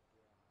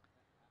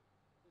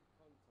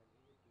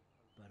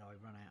 but I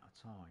run out of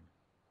time.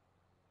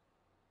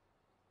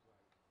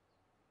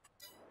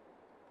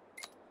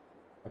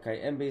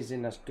 Okay, MB's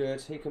in, that's good.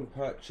 He can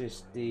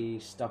purchase the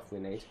stuff we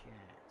need.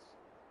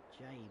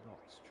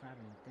 J-Bot's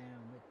travelling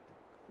down with the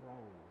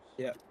crows.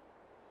 Yep.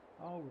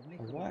 Oh,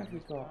 why have we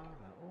got...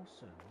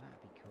 Awesome,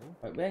 that'd be cool.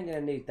 Right, we ain't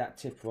going to need that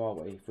tipper, are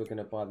we, if we're going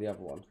to buy the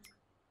other one?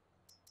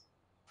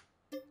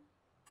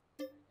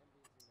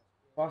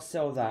 If I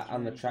sell that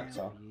and the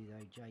tractor...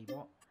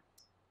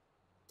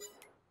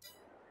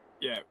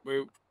 Yeah,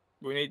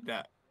 we need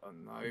that. Oh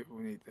no,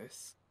 we need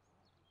this.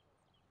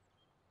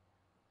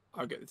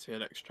 I'll get the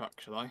TLX truck,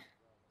 shall I?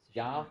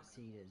 Yeah.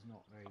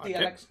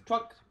 TLX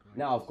truck.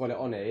 Now I've got it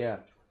on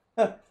here.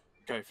 Yeah.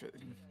 Go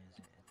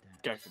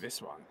for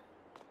this one.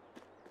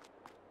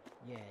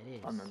 Yeah, it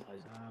is.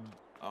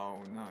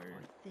 Oh no. I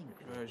think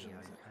we'll be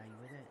okay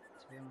with it.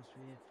 To be honest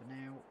with you, for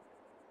now,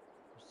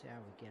 we'll see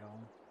how we get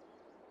on.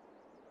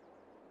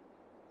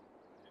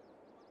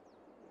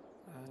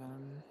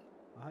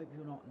 I hope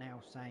you're not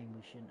now saying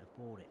we shouldn't have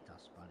bought it,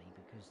 Dust Bunny,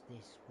 because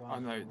this one. I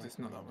know, it's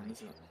not that one,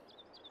 is it?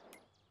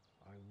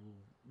 I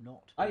will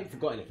not. I ain't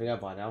forgot anything,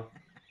 have I now?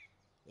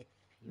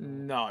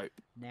 No.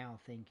 Now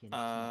thinking.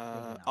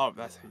 Oh,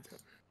 that's who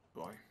did.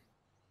 Why?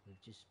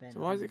 We've just spent. So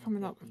why is it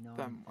coming up with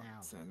them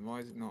ones then? Why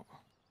is it not?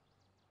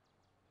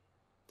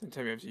 Don't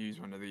tell me I have to use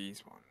one of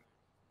these ones.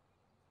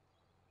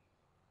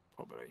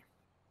 Probably.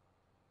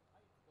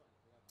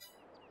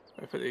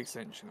 I put the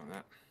extension on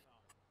that.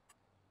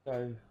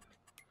 So.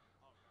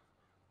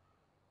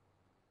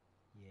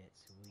 Yeah,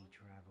 so we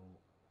travel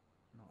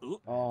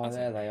Oh, That's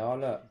there it. they are.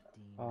 Look.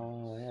 15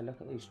 Oh, yeah.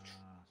 Look at these.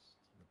 past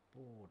the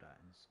border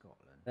in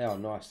Scotland. They are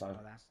nice though.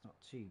 Oh, that's not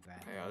too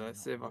bad. Yeah, They're let's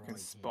not see if I can right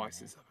spice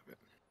in this up a bit.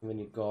 And then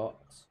you've got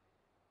there.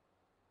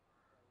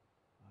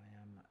 I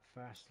am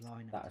first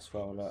line of that as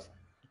well. Look. defence.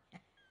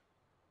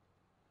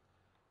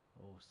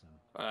 Awesome.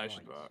 That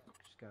should Right, work.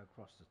 just go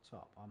across the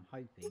top. I'm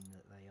hoping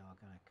that they are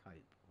going to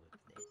cope with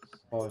this.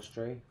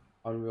 Forestry,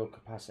 unreal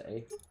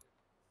capacity,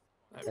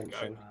 There we go.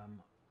 extension.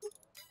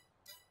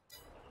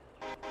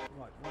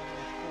 Right, what are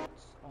your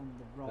thoughts on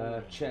the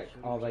roll? Check.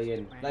 Are they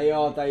in? They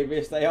are,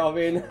 Davis. They are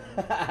in.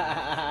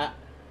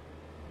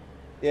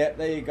 Yep,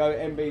 there you go.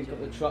 MB's got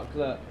the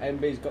chocolate.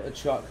 MB's got the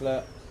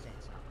chocolate.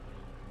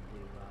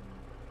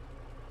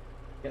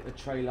 Get the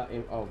trailer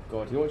in. Oh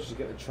god, he wants you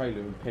to get the trailer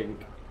in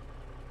pink.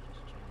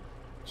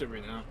 Should we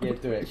now? Yeah,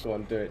 do it. Go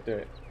on, do it. Do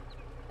it.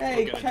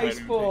 Hey, get the Case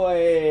trailer in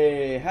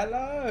Boy.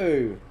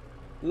 Hello.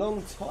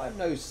 Long time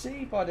no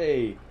see,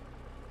 buddy.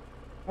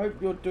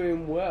 Hope you're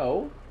doing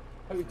well.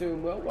 Hope you're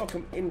doing well.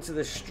 Welcome into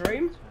the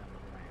stream.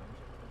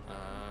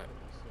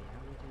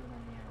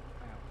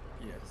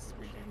 Yes,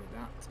 we need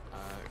that.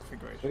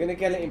 Configuration. We're gonna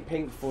get it in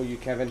pink for you,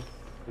 Kevin.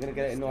 We're gonna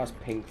get it in nice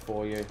pink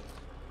for you.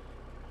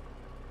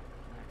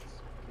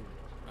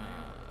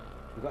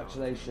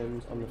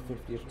 Congratulations on the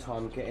 50th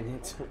time getting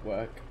it to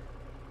work.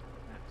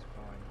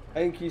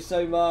 Thank you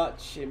so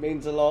much. It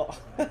means a lot.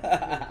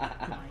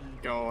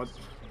 God.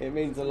 It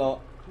means a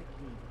lot.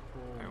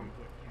 Hang on.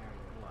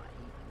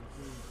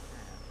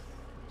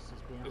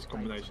 This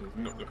combination is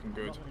not looking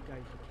good.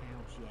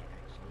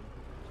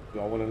 Do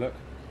I want to look?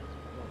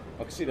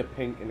 I can see the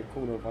pink in the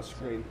corner of my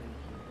screen.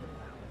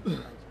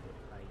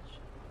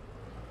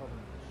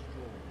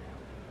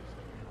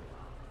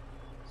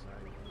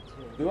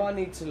 Do I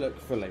need to look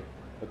fully,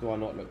 or do I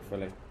not look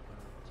fully?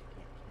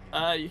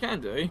 You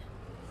can do.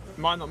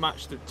 Might not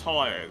match the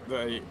tyre,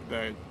 the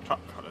truck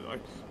colour though.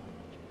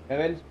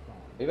 Kevin,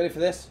 are you ready for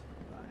this?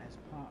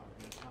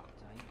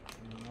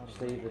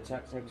 Steve, the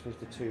tax X-Fish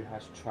 2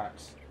 has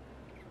tracks.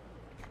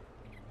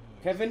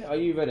 Kevin, are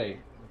you ready?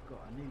 We've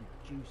got a new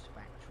juice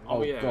factory.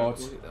 Oh, yeah, God.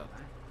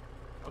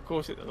 Of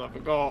course it does. I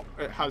forgot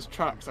it has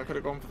tracks. I could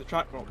have gone for the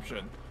track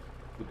option.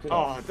 You could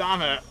Oh, have.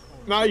 damn it.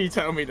 Now you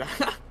tell me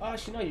that. Oh,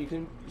 actually, no, you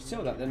can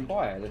sell that then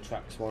buy the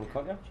tracks one,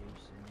 can't you?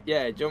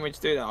 Yeah, do you want me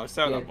to do that? I'll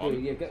sell Yeah, that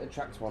one. yeah, get the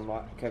tracks one,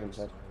 like Kevin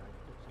said.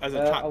 As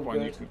a track oh,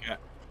 one, you good. can get.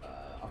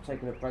 I've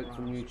taken a break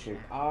from YouTube.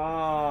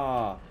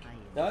 Ah,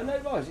 no,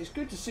 guys, it's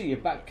good to see you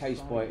back,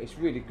 Case Boy. It's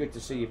really good to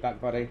see you back,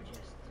 buddy.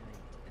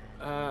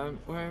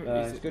 Where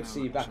is It's it good now, to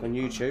see you back on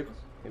actually? YouTube.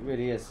 It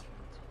really is.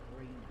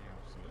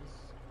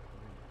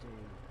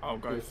 I'll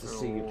go Good for to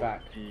see you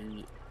back.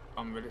 the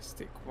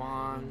unrealistic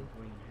one.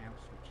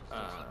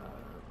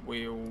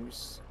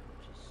 Wheels.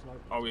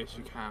 Oh yes,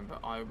 you can, but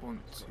I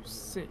want to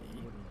see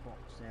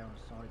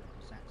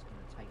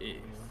if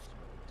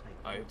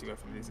I have to go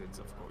for lizards.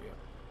 I've got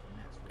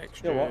yeah.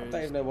 Extras. You know what? I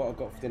don't even know what I've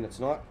got for dinner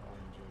tonight.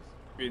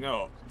 Do you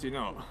not? Do you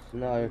not?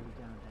 No.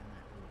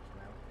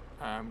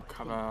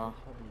 Colour.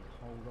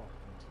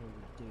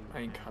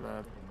 Main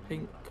colour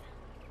pink.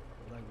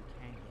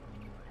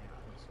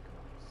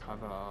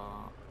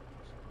 Colour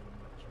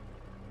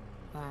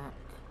black.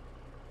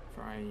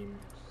 Frame.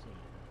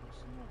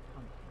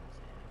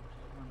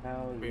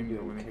 How are you Boom,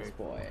 doing, gonna Case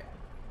go. Boy?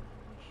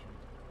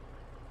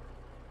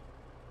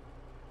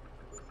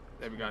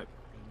 There we go.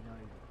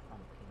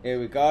 Here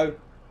we go.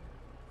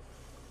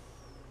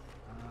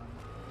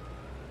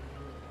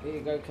 Here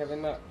you go,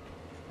 Kevin. Look.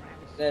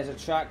 There's the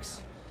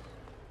tracks.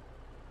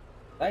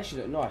 They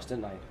actually look nice,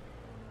 don't they?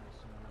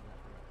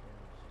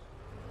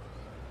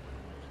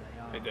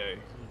 They do.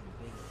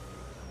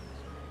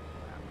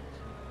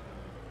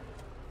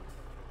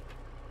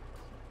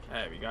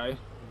 There we go.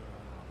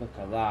 Look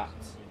at that.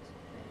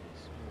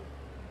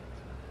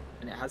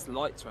 And it has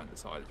lights around the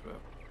side as well.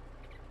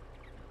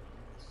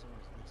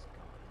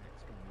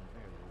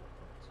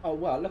 Oh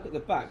wow, look at the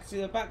back.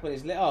 See the back when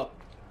it's lit up?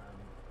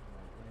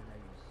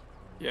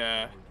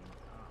 Yeah.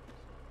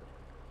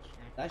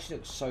 That actually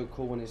looks so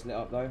cool when it's lit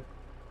up though.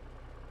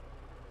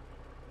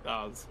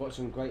 Does. Got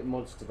some great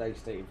mods today,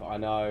 Steve. I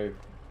know.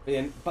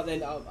 But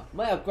then I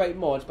might have great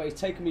mods, but it's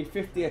taken me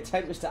 50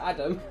 attempts to add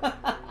them.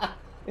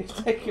 It's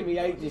taken me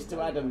ages to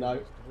add them though.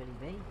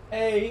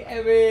 Hey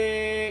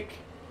Eric!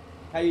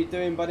 How you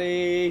doing,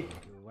 buddy?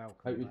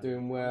 Hope you're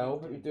doing well.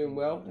 Hope you're doing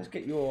well. Let's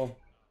get your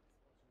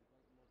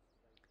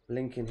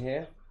link in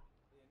here.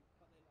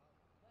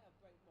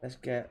 Let's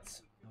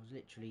get I was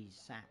literally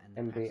sat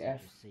in the MBF.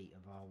 passenger seat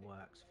of our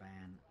works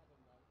van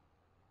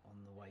on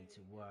the way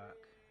to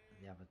work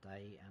the other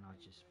day, and I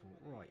just thought,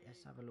 right,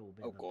 let's have a little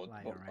bit of a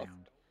play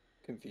around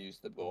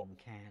Confused the on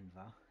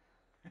Canva.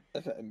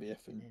 I've hit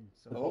MBF and And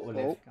so Oh,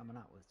 oh. coming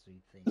up with two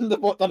things. the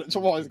bot done it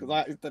twice because I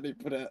accidentally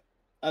put it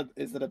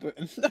instead of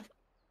putting.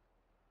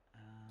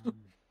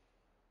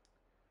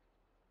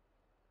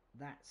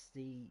 That's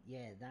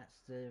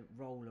the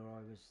roller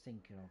I was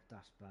thinking of,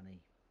 Dust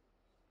Bunny.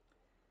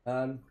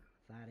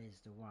 That is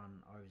the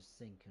one I was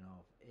thinking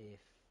of.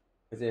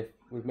 As if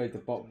we've made the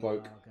bot We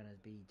broke. are going to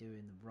be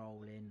doing the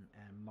rolling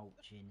and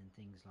mulching and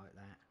things like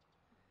that.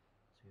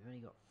 So we've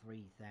only got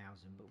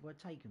 3,000, but we'll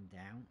take them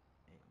down.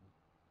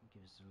 It'll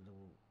give us a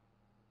little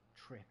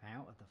trip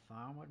out of the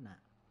farm, wouldn't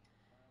it?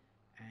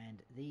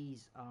 And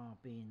these are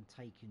being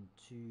taken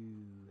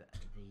to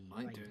the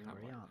bakery,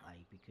 aren't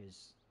they?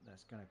 Because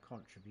that's going to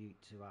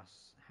contribute to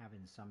us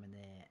having some in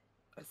there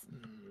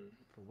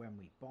for when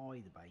we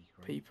buy the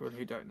bakery. People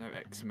who don't know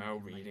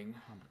XML reading.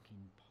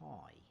 Pumpkin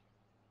pie.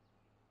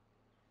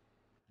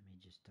 Let me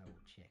just double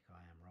check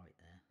I am right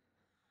there.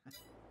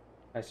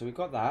 Okay, so we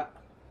got that.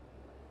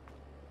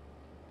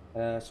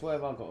 So where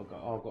have I got to go?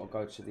 I've got to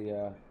go to the. I'm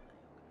gonna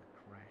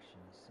crash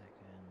in a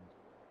second.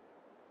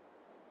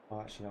 Oh,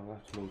 actually, I'm gonna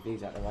have to move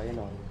these out of the way, ain't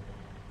I?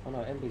 Oh no,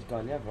 MB's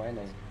going the other way,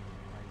 isn't he?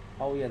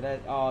 Oh yeah,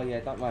 they're. Oh yeah,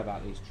 don't worry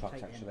about these trucks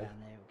Take actually. them down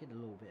there. We'll get a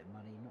little bit of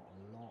money, not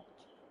a lot.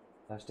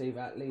 Now, Steve,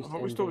 at least Oh,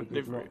 MB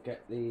did not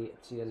get the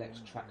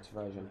TLX tracked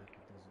version.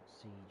 Doesn't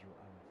seed your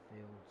own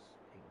fields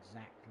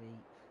exactly.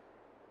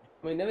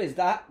 I mean, there is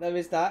that. There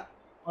is that.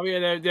 Oh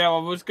yeah, yeah. I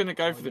was gonna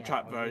go for the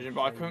track version,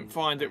 but I couldn't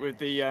find it with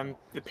the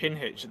pin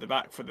hitch at the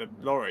back for the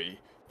lorry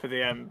for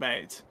the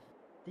bed.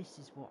 This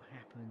is what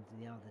happened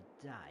the other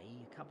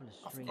day. A couple of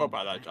streams. I forgot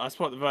about that. That's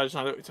what the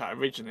version I looked at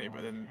originally,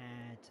 but then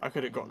I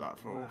could have got that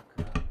for.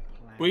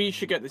 We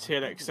should get the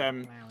TLX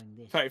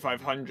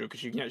 3500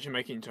 because you can actually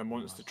make it into a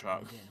monster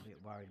truck. I'm getting a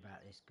bit worried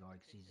about this guy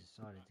because he's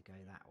decided to go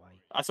that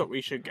way. That's what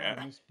we should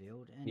get. This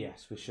field and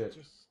yes, we should.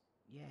 Just,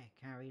 yeah,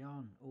 carried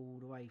on all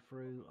the way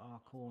through our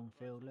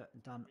cornfield. Look,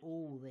 done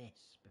all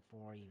this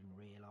before I even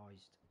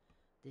realised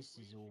this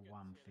is all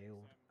one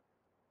field.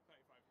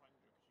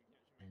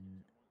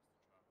 And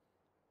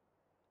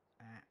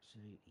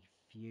absolutely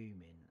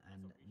fuming.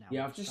 And now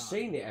yeah, I've just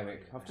seen it,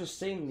 Eric. I've just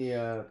seen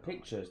the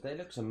pictures. They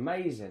looks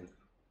amazing.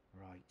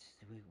 Right.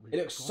 It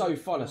looks so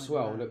fun as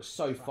well. It looks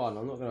so fun.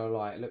 I'm not going to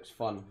lie. It looks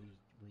fun.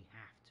 We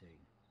have to.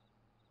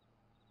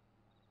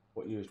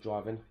 What you was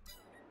driving.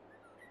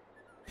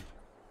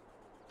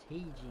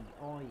 TGIF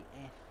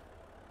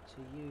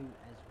to you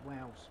as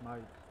well,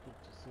 Smoke. Good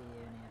to see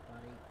you in here,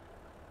 buddy.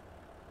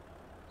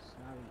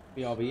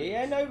 Snowy. BRB.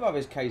 Yeah, no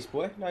worries, Case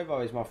Boy. No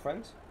worries, my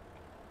friend.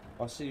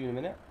 I'll see you in a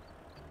minute.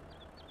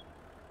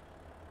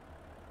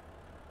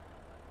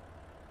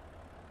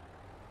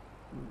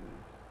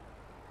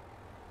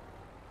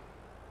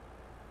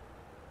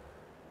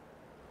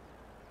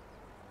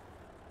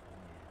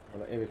 Oh,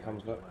 look, here he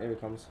comes, look, here he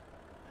comes.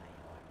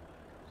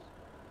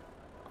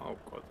 Oh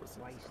god, what's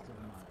this? Waste of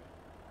money.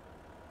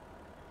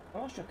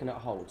 How much do you reckon that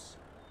holds?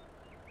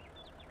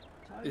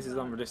 This is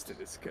unrealistic,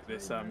 this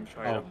trailer.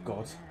 Oh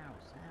god. How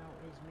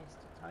is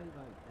Mr.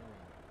 Towboat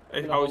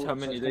doing? It holds how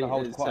many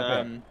litres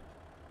bit.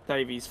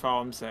 Davy's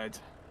farm said.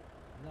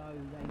 No,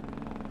 they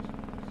will not.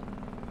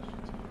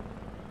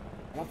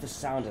 I love the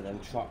sound of them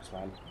trucks,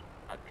 man.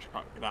 That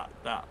truck,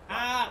 that.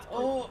 Ah!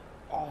 Oh!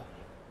 Oh!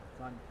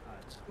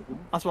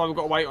 That's why we've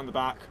got to wait on the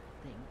back.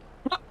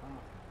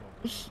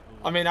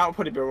 I mean, that would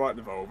probably be alright,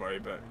 the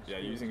Volvo, but yeah,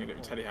 using a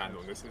little telehandle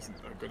on this isn't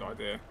a good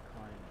idea.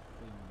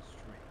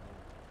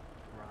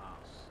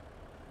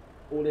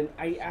 All in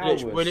 8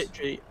 hours. We're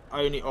literally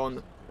only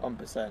on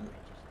 1%.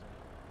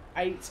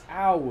 8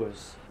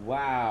 hours.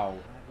 Wow.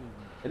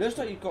 It looks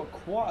like you've got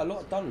quite a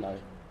lot done, though.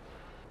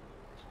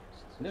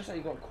 It looks like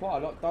you've got quite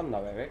a lot done,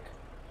 though, Eric.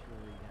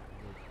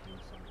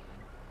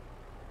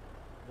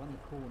 When the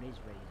corn is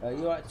ready.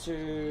 You like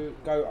to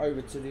go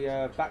over to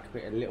the back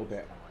bit a little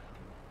bit,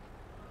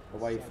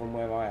 away from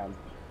where I am.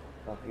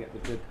 I can get the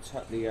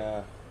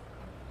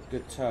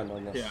good turn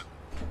on this. Yeah.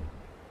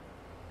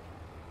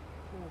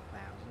 4,000,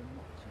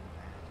 not too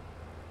bad.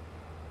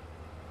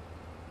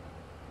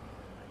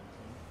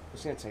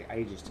 It's going to take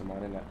ages to mine,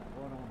 isn't it?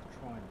 What I'm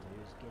trying to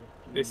do is get a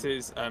few. This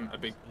is a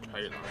big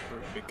trailer for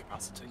a big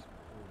capacity.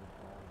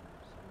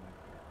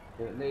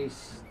 But at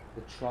least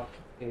the truck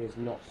is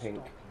not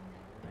pink.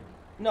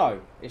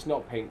 No, it's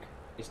not pink.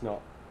 It's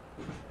not.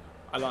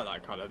 I like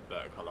that colour,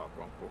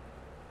 rumple.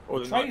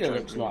 The trailer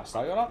looks nice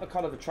though. I like the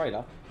colour of the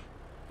trailer.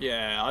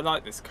 Yeah, I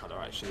like this colour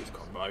actually. This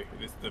combo.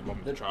 This the one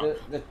with the truck.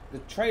 The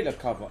trailer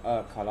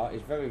colour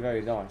is very,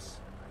 very nice.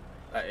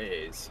 That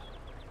is.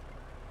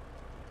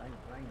 Don't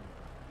blame me.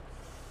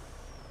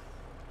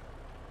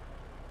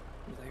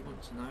 They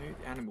want to know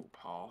the animal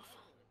path.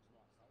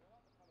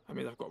 I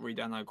mean, I've got to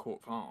re-download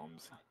Court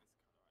Farms.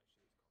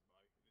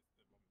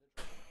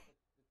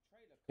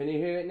 Can you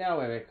hear it now,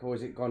 Eric, or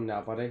is it gone now,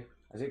 buddy?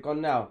 Has it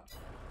gone now?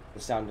 The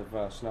sound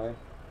of Snowy.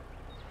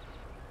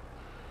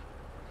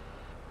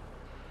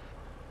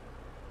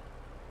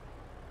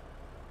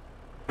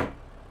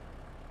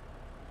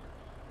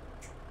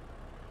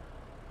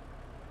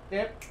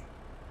 Yep.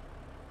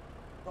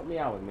 Stop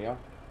meowing, Mia.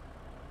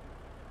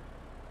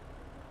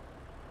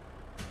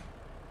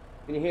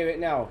 Can you hear it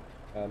now,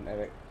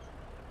 Eric?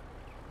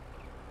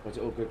 Or is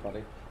it all good,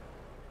 buddy?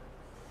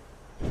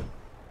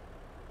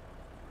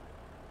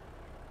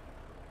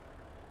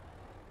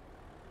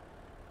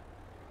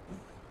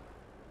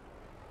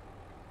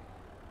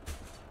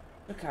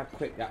 Look how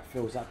quick that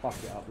fills that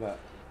bucket up, look.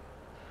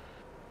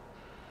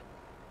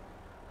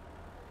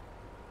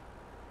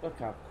 Look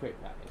how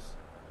quick that is.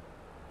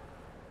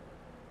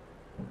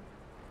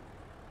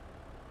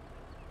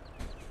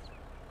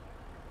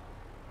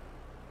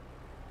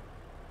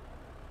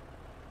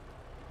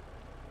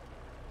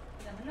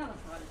 have another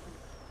side of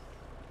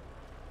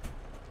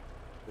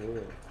them.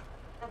 Good.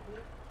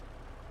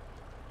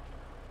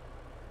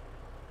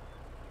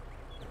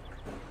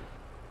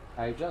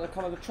 Hey, do you like the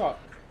colour of the truck?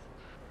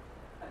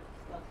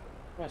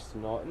 That's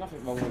not.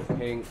 Nothing wrong with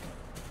pink.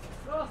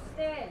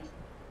 Frosting!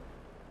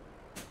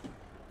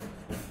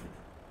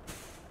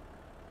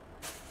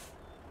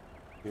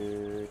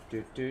 Do.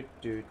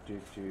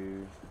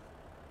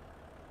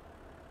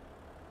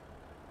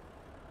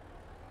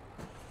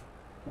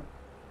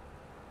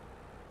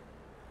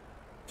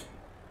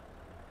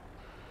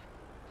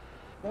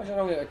 Imagine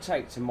how long it would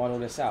take to mine all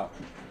this out.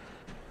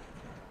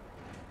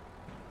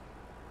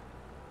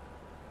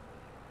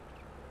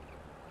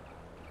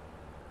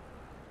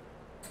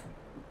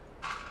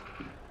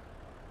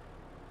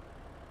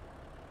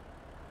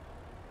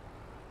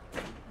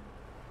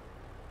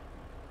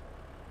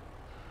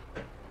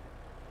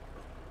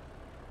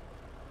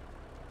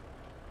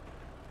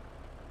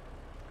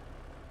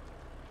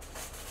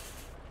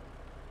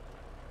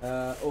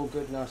 All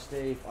good now,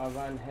 Steve. I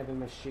ran heavy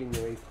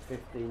machinery for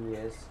 15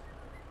 years,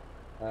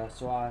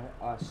 so I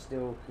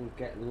still can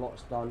get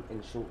lots done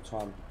in short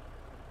time.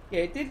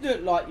 Yeah, it did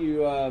look like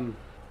you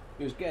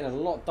was getting a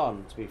lot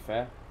done. To be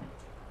fair,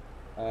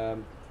 it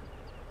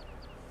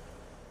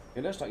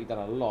looks like you've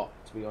done a lot.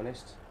 To be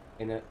honest,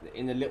 in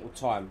a little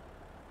time.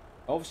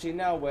 Obviously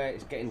now where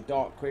it's getting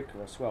dark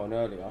quicker as well and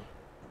earlier,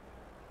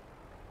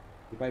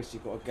 you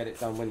basically got to get it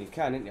done when you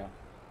can, ain't you?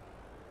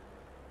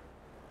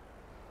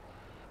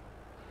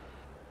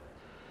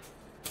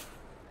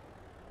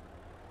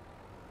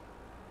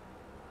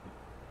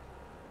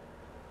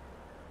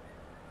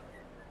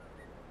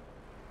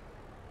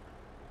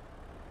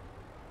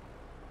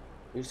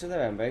 You still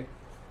there, MB?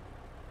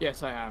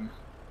 Yes, I am.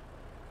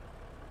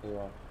 You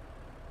are.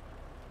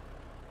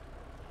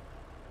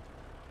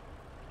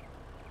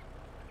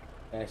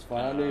 Yeah, it's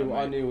fine. I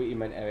knew what you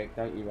meant, Eric.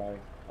 Don't you worry.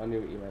 I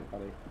knew what you meant,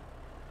 buddy.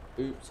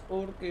 Oops,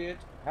 all good.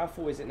 How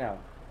full is it now?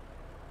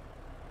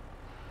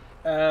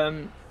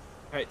 It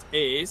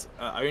is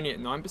only at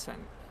 9%.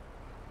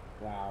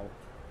 Wow.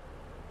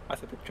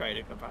 That's a big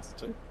trading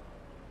capacity.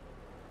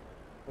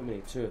 We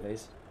need 2 of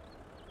these.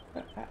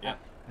 Yeah.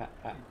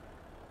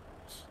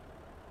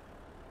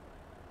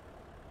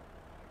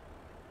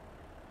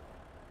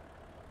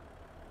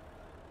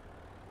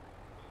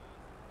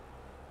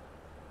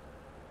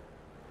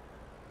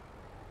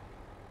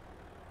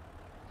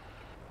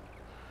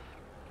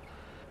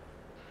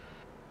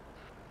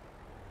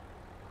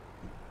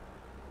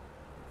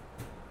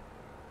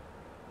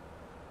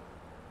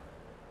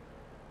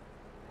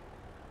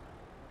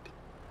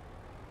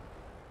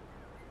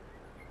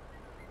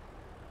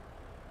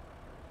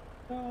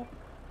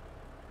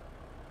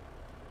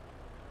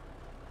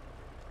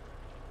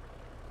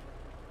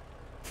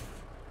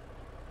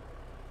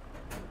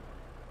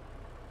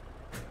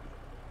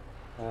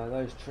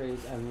 Those trees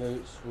and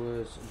roots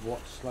was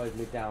what slowed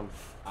me down.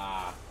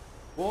 Ah,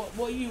 what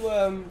are you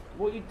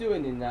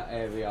doing in that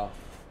area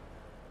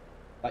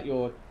that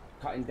you're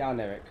cutting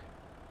down, Eric?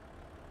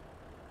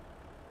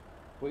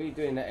 What are you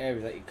doing in that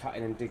area that you're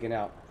cutting and digging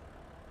out?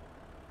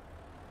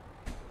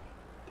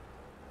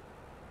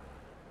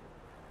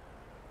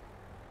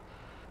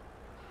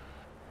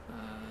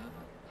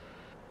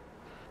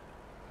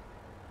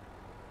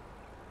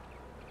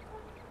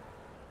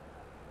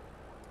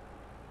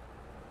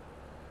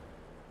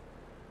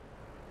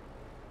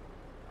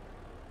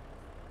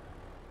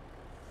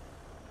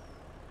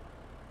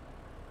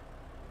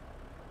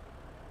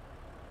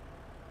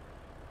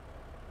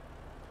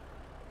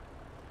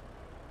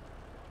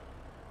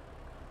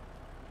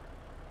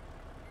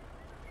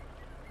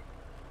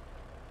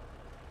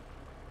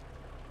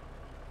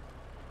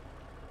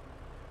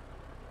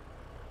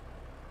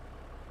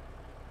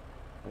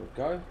 There we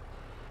go.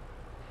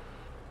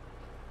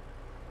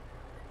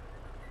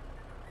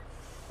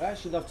 I'd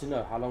actually love to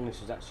know how long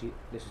this would actually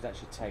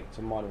take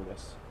to mine all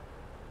this.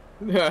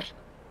 Yeah.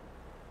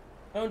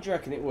 How long do you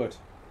reckon it would?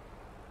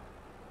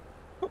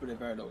 Probably a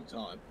very long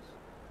time.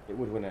 It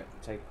would, wouldn't it?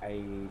 Take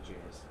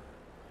ages.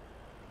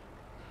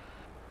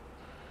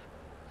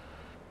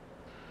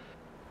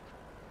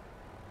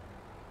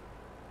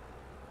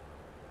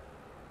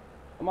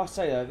 I must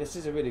say though, this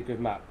is a really good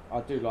map. I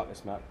do like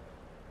this map.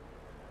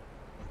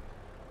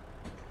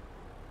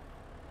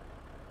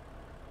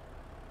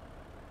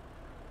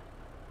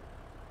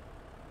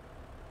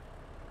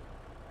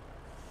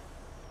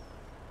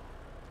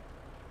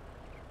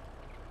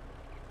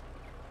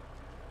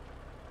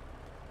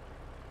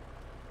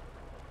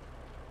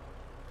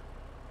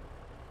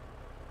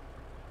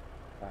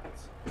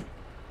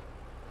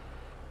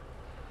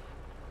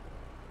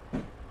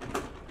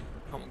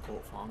 Common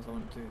Court Farms, I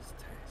want to do this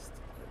test.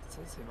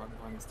 Let's see if I can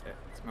find this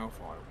smell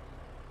file.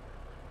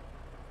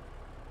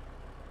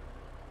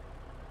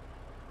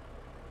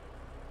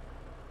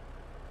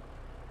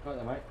 Right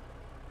there, mate.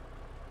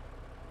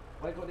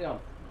 Where you got the arm?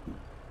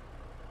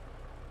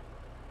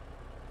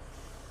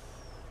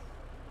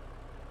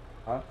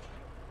 Huh?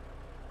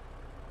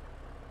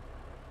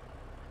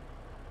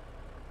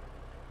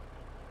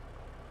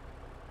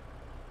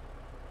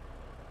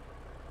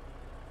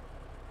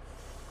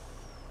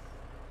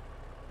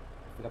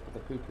 Pick up with the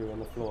poo-poo on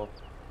the floor.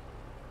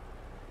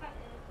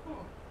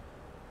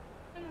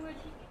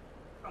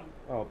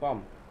 Oh,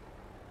 bum.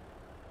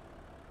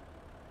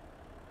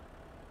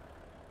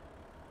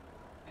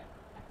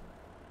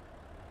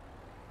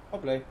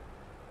 Probably.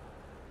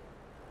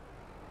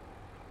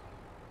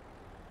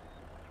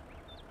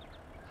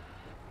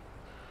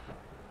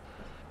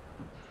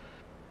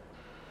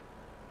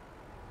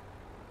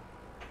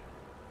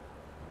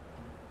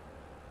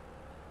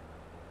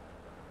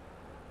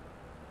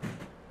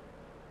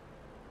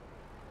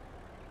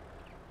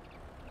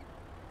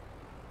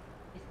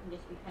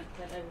 Just be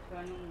transferred over to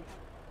our normal.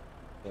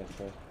 Yeah,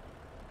 true.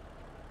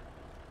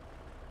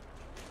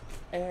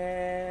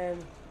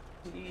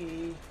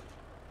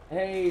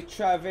 Hey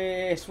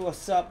Travis,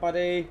 what's up,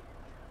 buddy?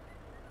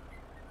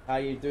 How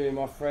you doing,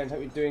 my friend? Hope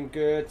you're doing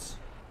good.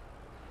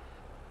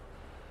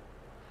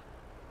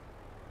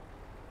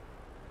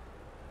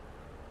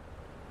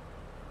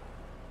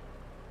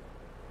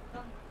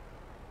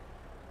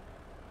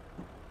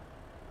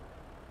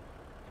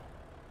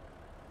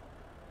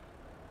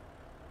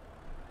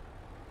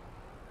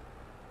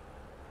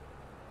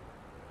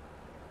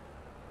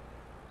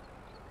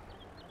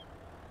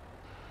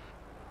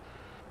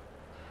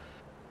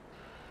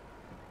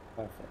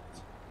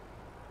 Perfect.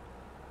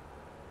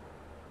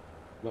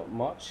 Not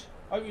much.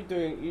 Oh, you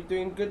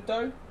doing good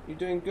though? You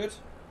doing good?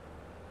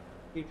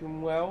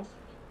 Keeping well?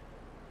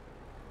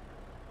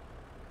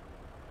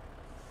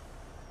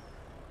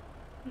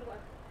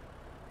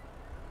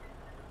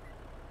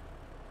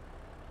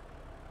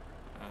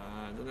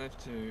 I don't have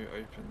to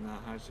open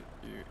that. How do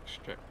you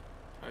extract?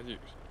 How do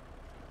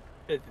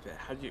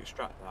you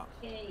extract that?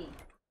 Yay.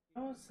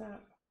 How's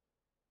that?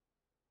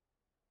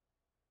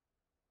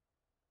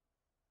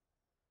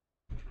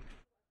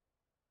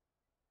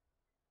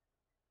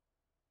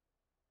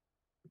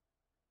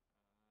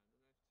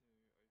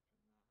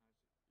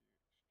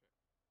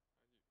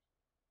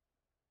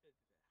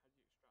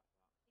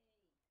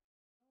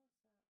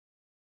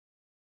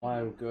 I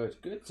am good.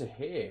 Good to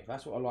hear.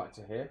 That's what I like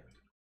to hear.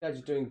 Glad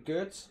you're doing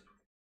good.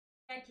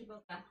 Thank you,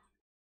 Boca.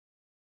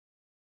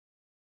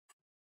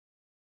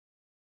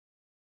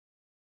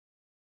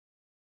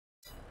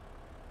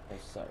 Okay,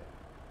 so.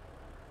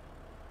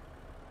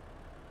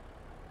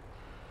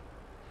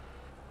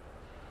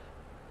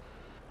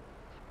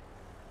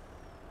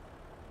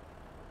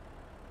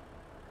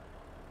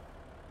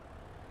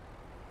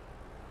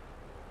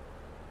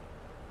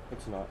 Good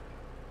tonight.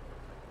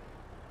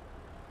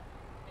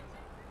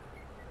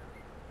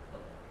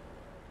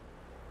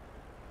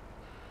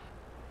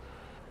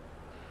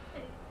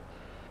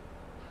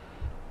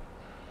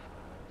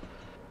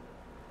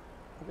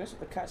 Guess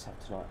what the cats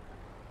have tonight?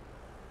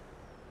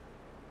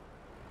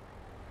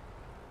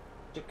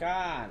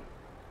 Chicken!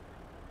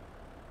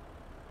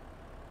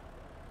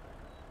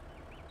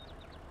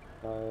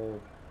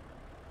 So...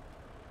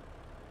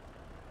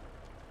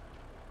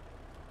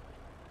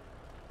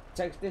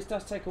 This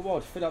does take a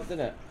while to fill up, doesn't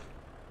it?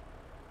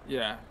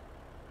 Yeah.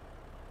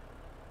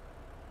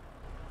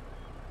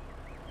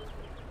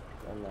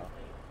 And that.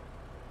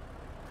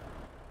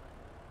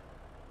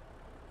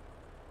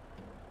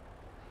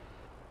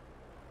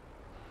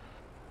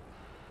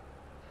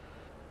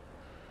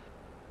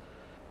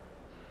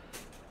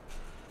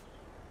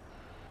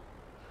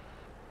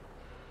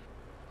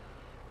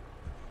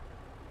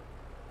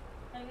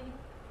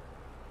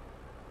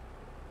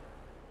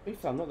 To be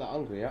fair, I'm not that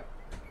hungry yet.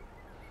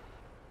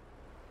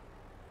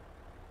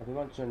 I've been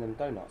munching on them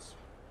donuts.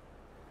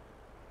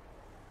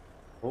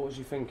 What was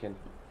you thinking?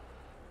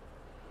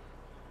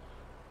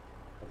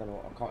 I don't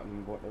know. I can't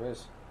remember what there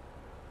is.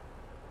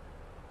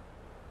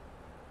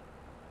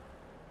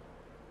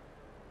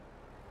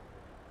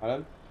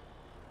 Alan?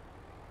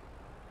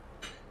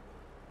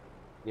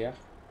 Yeah?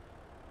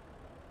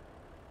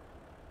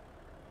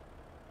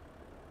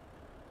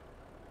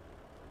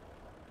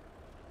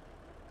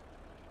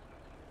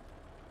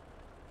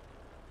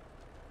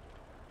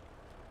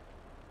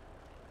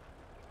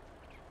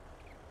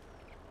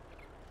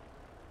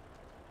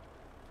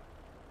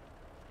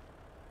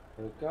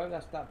 There we go,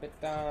 that's that bit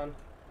done.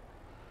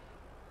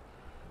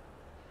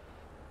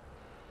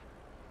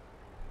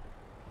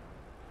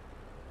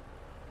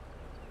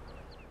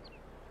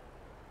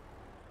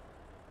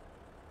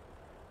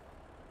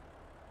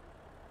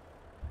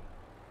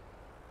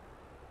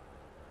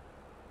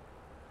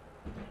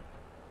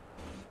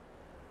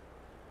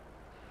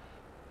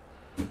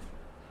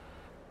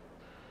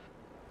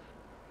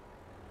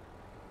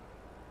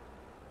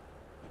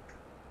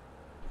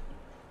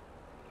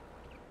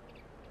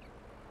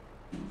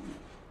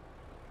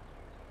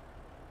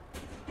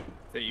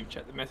 So you've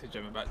checked the message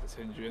I'm about to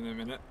send you in a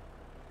minute.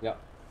 Yep.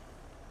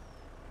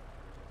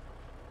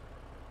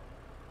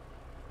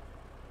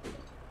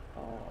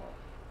 Oh.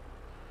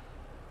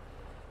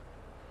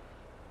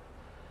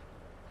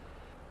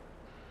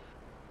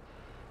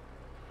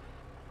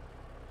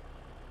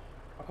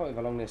 I can't believe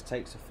how long this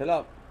takes to fill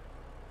up.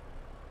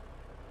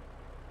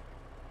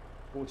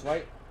 4 to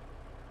 8.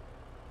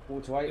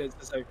 4 to 8. It's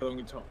the same for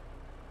long top.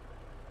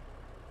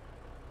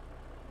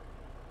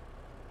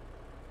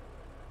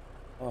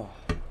 Oh.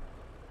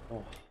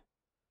 Oh.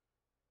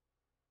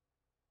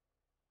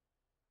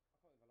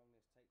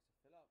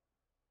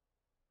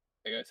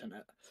 There you go, send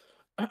it.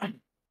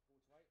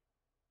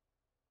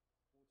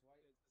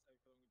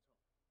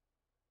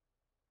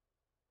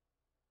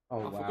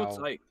 Oh, For God's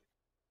wow. sake.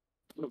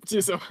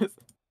 Jesus.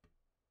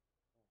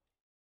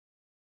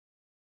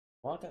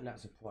 Why don't that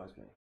surprise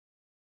me?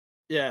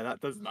 Yeah,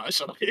 that does not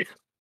shock you.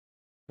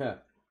 Yeah.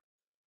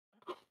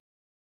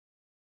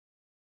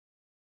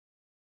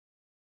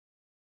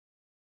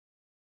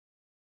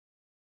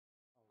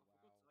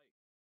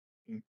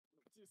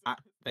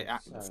 They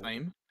act the So-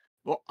 same.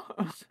 What? Yeah,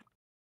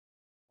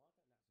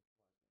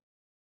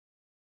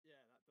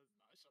 that does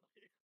not shock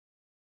you.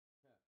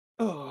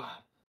 Oh.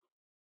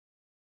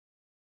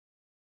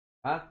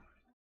 Huh?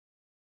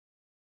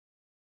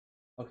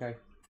 Okay.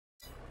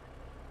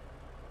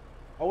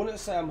 I wouldn't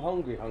say I'm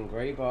hungry,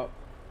 but...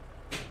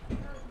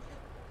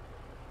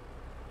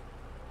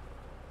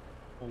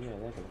 Oh yeah,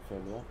 they're gonna fill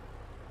me up.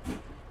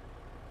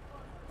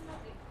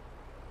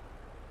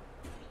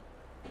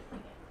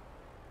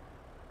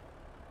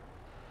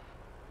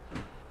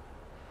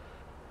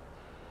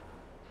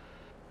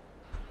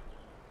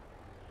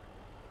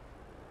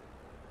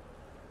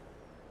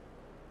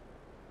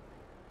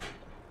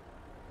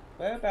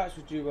 Whereabouts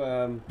would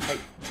you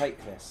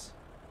take this?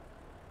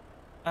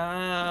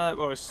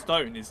 Well, it's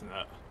stone, isn't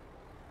it?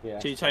 Yeah.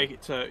 So you take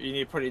it to, you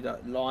need probably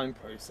that lime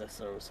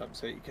processor or something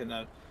so you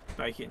can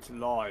make it into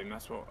lime.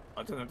 That's what,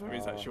 I don't know if there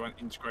is actually one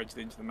integrated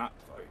into the map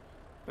though.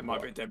 There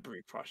might be a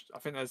debris crushed. I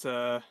think there's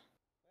a,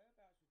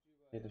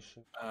 it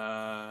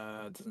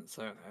doesn't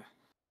say on here.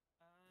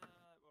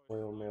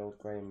 Oil mill,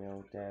 grain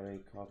mill, dairy,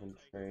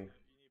 carpentry,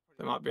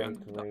 There might be under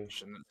bakery,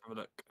 production. Let's have a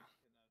look.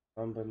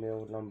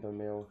 lumber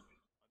mill,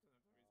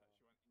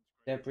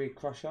 debris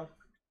crusher.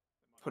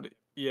 Put it,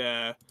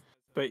 yeah,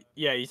 but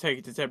yeah, you take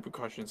it to debris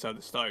crusher and sell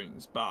the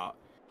stones, but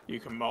you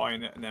can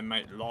mine it and then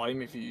make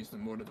lime if you use the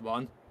more than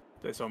one.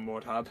 That's on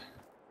Mod Hub.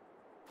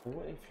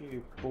 What if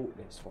you bought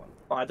this one?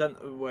 But I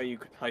don't know where you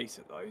could place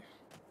it though.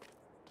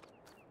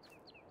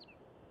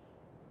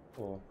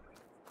 Or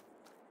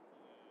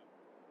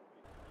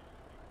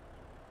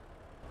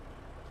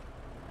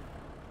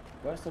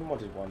where's the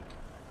modded one?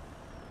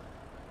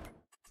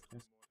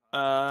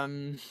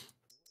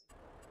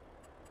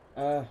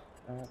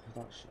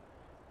 Production.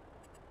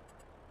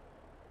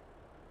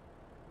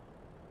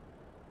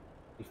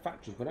 The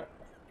factory, wouldn't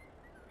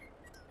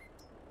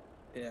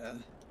it? Yeah.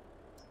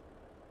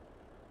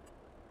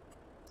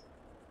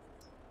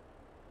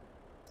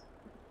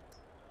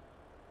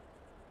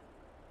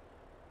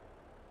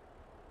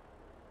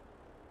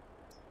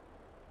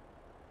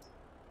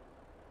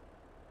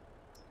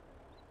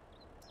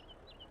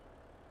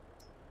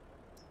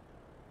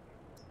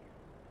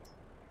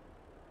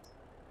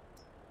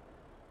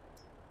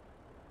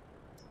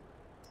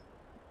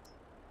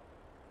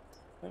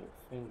 I don't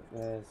think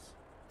there's...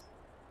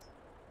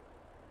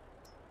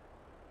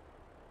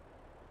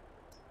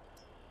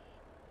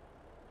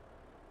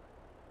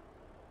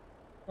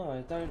 No,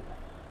 I don't...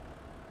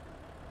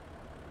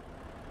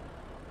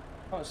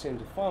 Can't seem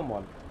to find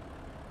one.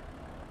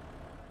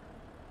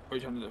 What are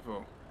you trying to look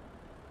for?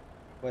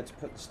 Where to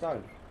put the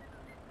stone?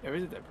 There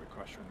is a debris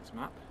crusher on this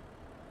map.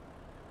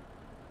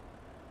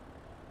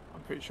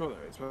 I'm pretty sure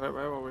there is. Where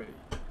are we?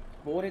 But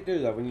what would it do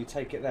though when you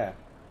take it there?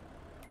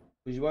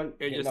 Because you won't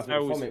It get just nothing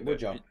sells from it,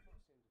 would you?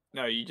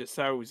 No, you just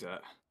sells it.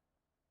 There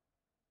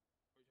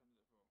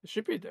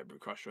should be a debris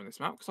crusher on this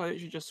map because I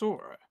actually just saw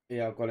it.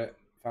 Yeah, I've got it.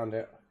 Found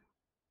it.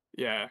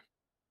 Yeah,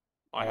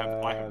 I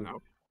have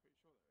now.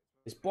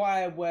 It's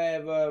by where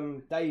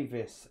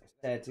Davis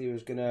said he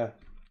was gonna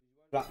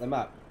flat the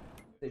map.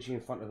 Literally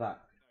in front of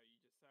that.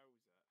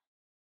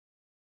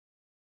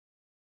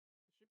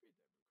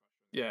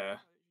 Yeah.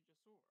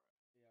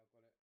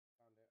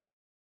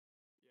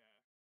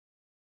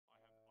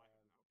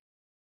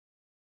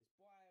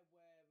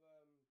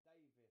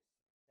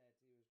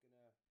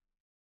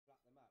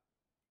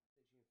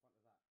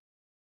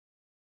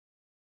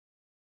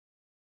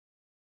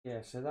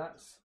 Yeah, so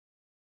that's...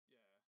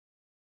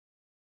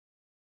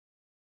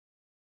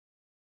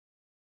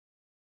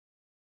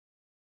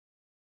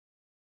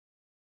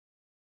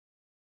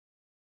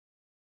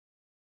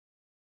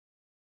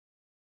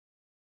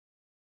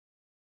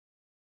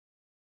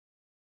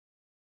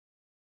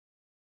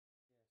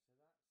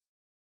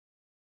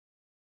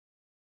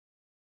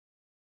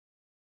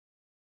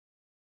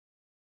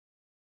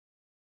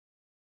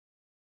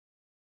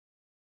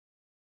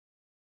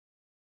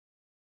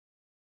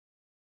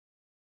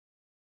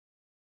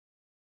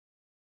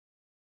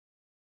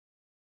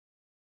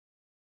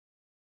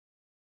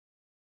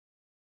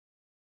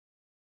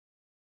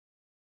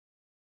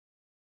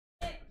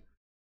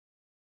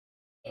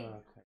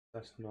 Okay,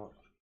 that's not...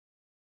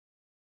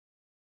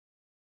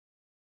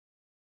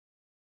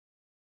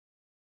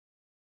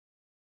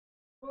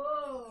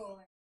 Whoa!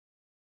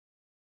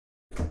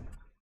 Right,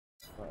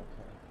 okay.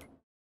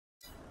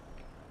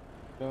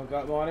 You want to go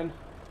up mining?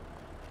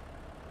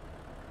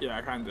 Yeah,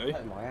 I can do.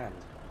 In my hand.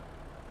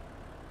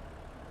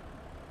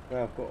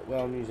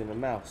 Well, I'm using a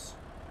mouse.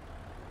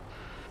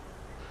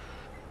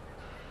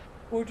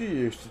 What do you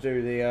use to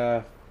do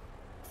the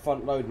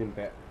front loading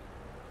bit?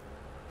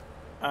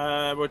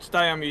 Well,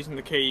 today I'm using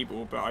the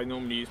keyboard, but I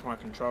normally use my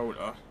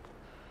controller.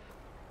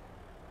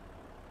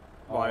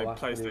 My That's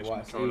probably PlayStation why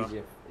it's controller.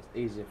 easier. It's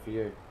easier for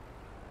you.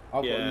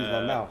 I've got to use my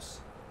Yeah. mouse.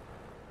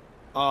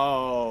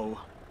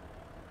 Oh.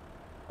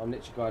 I'm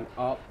literally going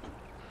up,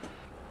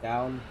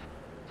 down.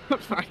 Oh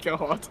my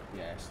god.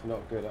 Yeah, it's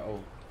not good at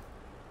all.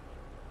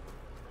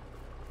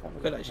 I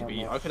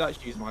could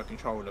actually use my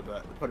controller,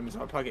 but the problem is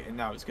if I plug it in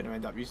now, it's going to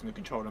end up using the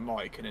controller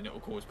mic, and then it will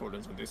cause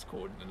problems on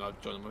Discord, and then I'll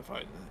join on my phone.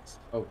 And it's...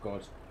 Oh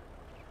god.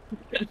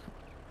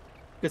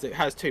 Because it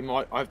has two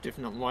mic, I have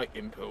different mic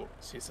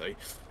inputs, you see.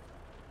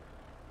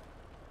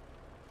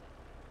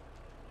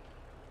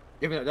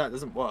 Even though that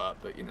doesn't work,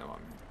 but you know what I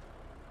mean.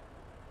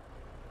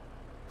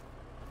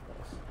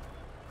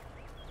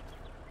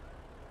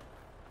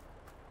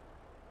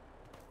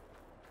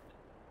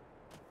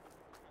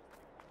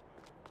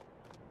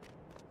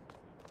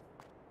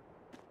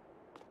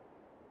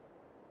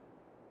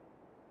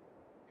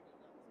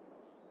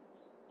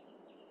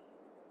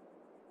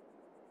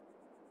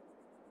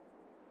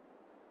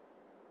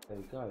 There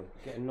you go.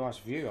 Get a nice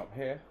view up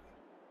here.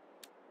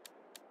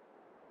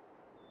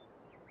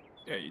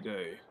 Yeah, you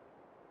do.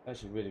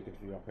 Actually, really good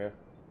view up here.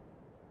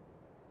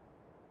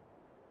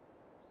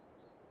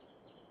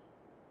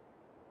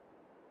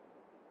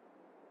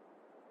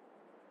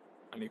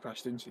 And he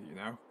crashed into you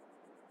now.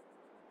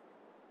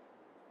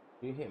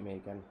 You hit me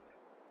again.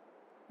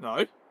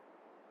 No.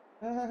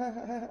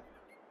 What,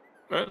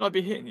 Won't I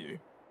be hitting you?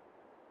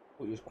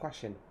 you was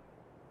crashing?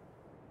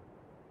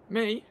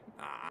 Me?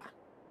 Nah.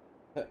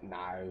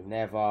 No,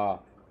 never.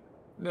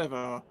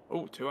 Never.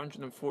 Oh,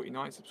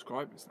 249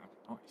 subscribers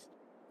now. Nice.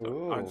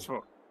 Ooh. I just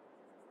thought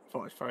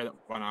I'd throw that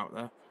one out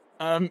there.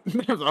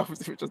 That was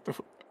obviously just a...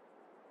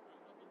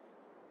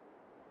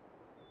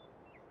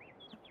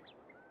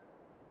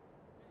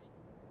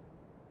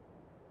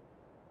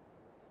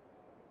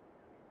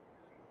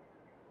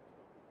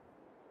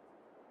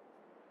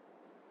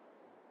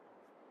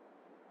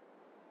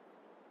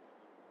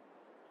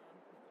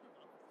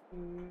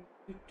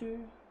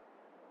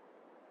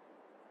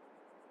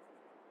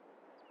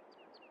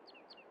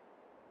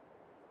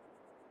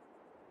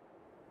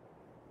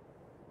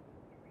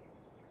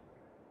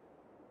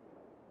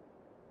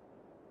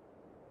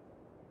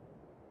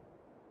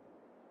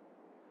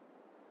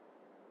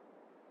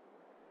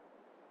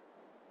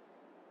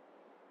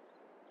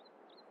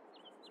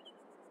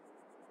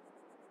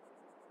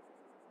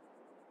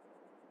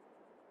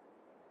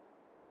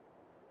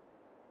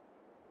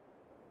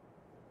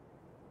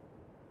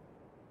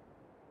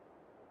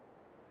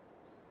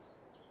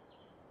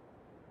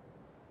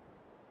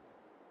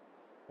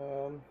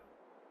 Um.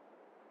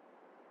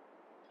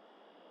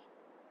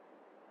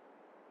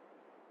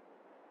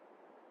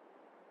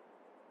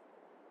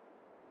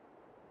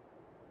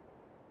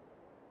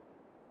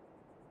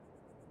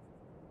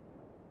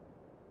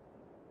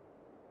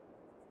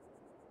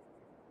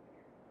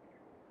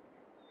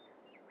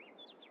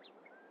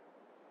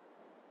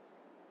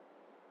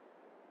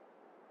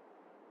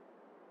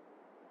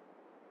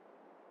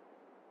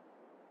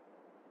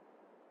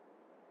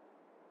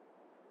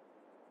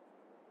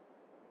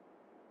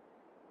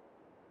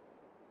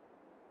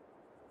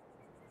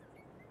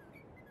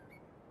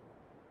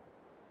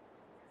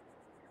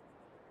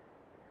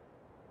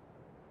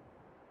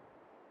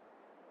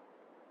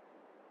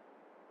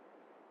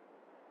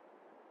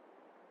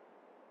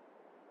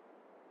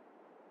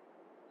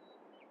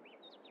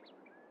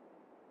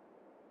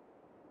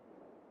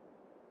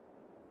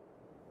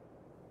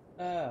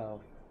 Oh.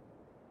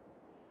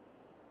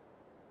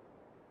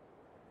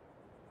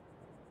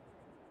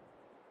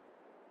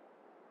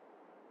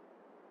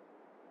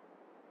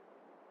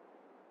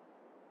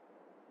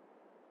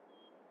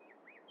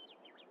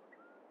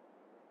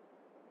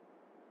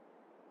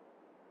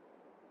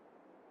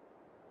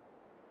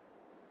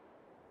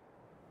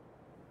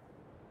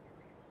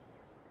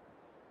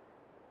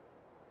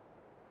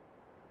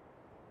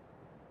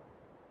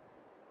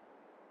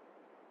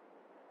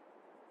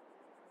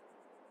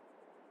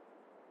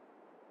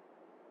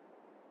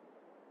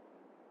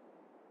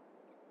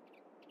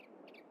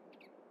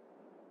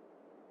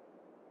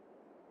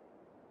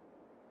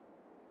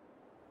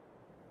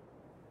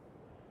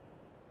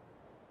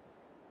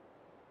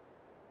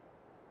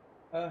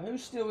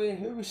 Who's still in?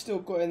 Who we still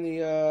got in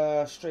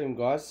the stream,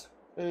 guys?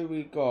 Who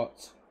we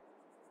got?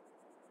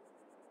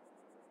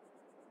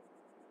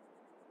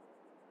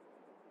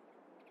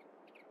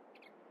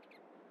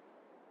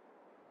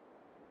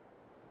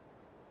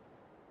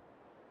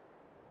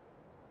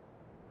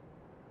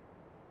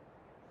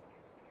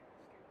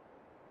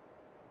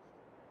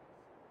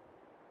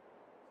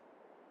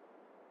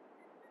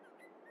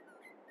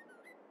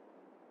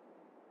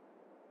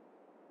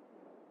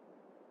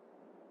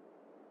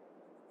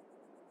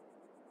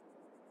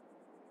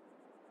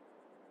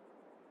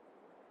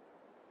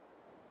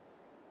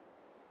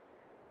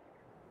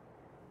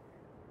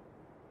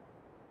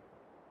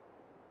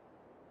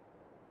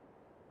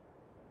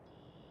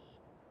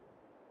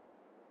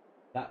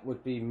 That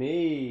would be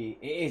me.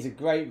 It is a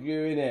great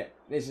view, isn't it?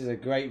 This is a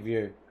great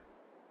view.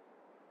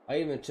 I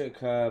even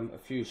took a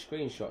few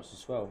screenshots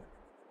as well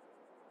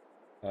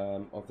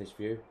of this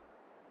view.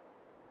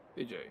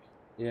 Did you?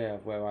 Yeah,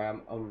 where I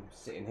am. I'm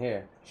sitting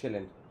here,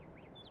 chilling.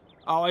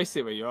 Oh, I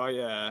see where you are.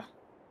 Yeah.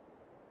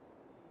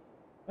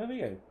 Where are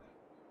you?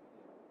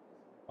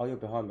 Oh, you're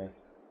behind me.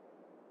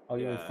 Oh,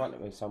 you're in Yeah. front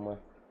of me somewhere.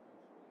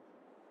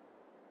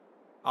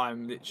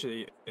 I'm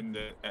literally in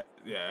the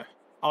yeah.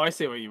 Oh, I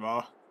see where you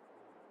are.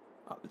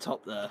 Up the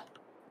top there.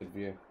 Good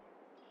view.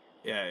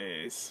 Yeah,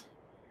 it is.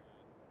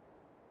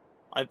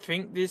 I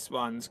think this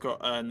one's got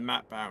a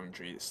map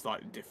boundary that's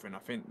slightly different. I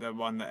think the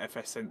one that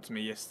FS sent to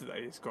me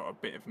yesterday has got a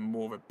bit of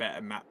more of a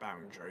better map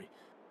boundary.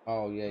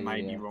 Oh yeah,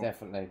 Maybe yeah, wrong.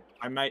 definitely.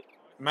 I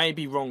may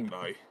be wrong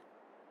though.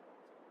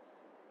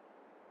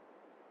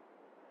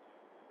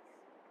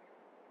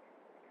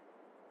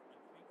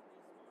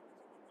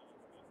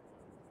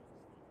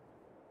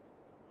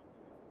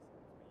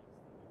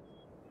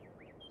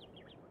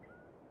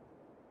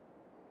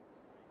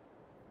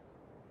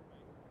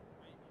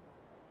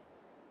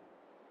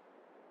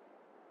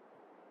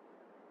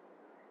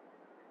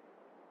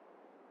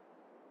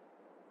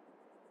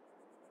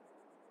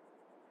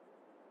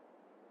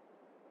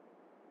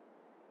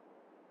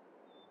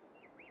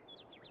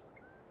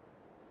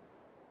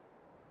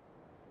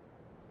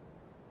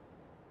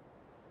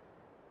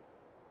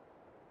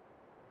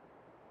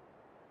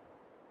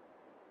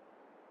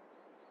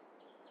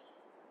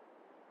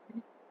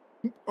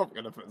 I'm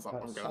gonna put some,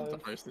 I'm gonna have to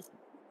post this.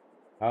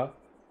 Huh?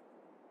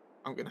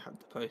 I'm gonna have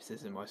to post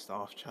this in my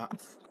staff chat.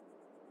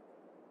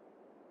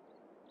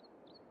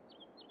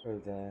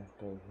 Go there,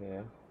 go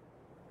here.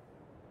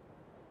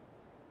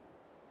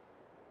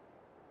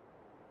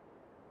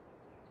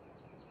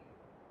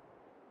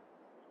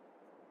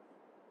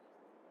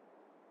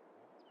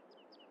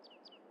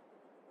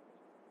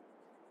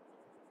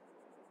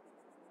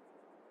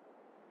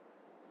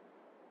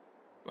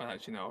 Well,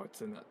 actually, no,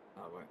 it's in that.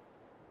 I won't.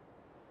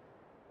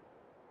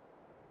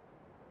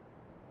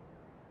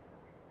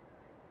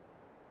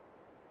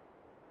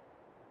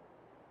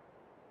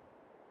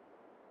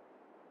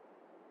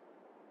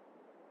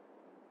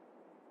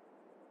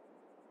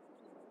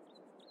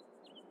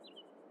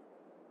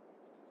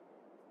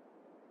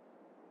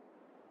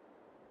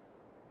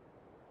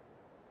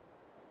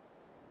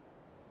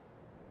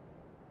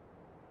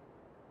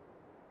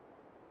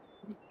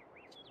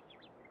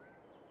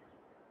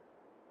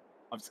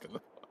 I'm just gonna.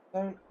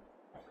 Don't.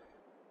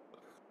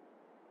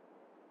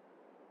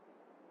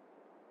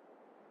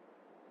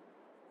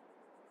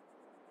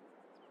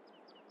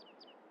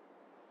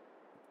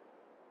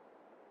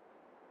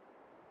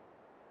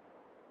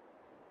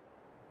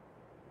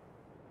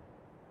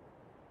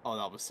 Oh,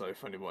 that was so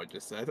funny what I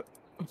just said.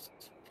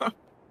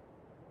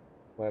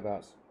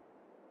 Whereabouts?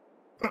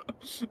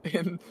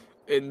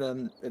 in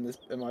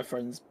my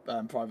friend's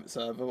private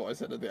server, what I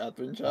said at the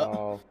admin chat.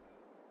 Oh.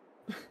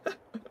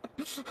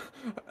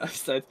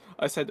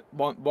 I said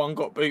one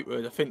got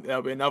booted. I think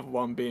there'll be another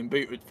one being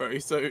booted very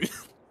soon.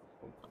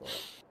 Oh, God.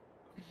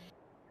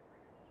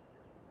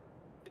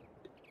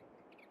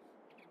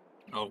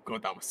 Oh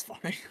god, that was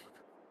funny.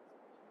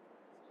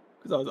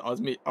 Because I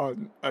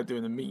was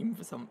doing a meme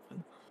for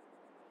something.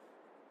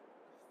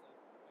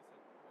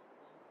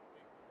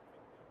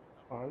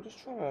 Oh, I'm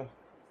just trying to.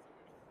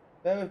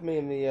 Bear with me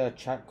in the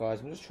chat, guys.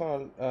 I'm just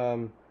trying to What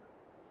are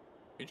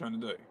you trying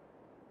to do?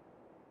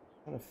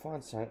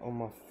 find something on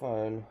my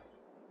phone.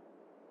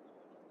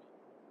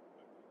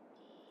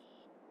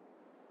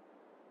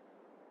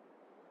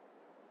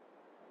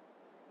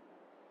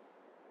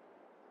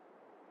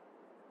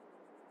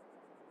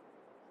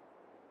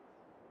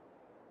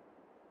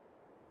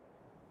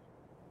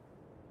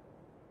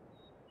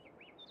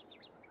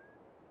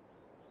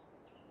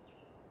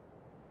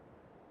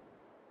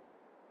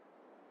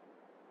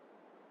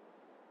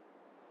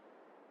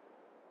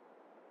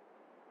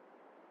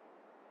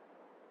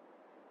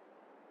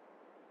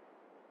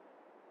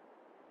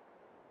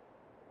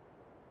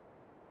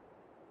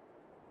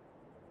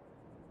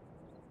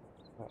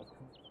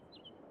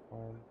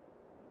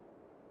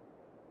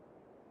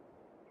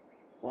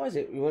 Why is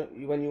it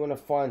when you want to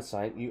find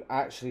something, you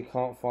actually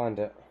can't find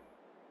it?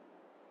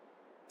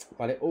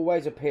 But it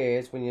always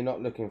appears when you're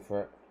not looking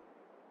for it.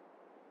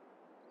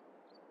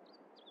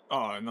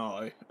 Oh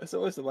no, it's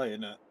always the way,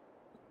 isn't it?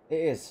 It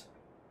is.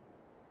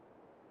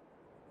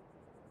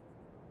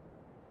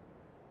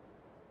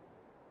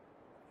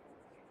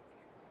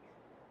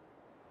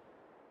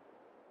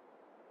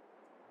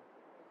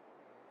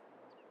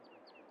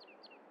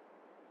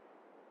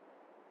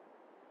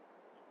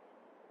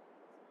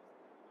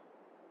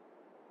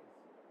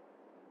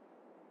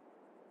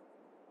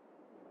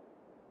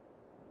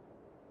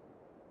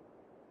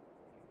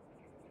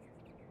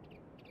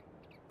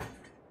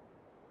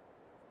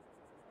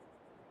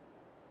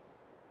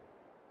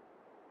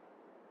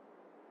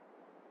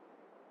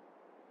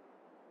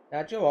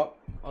 Now, do you know what?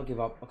 I'll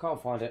give up. I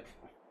can't find it.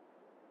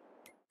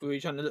 What are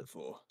you trying to look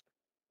for?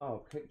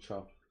 Oh,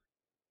 picture.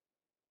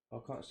 I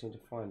can't seem to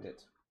find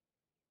it.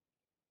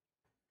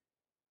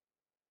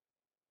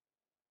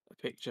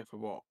 picture for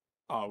what?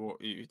 Oh,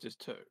 what you just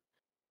took?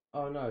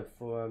 Oh no,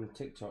 for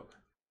TikTok.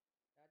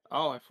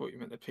 Oh, I thought you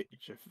meant the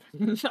picture.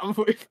 I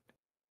thought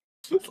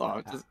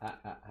sorry,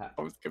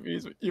 I was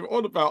confused what you were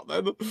on about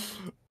then.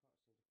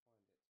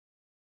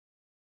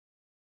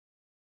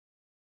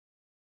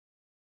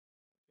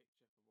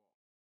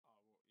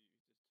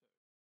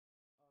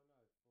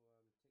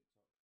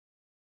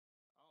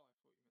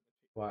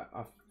 Right,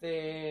 I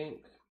think.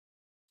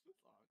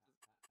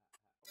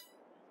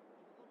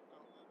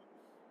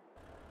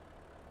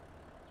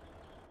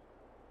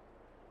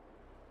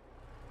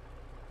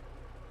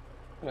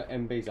 Look,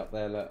 MB's up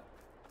there, look.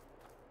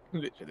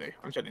 Literally,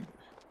 I'm telling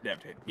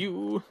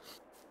you.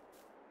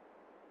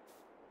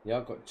 Yeah,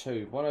 I've got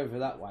two. One over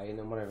that way and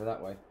then one over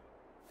that way.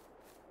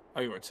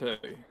 Oh, you got two.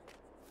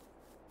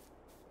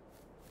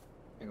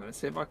 Hang on, let's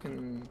see if I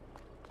can.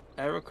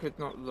 Error could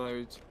not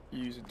load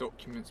user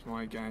documents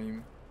my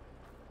game.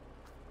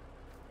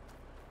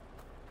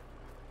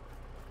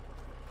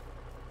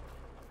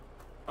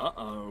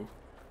 Uh-oh.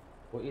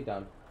 What you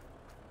done?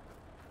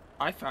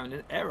 I found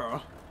an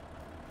error.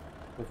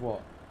 With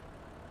what?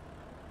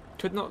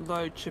 Could not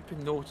load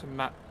Chipping Norton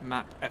map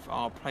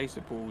FR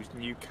placeables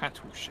new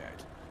cattle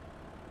shed.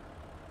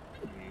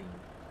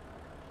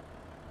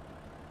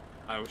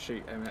 I will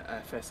shoot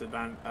FS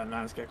a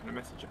landscape and a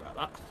message about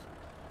that.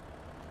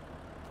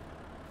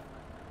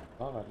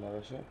 I've had no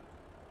issue.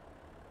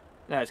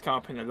 No, it's come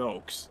up in the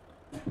logs.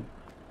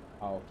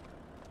 Oh.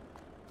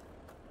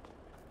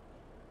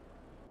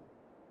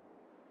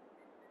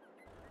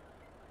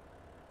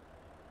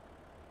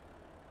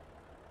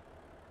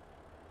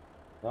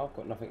 No, I've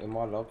got nothing in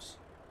my logs.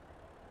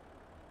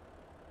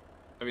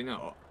 Have we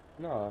not?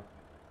 No.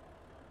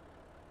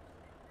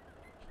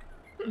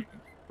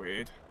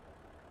 Weird.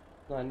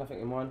 No, nothing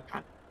in mine.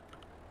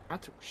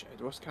 Cattle shed?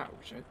 What's cattle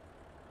shed?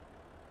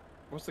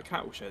 What's the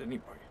cattle shed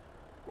anyway?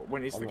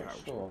 When is I'm the not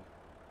cattle sure.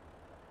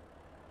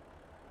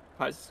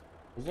 shed?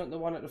 Isn't that the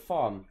one at the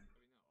farm?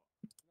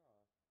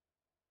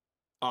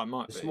 Oh, it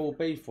might The be. small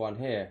beef one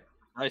here.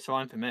 That's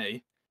fine for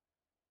me.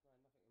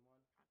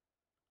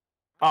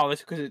 Oh,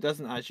 it's because it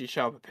doesn't actually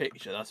show up a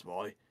picture, that's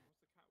why.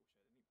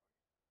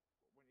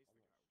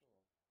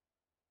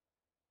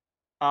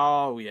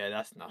 Oh, yeah,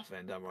 that's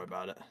nothing. Don't worry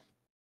about it.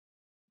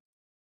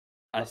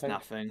 That's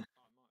nothing.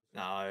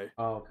 No.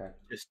 Oh, okay.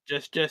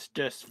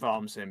 Just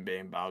farm sim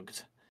being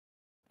bugged.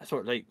 That's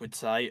what Leek would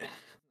say.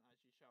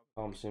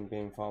 Farm sim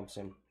being farm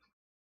sim.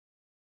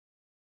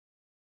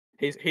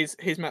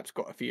 His map's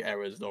got a few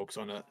errors logs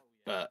on it,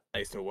 but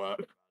they still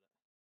work.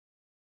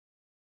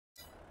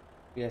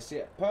 Yeah,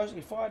 see, personally,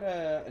 if I had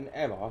an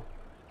error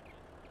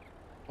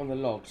on the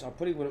logs, I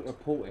probably wouldn't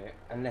report it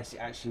unless it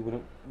actually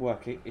wouldn't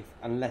work.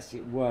 Unless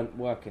it weren't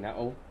working at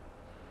all.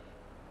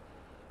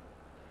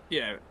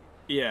 Yeah,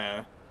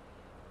 yeah.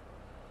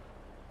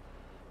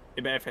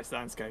 It better if it's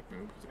landscaping,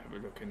 we'll have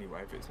a look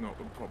anyway if it's not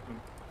a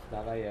problem.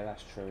 No, yeah,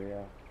 that's true.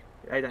 Yeah.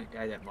 They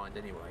don't mind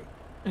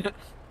anyway.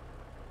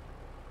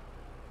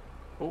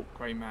 Oh,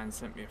 Grey Man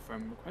sent me a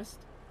friend request.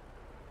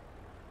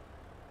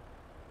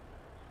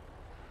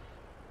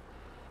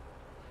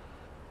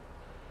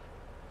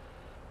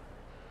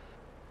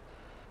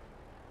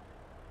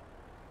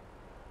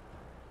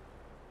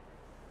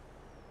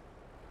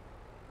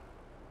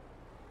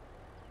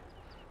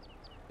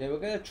 Yeah, we're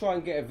going to try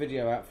and get a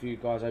video out for you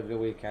guys over the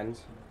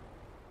weekend.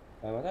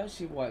 I don't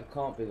see why it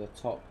can't be the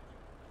top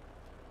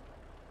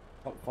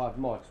 5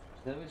 mods.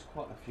 There is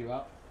quite a few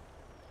up.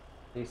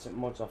 Decent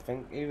mods, I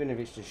think. Even if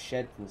it's just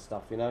sheds and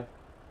stuff, you know.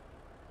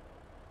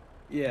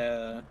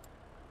 Yeah.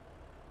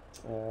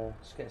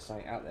 Let's get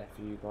something out there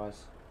for you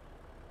guys.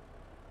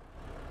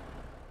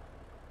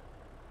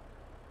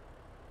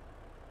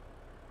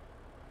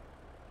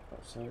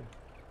 Like so.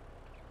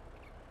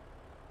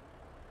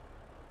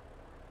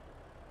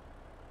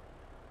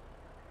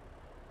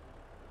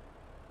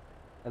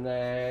 And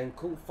then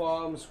Court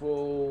Farms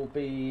will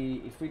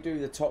be, if we do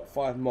the top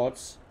 5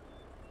 mods,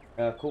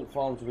 Court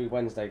Farms will be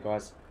Wednesday,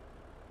 guys.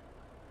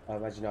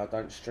 As you know, I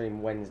don't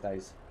stream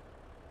Wednesdays.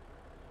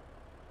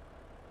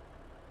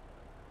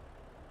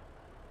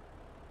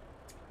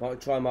 Might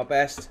try my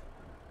best.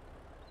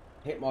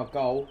 Hit my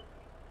goal.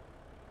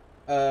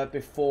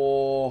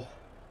 Before,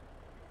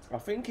 I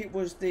think it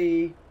was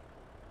the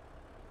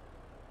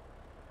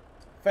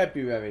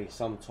February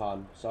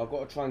sometime. So I've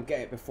got to try and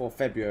get it before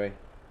February.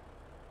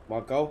 My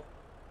goal.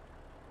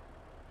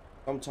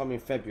 Sometime in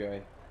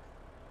February.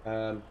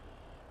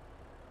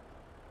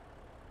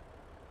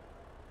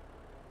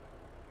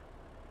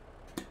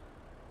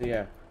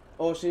 Yeah.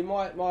 Obviously,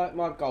 my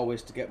goal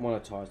is to get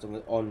monetized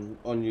on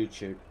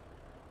YouTube.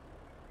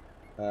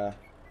 And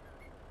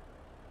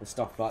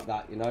stuff like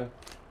that, you know.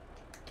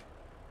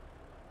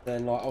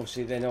 Then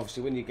obviously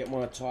when you get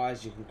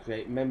monetized, you can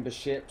create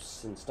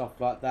memberships and stuff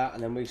like that.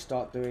 And then we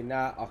start doing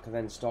that. I can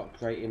then start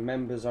creating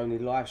members only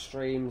live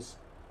streams,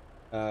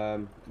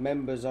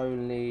 members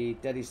only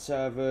Deddy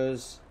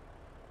servers,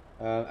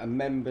 a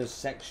members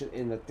section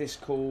in the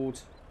Discord,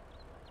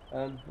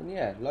 and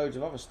yeah, loads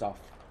of other stuff.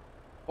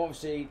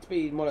 Obviously, to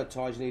be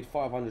monetized, you need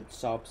 500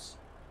 subs,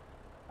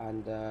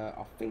 and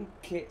I think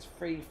it's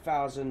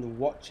 3,000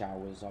 watch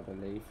hours, I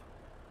believe.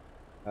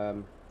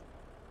 I'm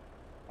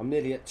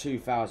nearly at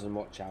 2,000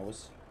 watch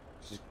hours,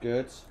 which is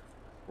good.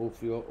 All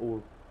for your,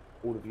 all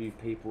of you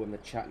people in the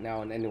chat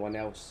now, and anyone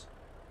else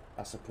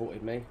that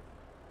supported me,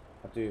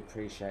 I do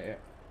appreciate it.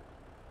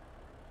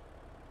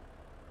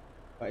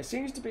 But it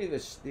seems to be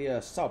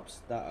the subs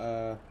that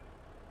are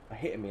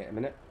hitting me at the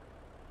minute.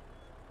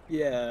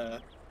 Yeah.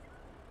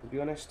 To be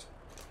honest.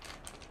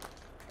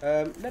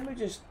 Let me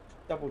just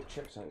double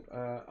check something.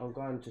 I'm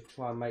going to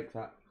try and make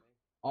that.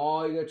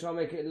 Oh, you're going to try and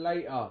make it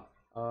later.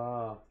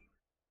 Ah,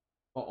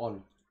 spot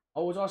on.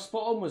 Oh, was I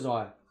spot on? Was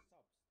I?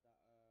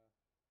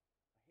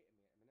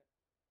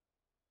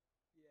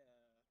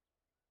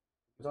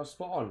 Was I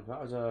spot on?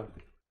 That was a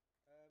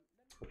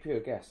pure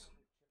guess.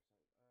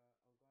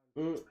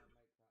 Pure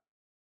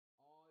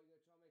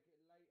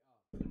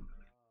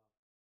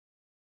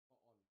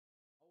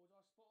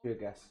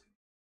guess.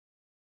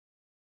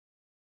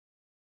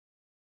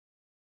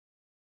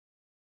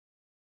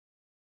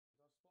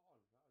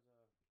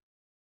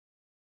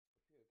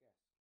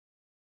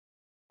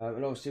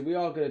 And obviously we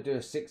are going to do a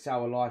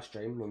 6-hour live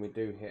stream when we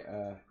do hit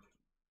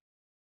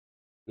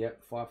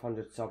yep,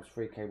 500 subs,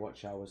 3k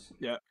watch hours.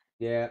 Yeah.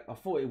 Yeah, I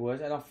thought it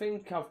was, and I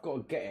think I've got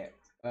to get it.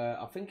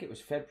 I think it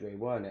was February,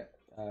 weren't it?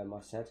 I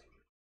said.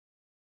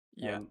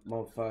 Yeah.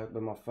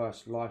 When my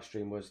first live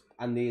stream was,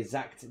 and the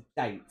exact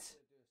date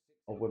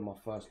of when my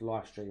first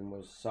live stream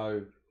was.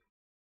 So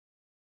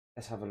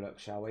let's have a look,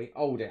 shall we?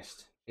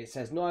 Oldest. It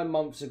says 9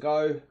 months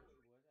ago.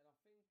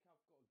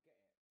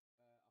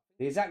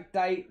 The exact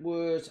date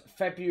was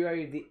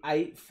February the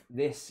 8th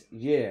this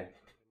year.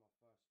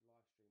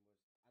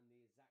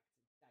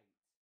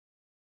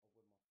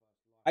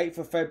 8th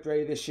of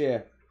February this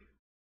year.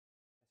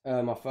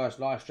 My first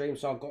live stream.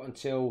 So I've got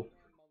until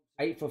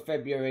 8th of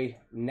February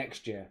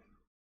next year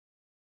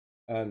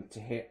to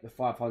hit the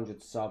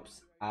 500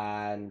 subs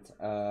and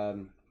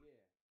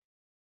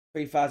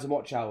 3,000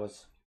 watch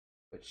hours.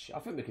 Which I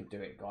think we can do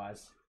it,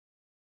 guys.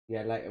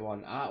 Yeah, later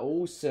on. Ah,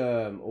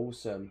 awesome.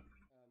 Awesome.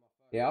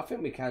 Yeah, I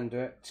think we can do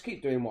it. Just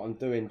keep doing what I'm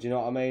doing. Do you know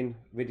what I mean?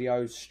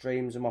 Videos,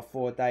 streams on my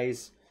 4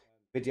 days.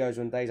 Videos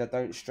on days I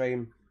don't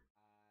stream.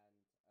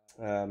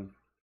 I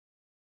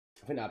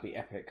think that'd be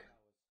epic.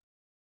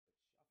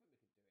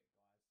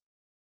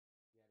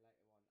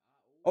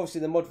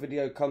 Obviously, the mod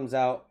video comes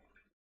out.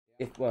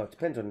 Well, it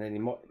depends on any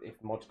mod.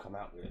 If mods come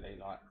out, really,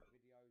 like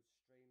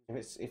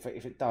if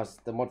it does,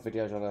 the mod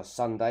video's on a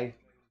Sunday,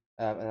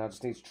 and I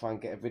just need to try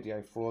and get a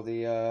video for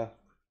the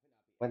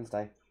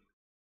Wednesday.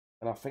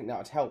 And I think that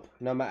would help,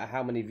 no matter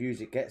how many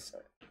views it gets.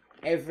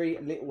 Every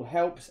little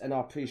helps, and I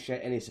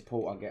appreciate any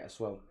support I get as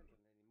well.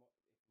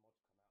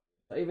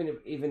 So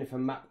even if a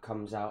map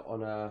comes out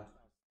on a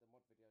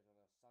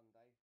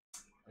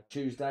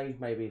Tuesday,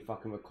 maybe if I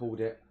can record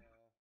it,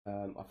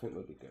 I think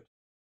we'll be good.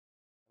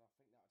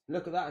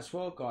 Look at that as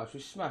well, guys.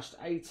 We smashed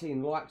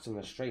 18 likes on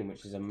the stream,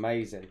 which is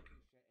amazing.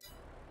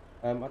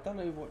 I don't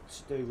know what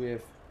to do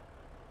with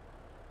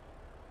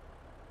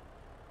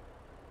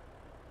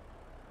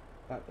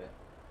that bit.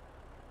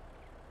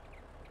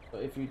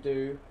 But if you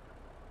do,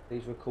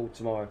 please record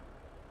tomorrow.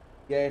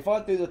 Yeah, if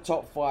I do the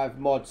top 5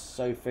 mods,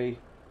 Sophie,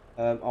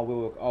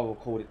 I'll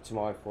record it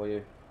tomorrow for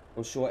you.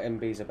 I'm sure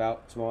MB's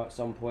about tomorrow at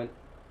some point.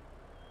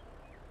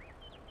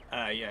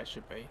 Yeah, it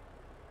should be.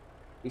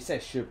 He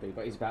says should be,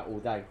 but he's about all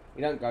day.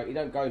 He don't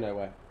go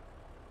nowhere.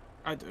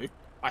 I do.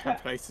 I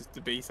have places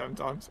to be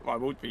sometimes. Well, I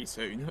will be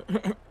soon.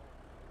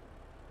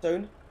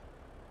 Soon?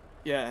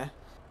 Yeah.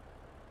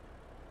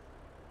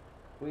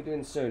 What are you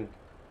doing soon?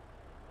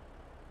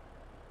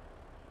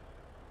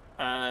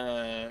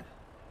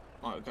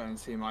 Might go and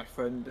see my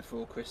friend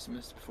before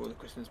Christmas, before the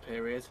Christmas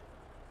period.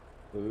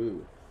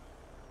 Ooh.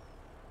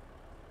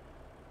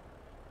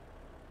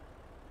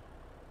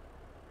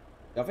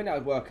 I think that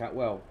would work out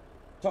well.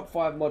 Top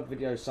 5 mod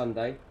videos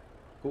Sunday,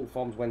 Court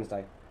Farms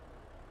Wednesday.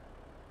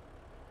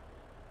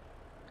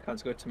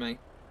 Sounds good to me.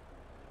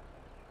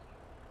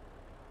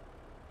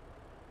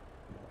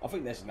 I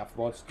think there's enough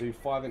mods to do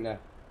 5, isn't there?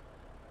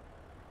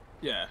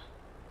 Yeah.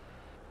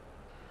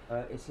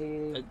 Is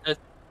he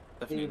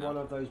Definitely one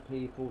of those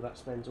people that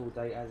spends all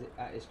day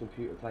at his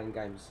computer playing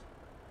games?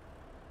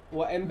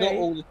 What,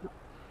 MB?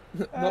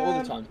 Not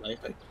all the time,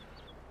 lately.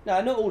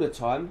 No, not all the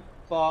time,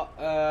 but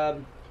I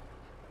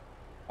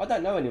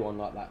don't know anyone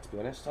like that, to be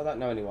honest. I don't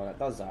know anyone that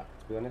does that,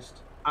 to be honest.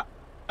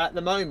 At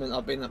the moment,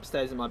 I've been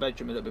upstairs in my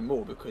bedroom a little bit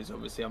more because,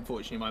 obviously,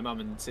 unfortunately, my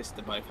mum and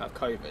sister both have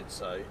COVID,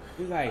 so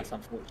Do they? that's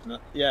unfortunate.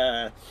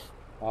 Yeah.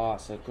 Ah,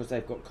 so because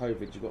they've got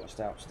COVID, you've got to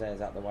stay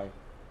upstairs out the way.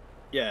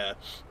 Yeah.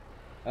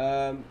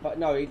 But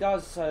no, he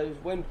does. So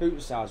when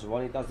boot sales are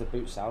on, he does the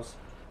boot sales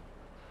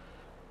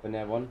when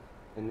they're on.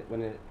 And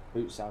when the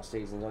boot sale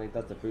season's on, he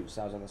does the boot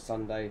sales on a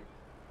Sunday.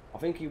 I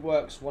think he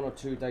works 1 or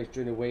 2 days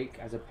during the week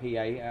as a PA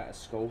at a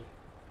school.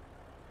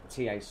 A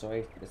TA,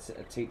 sorry,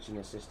 a teaching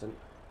assistant,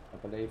 I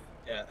believe.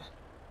 Yeah.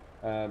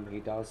 He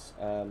does.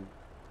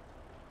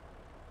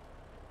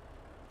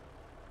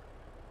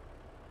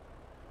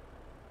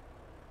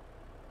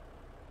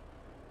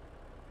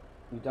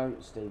 You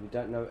don't, Steve. You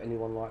don't know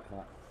anyone like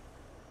that.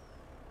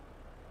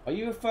 Are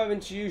you referring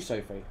to you,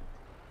 Sophie?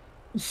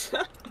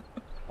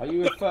 Are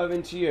you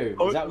referring to you?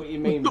 Is that what you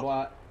mean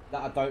by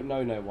that I don't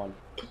know no one?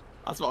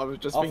 That's what I was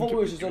just I thinking. thought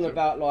we were just on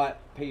about, like,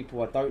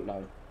 people I don't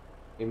know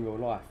in real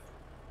life.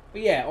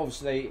 But yeah,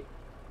 obviously,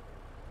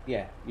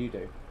 yeah, you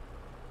do.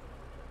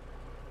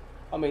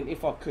 I mean,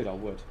 if I could, I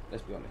would.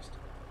 Let's be honest.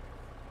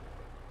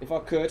 If I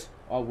could,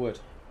 I would.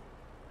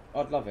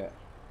 I'd love it.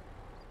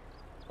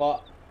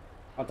 But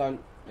I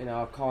don't, you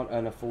know, I can't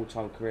earn a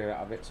full-time career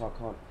out of it, so I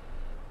can't.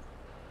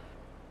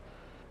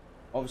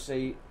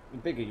 Obviously, the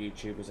bigger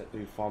YouTubers that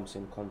do farm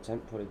sim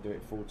content probably do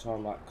it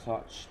full-time, like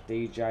Clutch,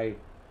 DJ.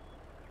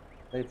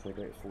 They probably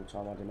do it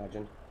full-time, I'd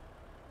imagine.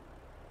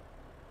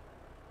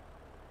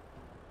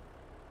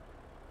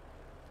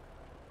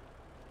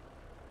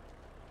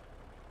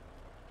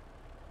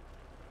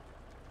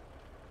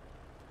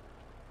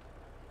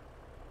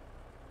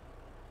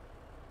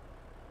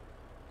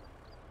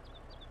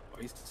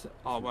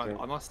 Oh well,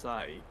 I must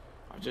say,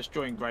 I've just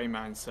joined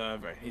Greyman's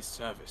server, and his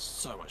server is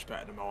so much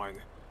better than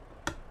mine.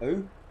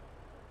 Who?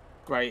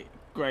 The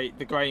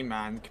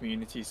Greyman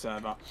community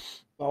server.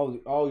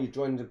 Oh, you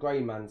joined the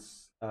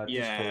Greyman's Discord.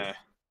 Yeah.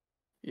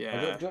 Oh,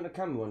 do you want the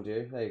camera one, do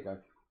you? There you go.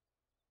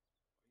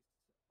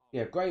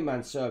 Yeah,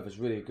 Greyman's server's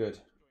really good.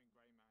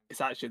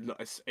 It's actually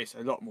it's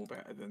a lot more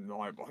better than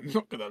my one. I'm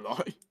not gonna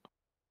lie.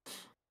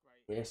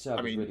 Yeah,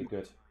 server's really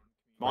good.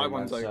 My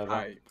one's okay.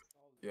 Server.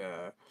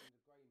 Yeah.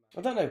 I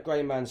don't know if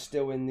Greyman's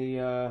still in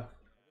the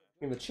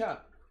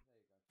chat.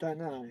 Don't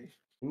know.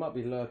 He might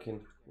be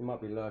lurking. He might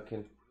be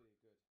lurking.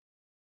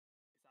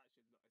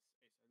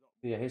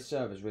 Yeah, his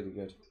server's really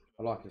good.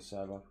 I like his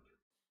server.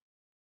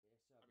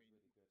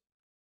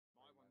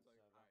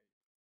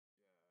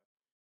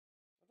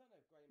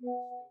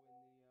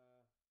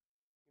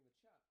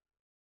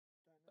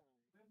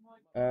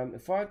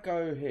 If I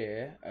go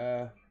here,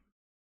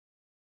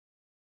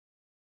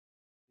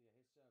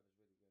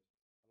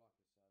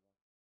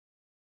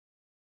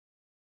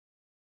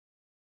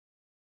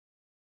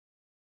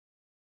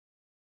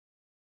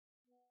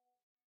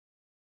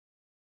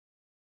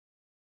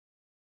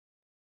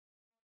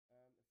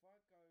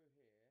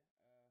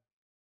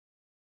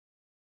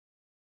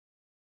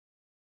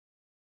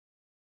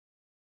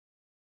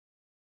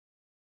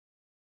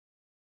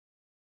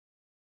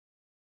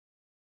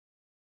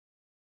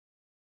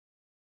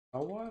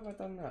 oh, why have I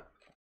done that?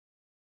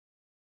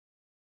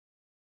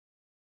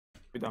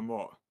 We done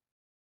what?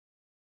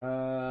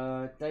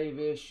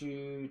 Davis,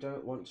 you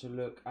don't want to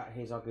look at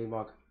his ugly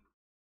mug.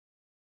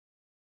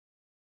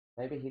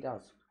 Maybe he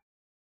does.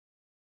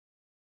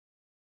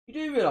 You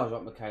do realise,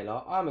 right,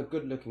 Michaela? I'm a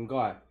good-looking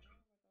guy.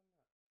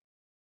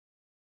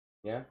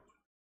 Yeah?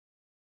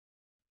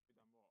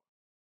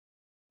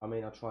 I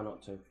mean, I try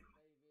not to.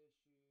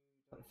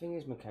 But the thing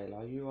is,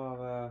 Michaela, you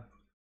are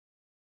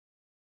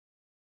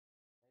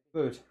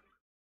rude.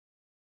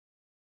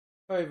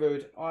 Very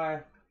rude.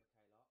 I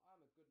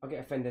get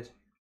offended.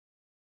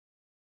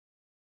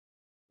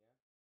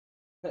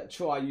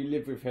 Try, you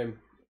live with him.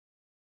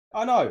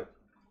 I know.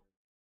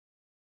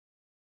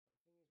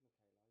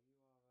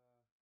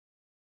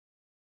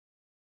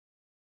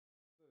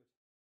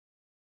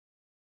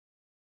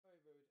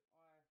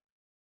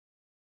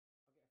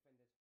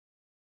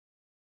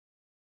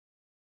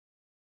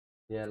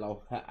 Yeah,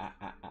 lol. I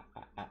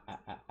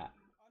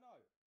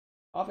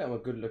think I'm a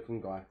good looking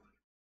guy.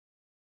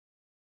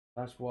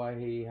 That's why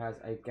he has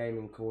a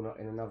gaming corner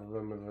in another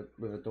room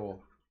with a door.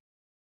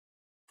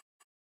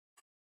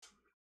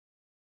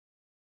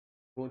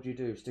 What do you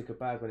do? Stick a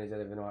bag on his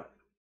head every night?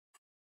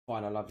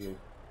 Fine, I love you.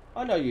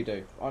 I know you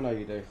do. I know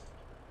you do.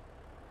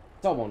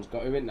 Someone's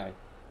got to, isn't they?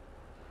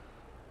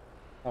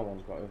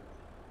 Someone's got to.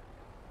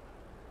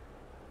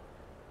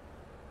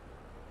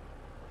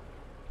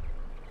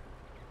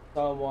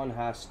 Someone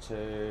has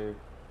to.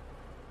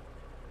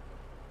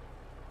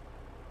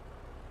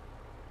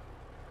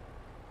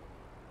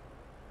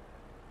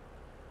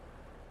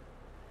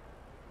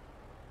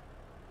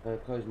 I'm gonna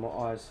close my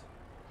eyes.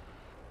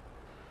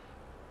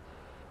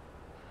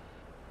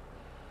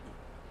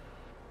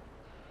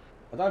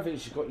 I don't think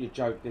she got your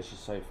joke, did she,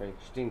 Sophie?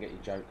 She didn't get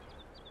your joke.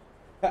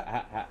 Ha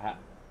ha ha ha.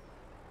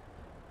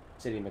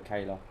 Silly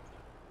Michaela.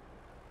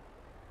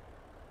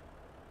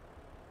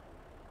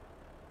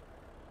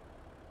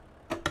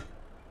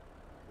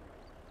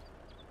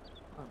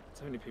 Oh,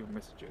 so many people messaging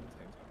at the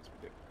same time. It's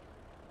ridiculous.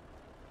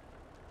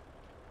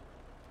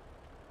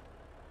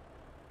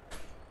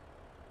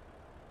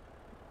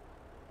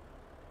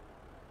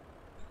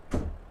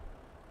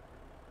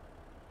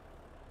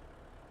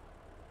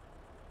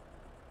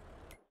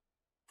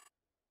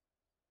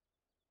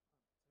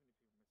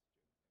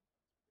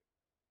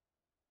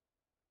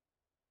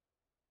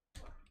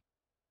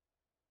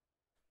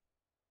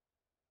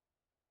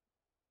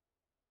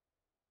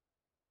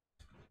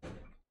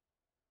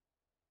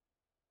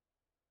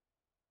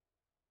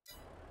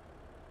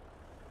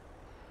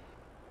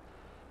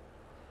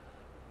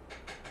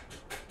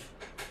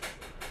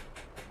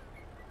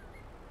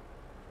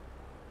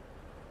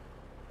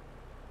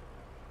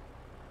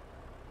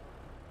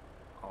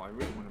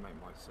 really want to make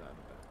my server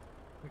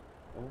better.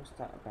 Oh, what's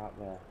that about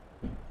there?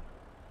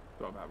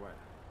 What about where?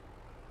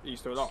 Are you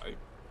still alive?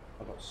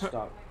 I got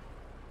stuck.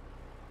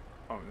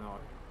 Oh no.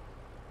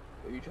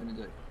 What are you trying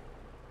to do?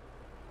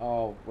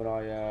 Oh, when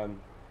I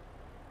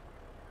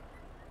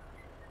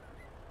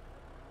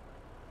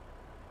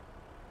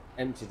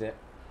emptied it.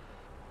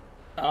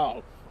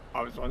 Oh,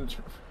 I was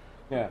wondering.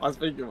 Yeah. I was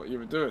thinking what you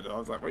were doing. I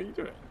was like, what are you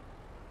doing?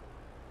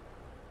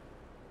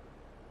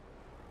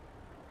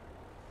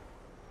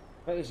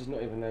 But this is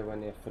not even nowhere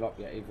near full up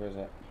yet either, is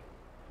it?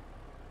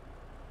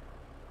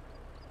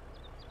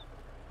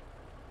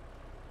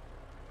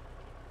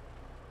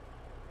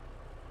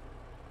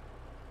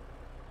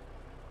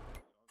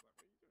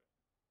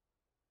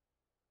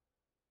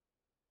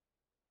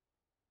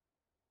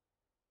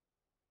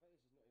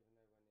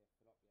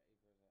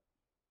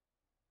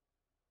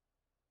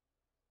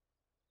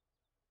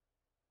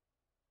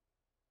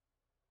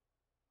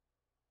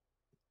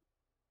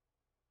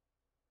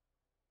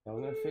 I'm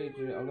gonna feed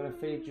you. I'm gonna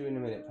feed you in a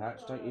minute,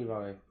 Patch. Don't you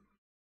worry.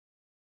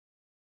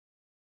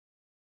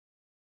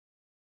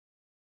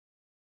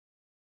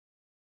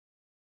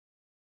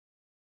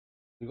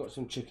 You got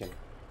some chicken.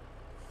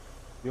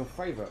 Your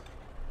favourite,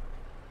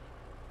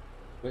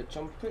 which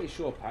I'm pretty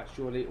sure, Patch,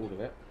 you'll eat all of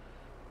it.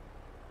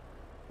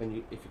 When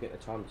you, if you get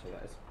the time to,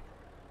 that is.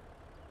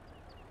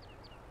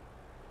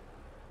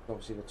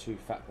 Obviously, the two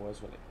fat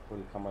boys will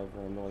come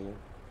over and annoy you.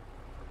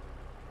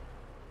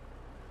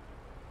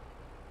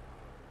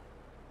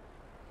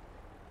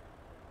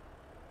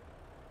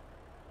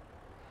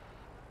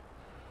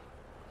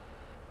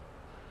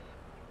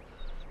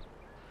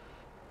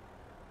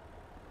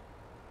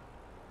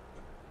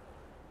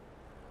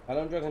 How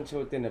long do you reckon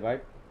until dinner,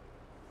 babe?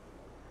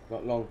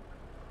 Not long.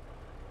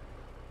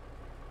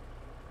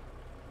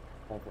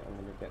 I think I'm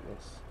gonna get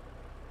this.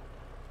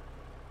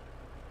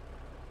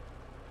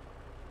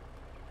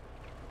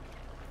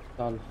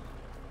 Done.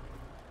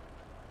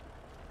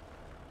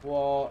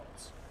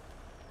 What?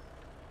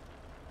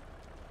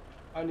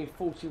 Only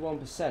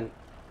 41%.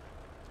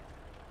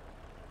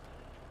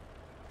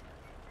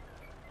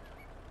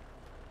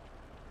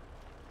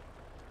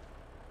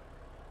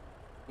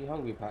 You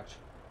hungry, Patch?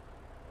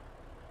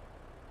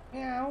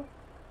 Meow.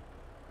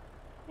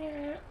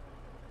 Meow.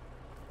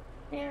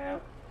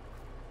 Meow.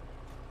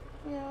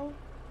 Meow.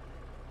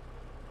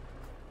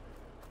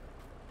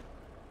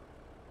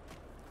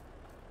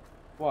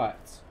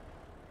 What?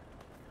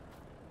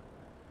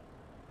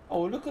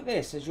 Oh, look at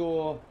this as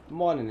you're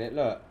mining it,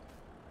 look.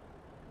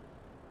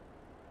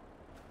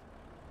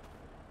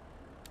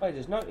 I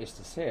just noticed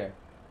this here.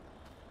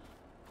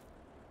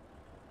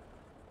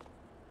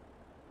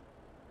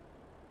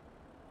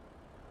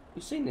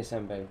 You seen this,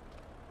 MB?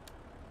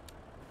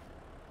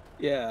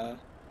 Yeah.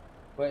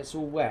 Where it's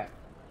all wet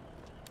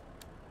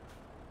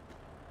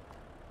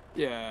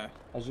Yeah.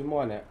 as you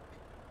mine it.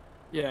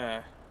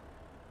 Yeah.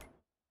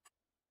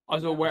 I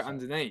was all wet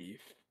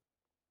underneath.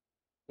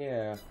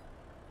 Yeah.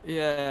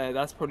 Yeah,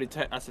 that's probably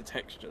that's a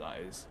texture.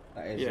 That is.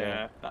 That is.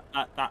 Yeah.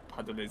 That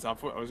puddle is. I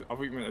thought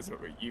you meant as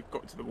you've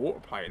got to the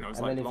water plate, and I was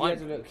And like, then if you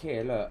had a look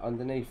here, look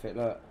underneath it,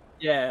 look.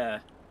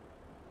 yeah.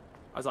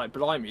 I was like,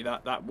 blimey,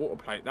 that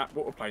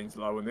water plane's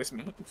low on this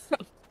map.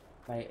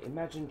 Mate,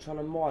 imagine trying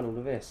to mine all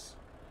of this.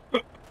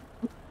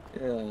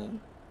 Yeah.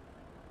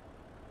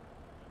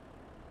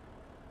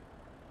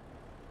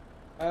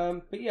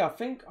 But yeah, I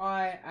think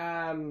I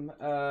am.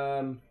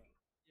 I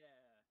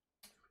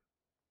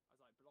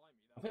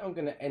think I'm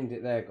going to end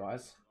it there,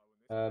 guys.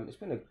 It's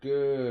been a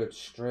good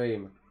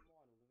stream.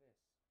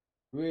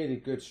 Really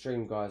good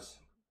stream, guys.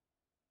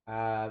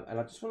 And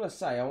I just want to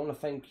say, I want to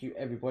thank you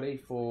everybody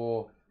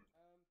for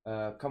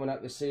coming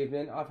out this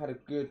evening. I've had a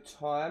good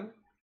time.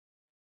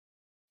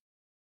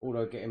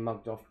 Although getting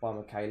mugged off by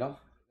Michaela.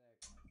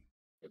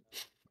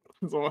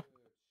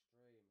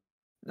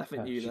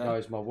 Nothing new She there.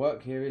 goes, my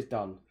work here is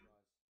done.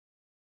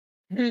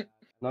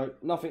 No,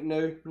 nothing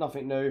new,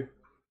 nothing new.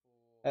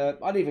 I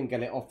didn't even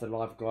get it off the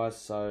live, guys,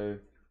 so...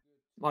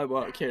 My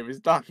work here is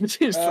done.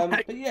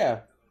 But yeah.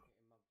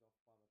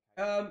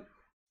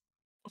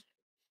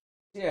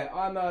 Yeah,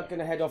 I'm going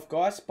to head off,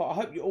 guys, but I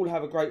hope you all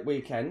have a great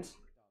weekend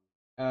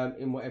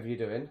in whatever you're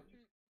doing.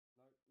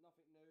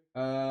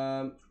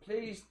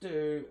 Please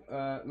do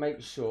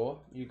make sure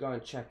you go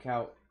and check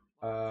out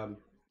Farm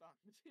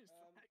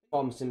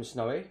Sim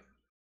Snowy.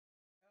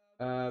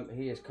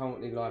 He is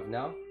currently live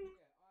now.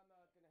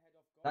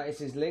 That is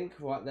his link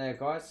right there,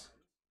 guys.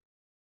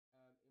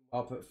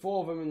 I'll put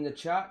 4 of them in the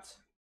chat.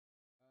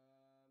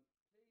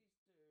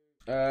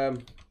 Go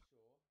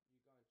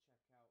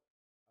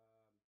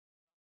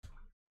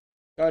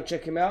and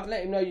check him out.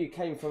 Let him know you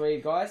came from me,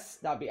 guys.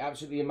 That'd be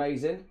absolutely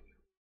amazing.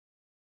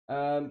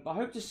 But I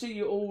hope to see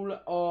you all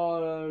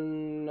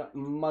on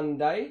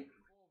Monday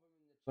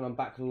when I'm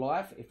back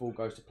live, if all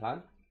goes to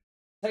plan.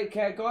 Take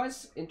care,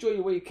 guys. Enjoy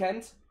your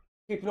weekend.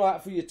 Keep an eye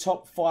out for your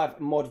top 5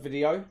 mod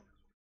video.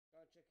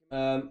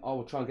 I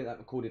will try and get that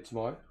recorded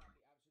tomorrow.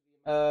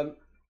 I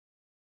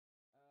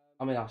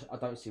mean, I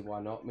don't see why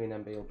not. Me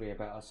and MB will be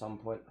about at some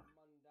point.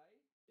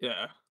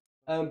 Yeah.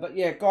 But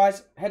yeah,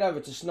 guys, head over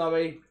to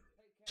Snowy.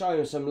 show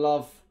them some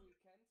love.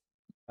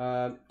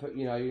 Put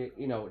you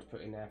know what to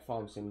put in there.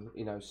 Farm sim,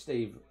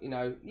 Steve. You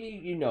know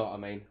what I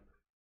mean.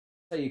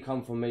 Say you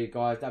come from me,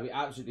 guys. That'd be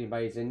absolutely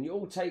amazing. You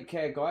all take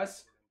care,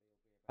 guys.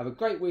 Have a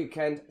great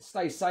weekend.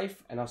 Stay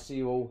safe, and I'll see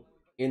you all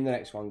in the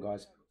next one,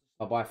 guys.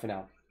 Bye bye for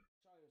now.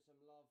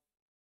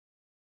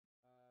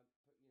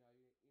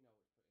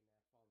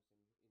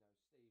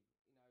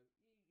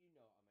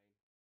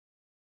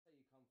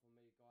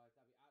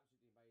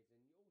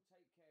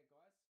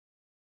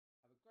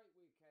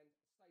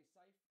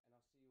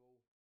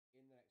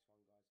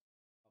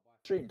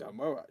 Stream done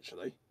well,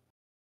 actually.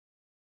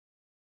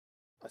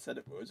 I said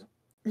it would.